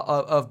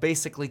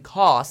basically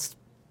cost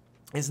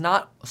is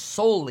not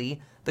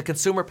solely the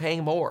consumer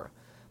paying more,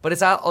 but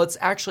it's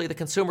actually the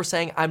consumer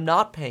saying, I'm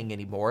not paying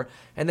anymore,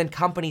 and then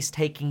companies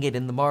taking it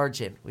in the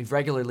margin. We've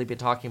regularly been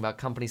talking about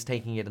companies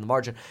taking it in the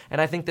margin, and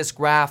I think this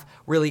graph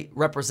really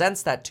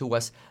represents that to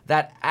us,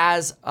 that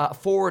as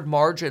forward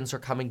margins are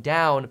coming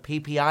down,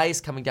 PPI is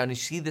coming down, and you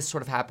see this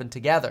sort of happen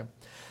together.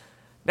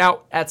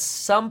 Now, at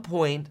some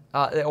point,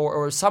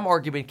 or some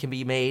argument can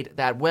be made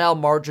that, well,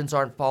 margins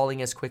aren't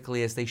falling as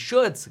quickly as they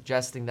should,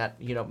 suggesting that,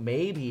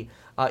 maybe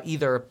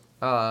either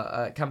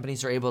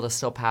companies are able to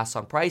still pass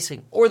on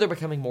pricing or they're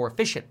becoming more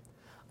efficient.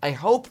 I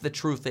hope the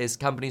truth is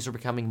companies are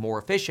becoming more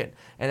efficient,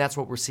 and that's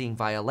what we're seeing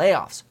via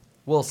layoffs.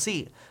 We'll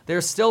see.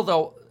 There's still,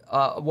 though,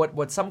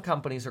 what some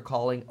companies are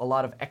calling a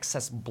lot of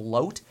excess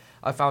bloat.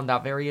 I found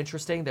that very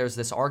interesting. There's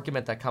this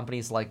argument that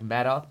companies like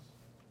Meta,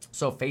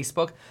 so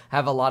Facebook,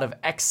 have a lot of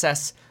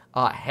excess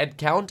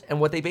headcount. And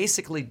what they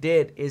basically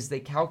did is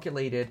they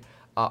calculated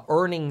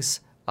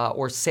earnings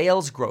or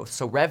sales growth,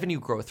 so revenue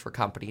growth for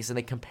companies, and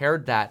they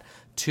compared that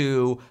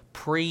to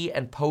pre-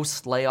 and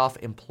post-layoff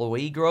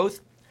employee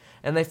growth.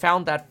 And they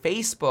found that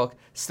Facebook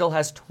still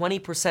has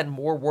 20%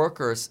 more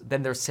workers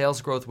than their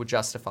sales growth would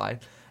justify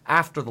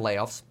after the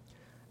layoffs.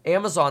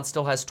 Amazon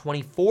still has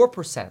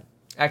 24%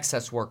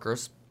 excess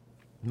workers.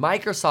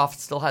 Microsoft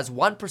still has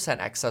 1%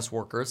 excess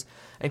workers,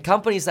 and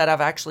companies that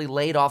have actually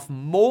laid off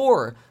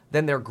more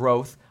than their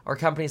growth are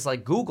companies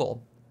like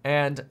Google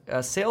and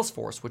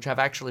Salesforce, which have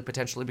actually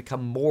potentially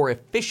become more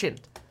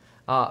efficient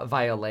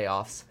via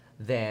layoffs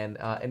than,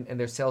 and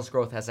their sales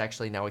growth has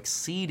actually now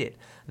exceeded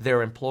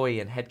their employee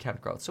and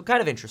headcount growth. So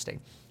kind of interesting.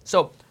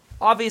 So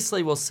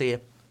obviously we'll see.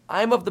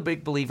 I'm of the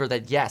big believer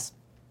that yes,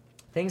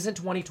 things in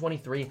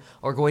 2023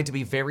 are going to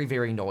be very,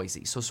 very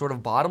noisy. So sort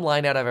of bottom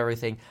line out of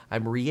everything,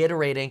 I'm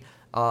reiterating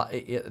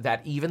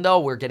that even though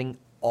we're getting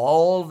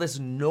all this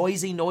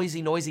noisy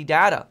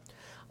data,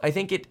 I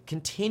think it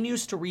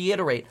continues to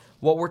reiterate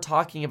what we're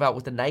talking about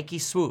with the Nike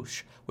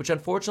swoosh, which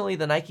unfortunately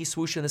the Nike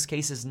swoosh in this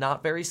case is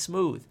not very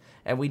smooth,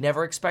 and we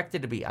never expect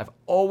it to be. I've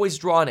always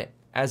drawn it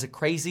as a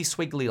crazy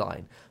squiggly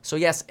line. So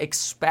yes,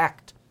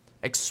 expect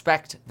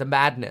the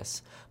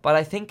madness. But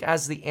I think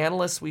as the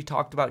analysts we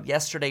talked about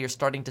yesterday are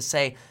starting to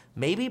say,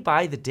 maybe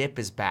buy the dip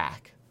is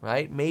back,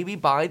 right? Maybe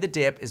buy the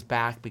dip is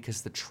back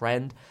because the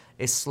trend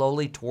is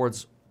slowly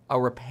towards a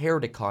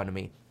repaired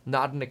economy,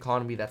 not an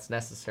economy that's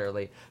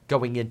necessarily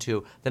going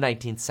into the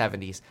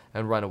 1970s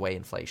and runaway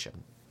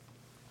inflation.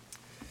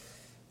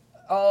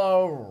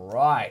 All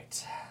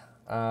right.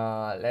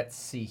 Let's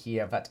see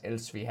here what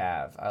else we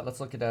have. Let's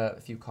look at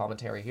a few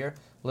commentary here.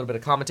 A little bit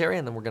of commentary,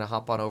 and then we're going to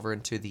hop on over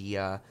into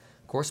the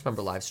course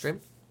member live stream.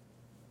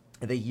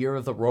 The year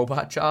of the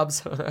robot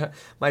jobs.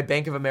 My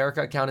Bank of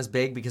America account is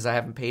big because I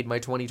haven't paid my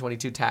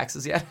 2022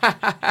 taxes yet.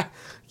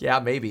 Yeah,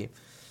 maybe.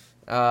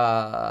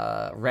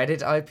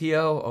 Reddit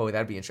IPO. Oh,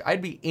 that'd be interesting.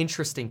 I'd be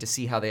interesting to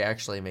see how they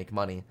actually make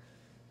money.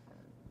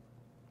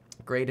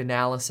 Great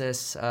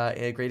analysis,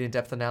 great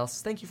in-depth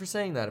analysis. Thank you for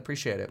saying that.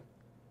 Appreciate it.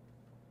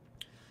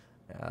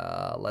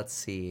 Let's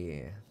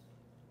see.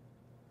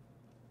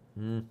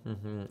 All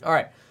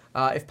right.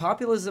 If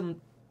populism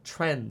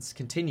trends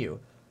continue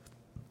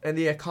and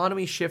the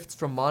economy shifts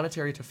from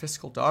monetary to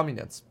fiscal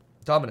dominance,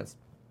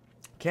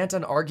 can't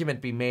an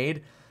argument be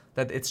made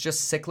that it's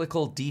just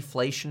cyclical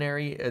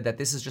deflationary, that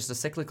this is just a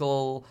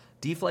cyclical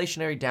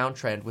deflationary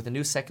downtrend with a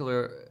new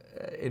secular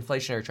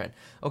inflationary trend?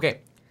 Okay,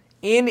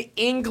 in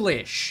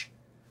English,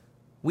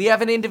 we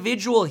have an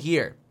individual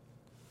here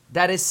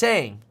that is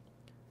saying,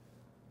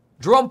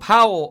 Jerome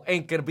Powell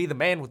ain't going to be the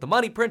man with the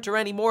money printer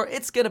anymore.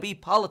 It's going to be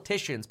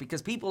politicians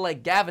because people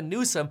like Gavin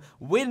Newsom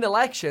win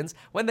elections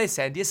when they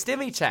send you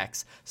stimmy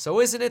checks. So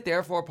isn't it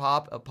therefore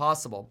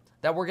possible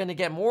that we're going to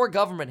get more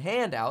government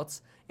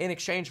handouts in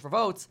exchange for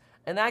votes,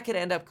 and that could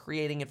end up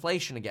creating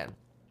inflation again?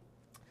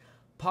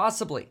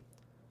 Possibly.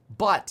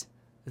 But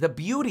the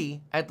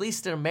beauty, at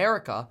least in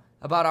America,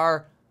 about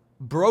our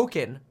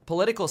broken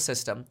political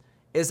system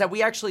is that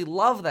we actually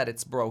love that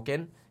it's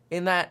broken,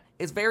 in that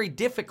it's very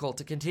difficult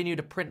to continue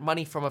to print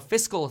money from a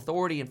fiscal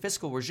authority and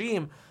fiscal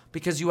regime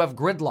because you have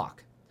gridlock.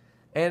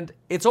 And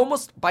it's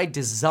almost by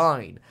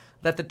design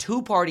that the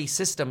two-party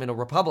system in a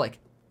republic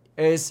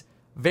is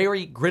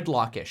very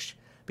gridlockish,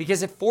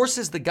 because it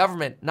forces the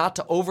government not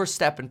to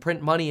overstep and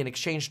print money in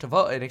exchange for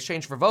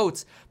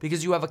votes,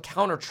 because you have a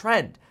counter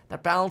trend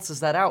that balances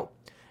that out.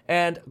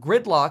 And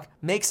gridlock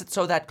makes it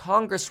so that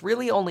Congress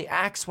really only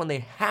acts when they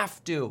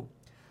have to,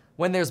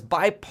 when there's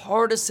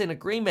bipartisan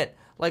agreement.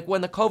 Like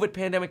when the COVID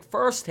pandemic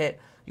first hit,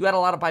 you had a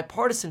lot of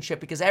bipartisanship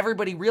because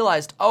everybody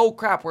realized, oh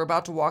crap, we're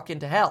about to walk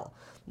into hell.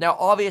 Now,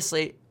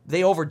 obviously,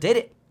 they overdid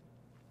it.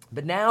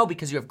 But now,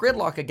 because you have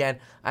gridlock again,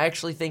 I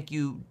actually think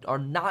you are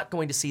not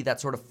going to see that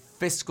sort of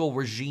fiscal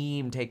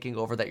regime taking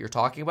over that you're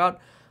talking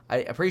about. I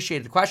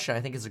appreciate the question.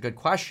 I think it's a good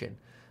question.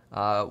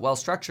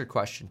 Well-structured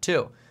question,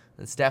 too.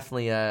 It's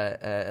definitely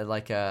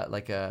like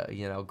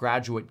a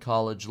graduate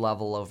college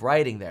level of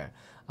writing there.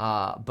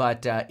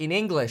 But in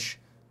English,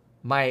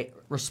 my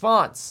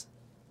response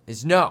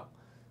is no.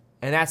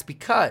 And that's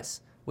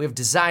because we have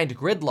designed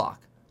gridlock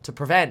to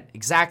prevent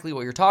exactly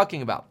what you're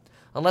talking about.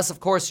 Unless, of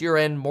course, you're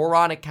in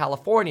moronic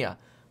California,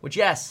 which,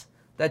 yes,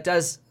 that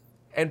does,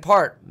 in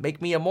part,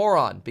 make me a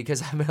moron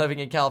because I'm living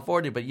in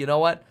California. But you know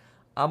what?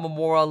 I'm a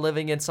moron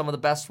living in some of the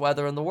best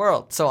weather in the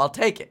world, so I'll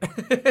take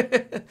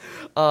it.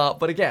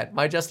 But again,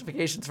 my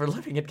justifications for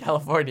living in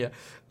California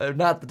are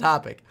not the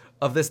topic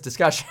of this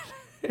discussion.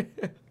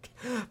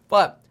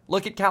 But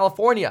look at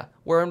California,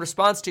 where in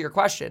response to your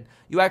question,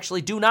 you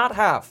actually do not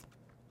have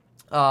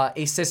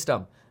a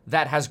system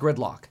that has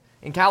gridlock.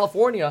 In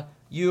California,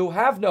 you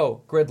have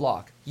no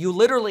gridlock. You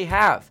literally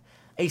have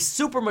a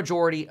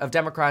supermajority of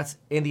Democrats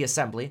in the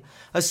Assembly,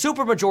 a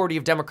supermajority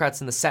of Democrats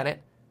in the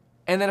Senate,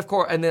 and then, of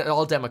course, and then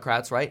all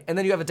Democrats, right? And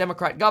then you have a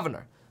Democrat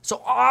governor.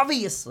 So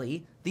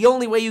obviously, the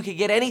only way you could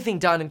get anything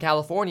done in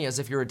California is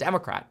if you're a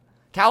Democrat.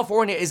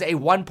 California is a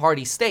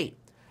one-party state.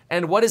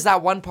 And what does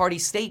that one-party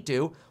state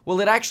do? Well,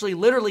 it actually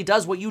literally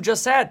does what you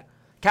just said.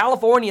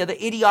 California,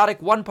 the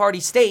idiotic one-party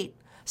state,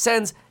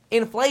 sends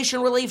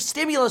inflation relief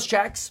stimulus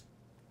checks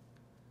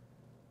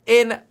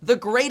in the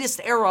greatest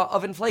era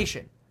of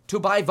inflation to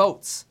buy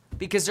votes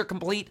because they're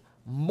complete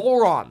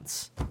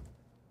morons.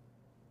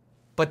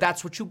 But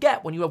that's what you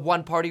get when you have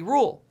one-party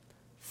rule.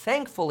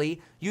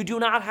 Thankfully, you do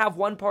not have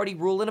one-party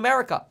rule in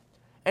America.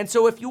 And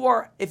so if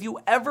you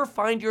ever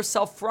find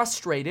yourself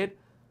frustrated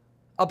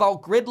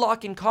about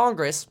gridlock in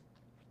Congress,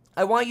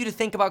 I want you to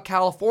think about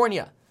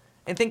California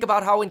and think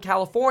about how in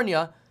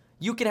California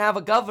you can have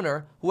a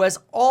governor who has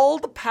all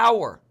the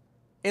power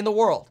in the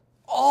world.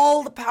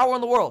 All the power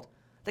in the world.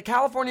 The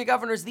California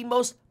governor is the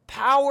most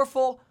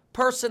powerful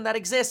person that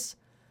exists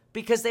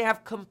because they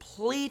have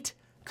complete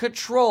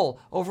control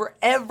over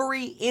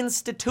every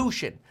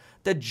institution.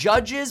 The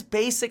judges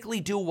basically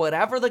do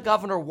whatever the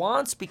governor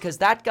wants because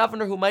that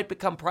governor who might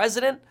become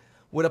president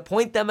would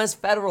appoint them as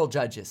federal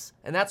judges,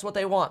 and that's what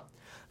they want.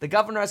 The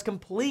governor has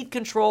complete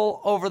control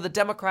over the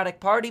Democratic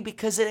Party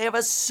because they have a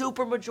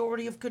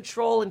supermajority of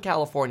control in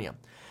California.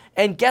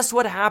 And guess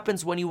what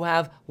happens when you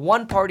have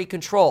one-party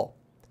control?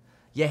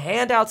 You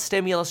hand out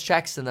stimulus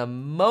checks in the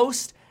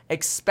most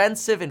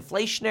expensive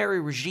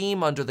inflationary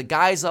regime under the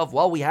guise of,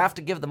 well, we have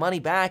to give the money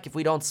back if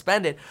we don't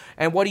spend it.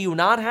 And what do you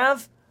not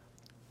have?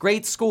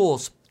 Great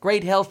schools,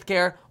 great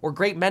healthcare, or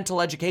great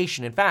mental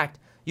education. In fact,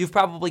 you've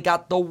probably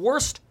got the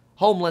worst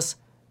homeless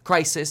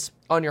crisis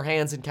on your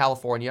hands in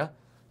California,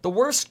 the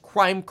worst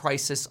crime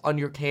crisis on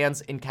your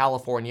hands in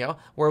California,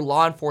 where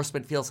law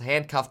enforcement feels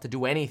handcuffed to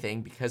do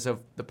anything because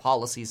of the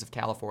policies of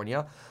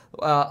California.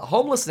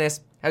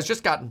 Homelessness has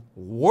just gotten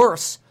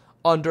worse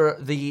under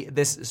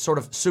this sort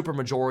of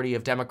supermajority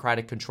of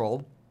Democratic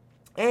control.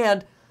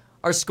 And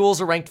our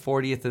schools are ranked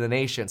 40th in the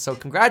nation. So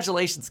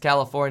congratulations,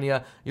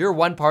 California. Your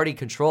one-party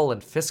control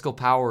and fiscal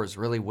power is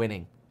really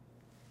winning.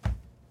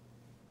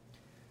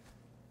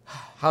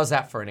 How's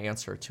that for an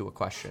answer to a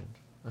question?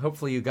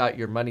 Hopefully you got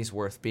your money's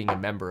worth being a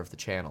member of the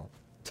channel.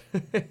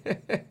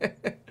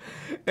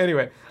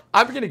 Anyway,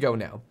 I'm going to go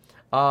now.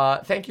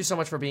 Thank you so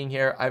much for being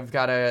here. I've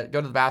got to go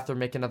to the bathroom,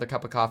 make another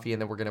cup of coffee,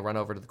 and then we're going to run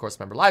over to the course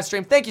member live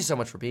stream. Thank you so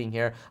much for being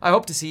here. I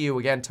hope to see you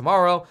again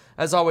tomorrow.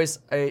 As always,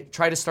 I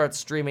try to start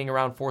streaming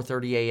around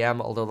 4:30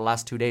 a.m., although the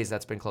last 2 days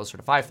that's been closer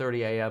to 5:30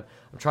 a.m.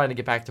 I'm trying to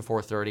get back to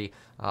 4:30,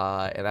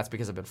 and that's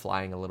because I've been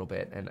flying a little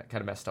bit and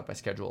kind of messed up my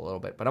schedule a little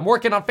bit. But I'm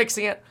working on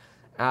fixing it,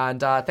 and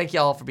thank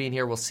you all for being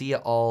here. We'll see you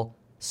all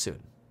soon.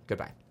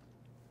 Goodbye.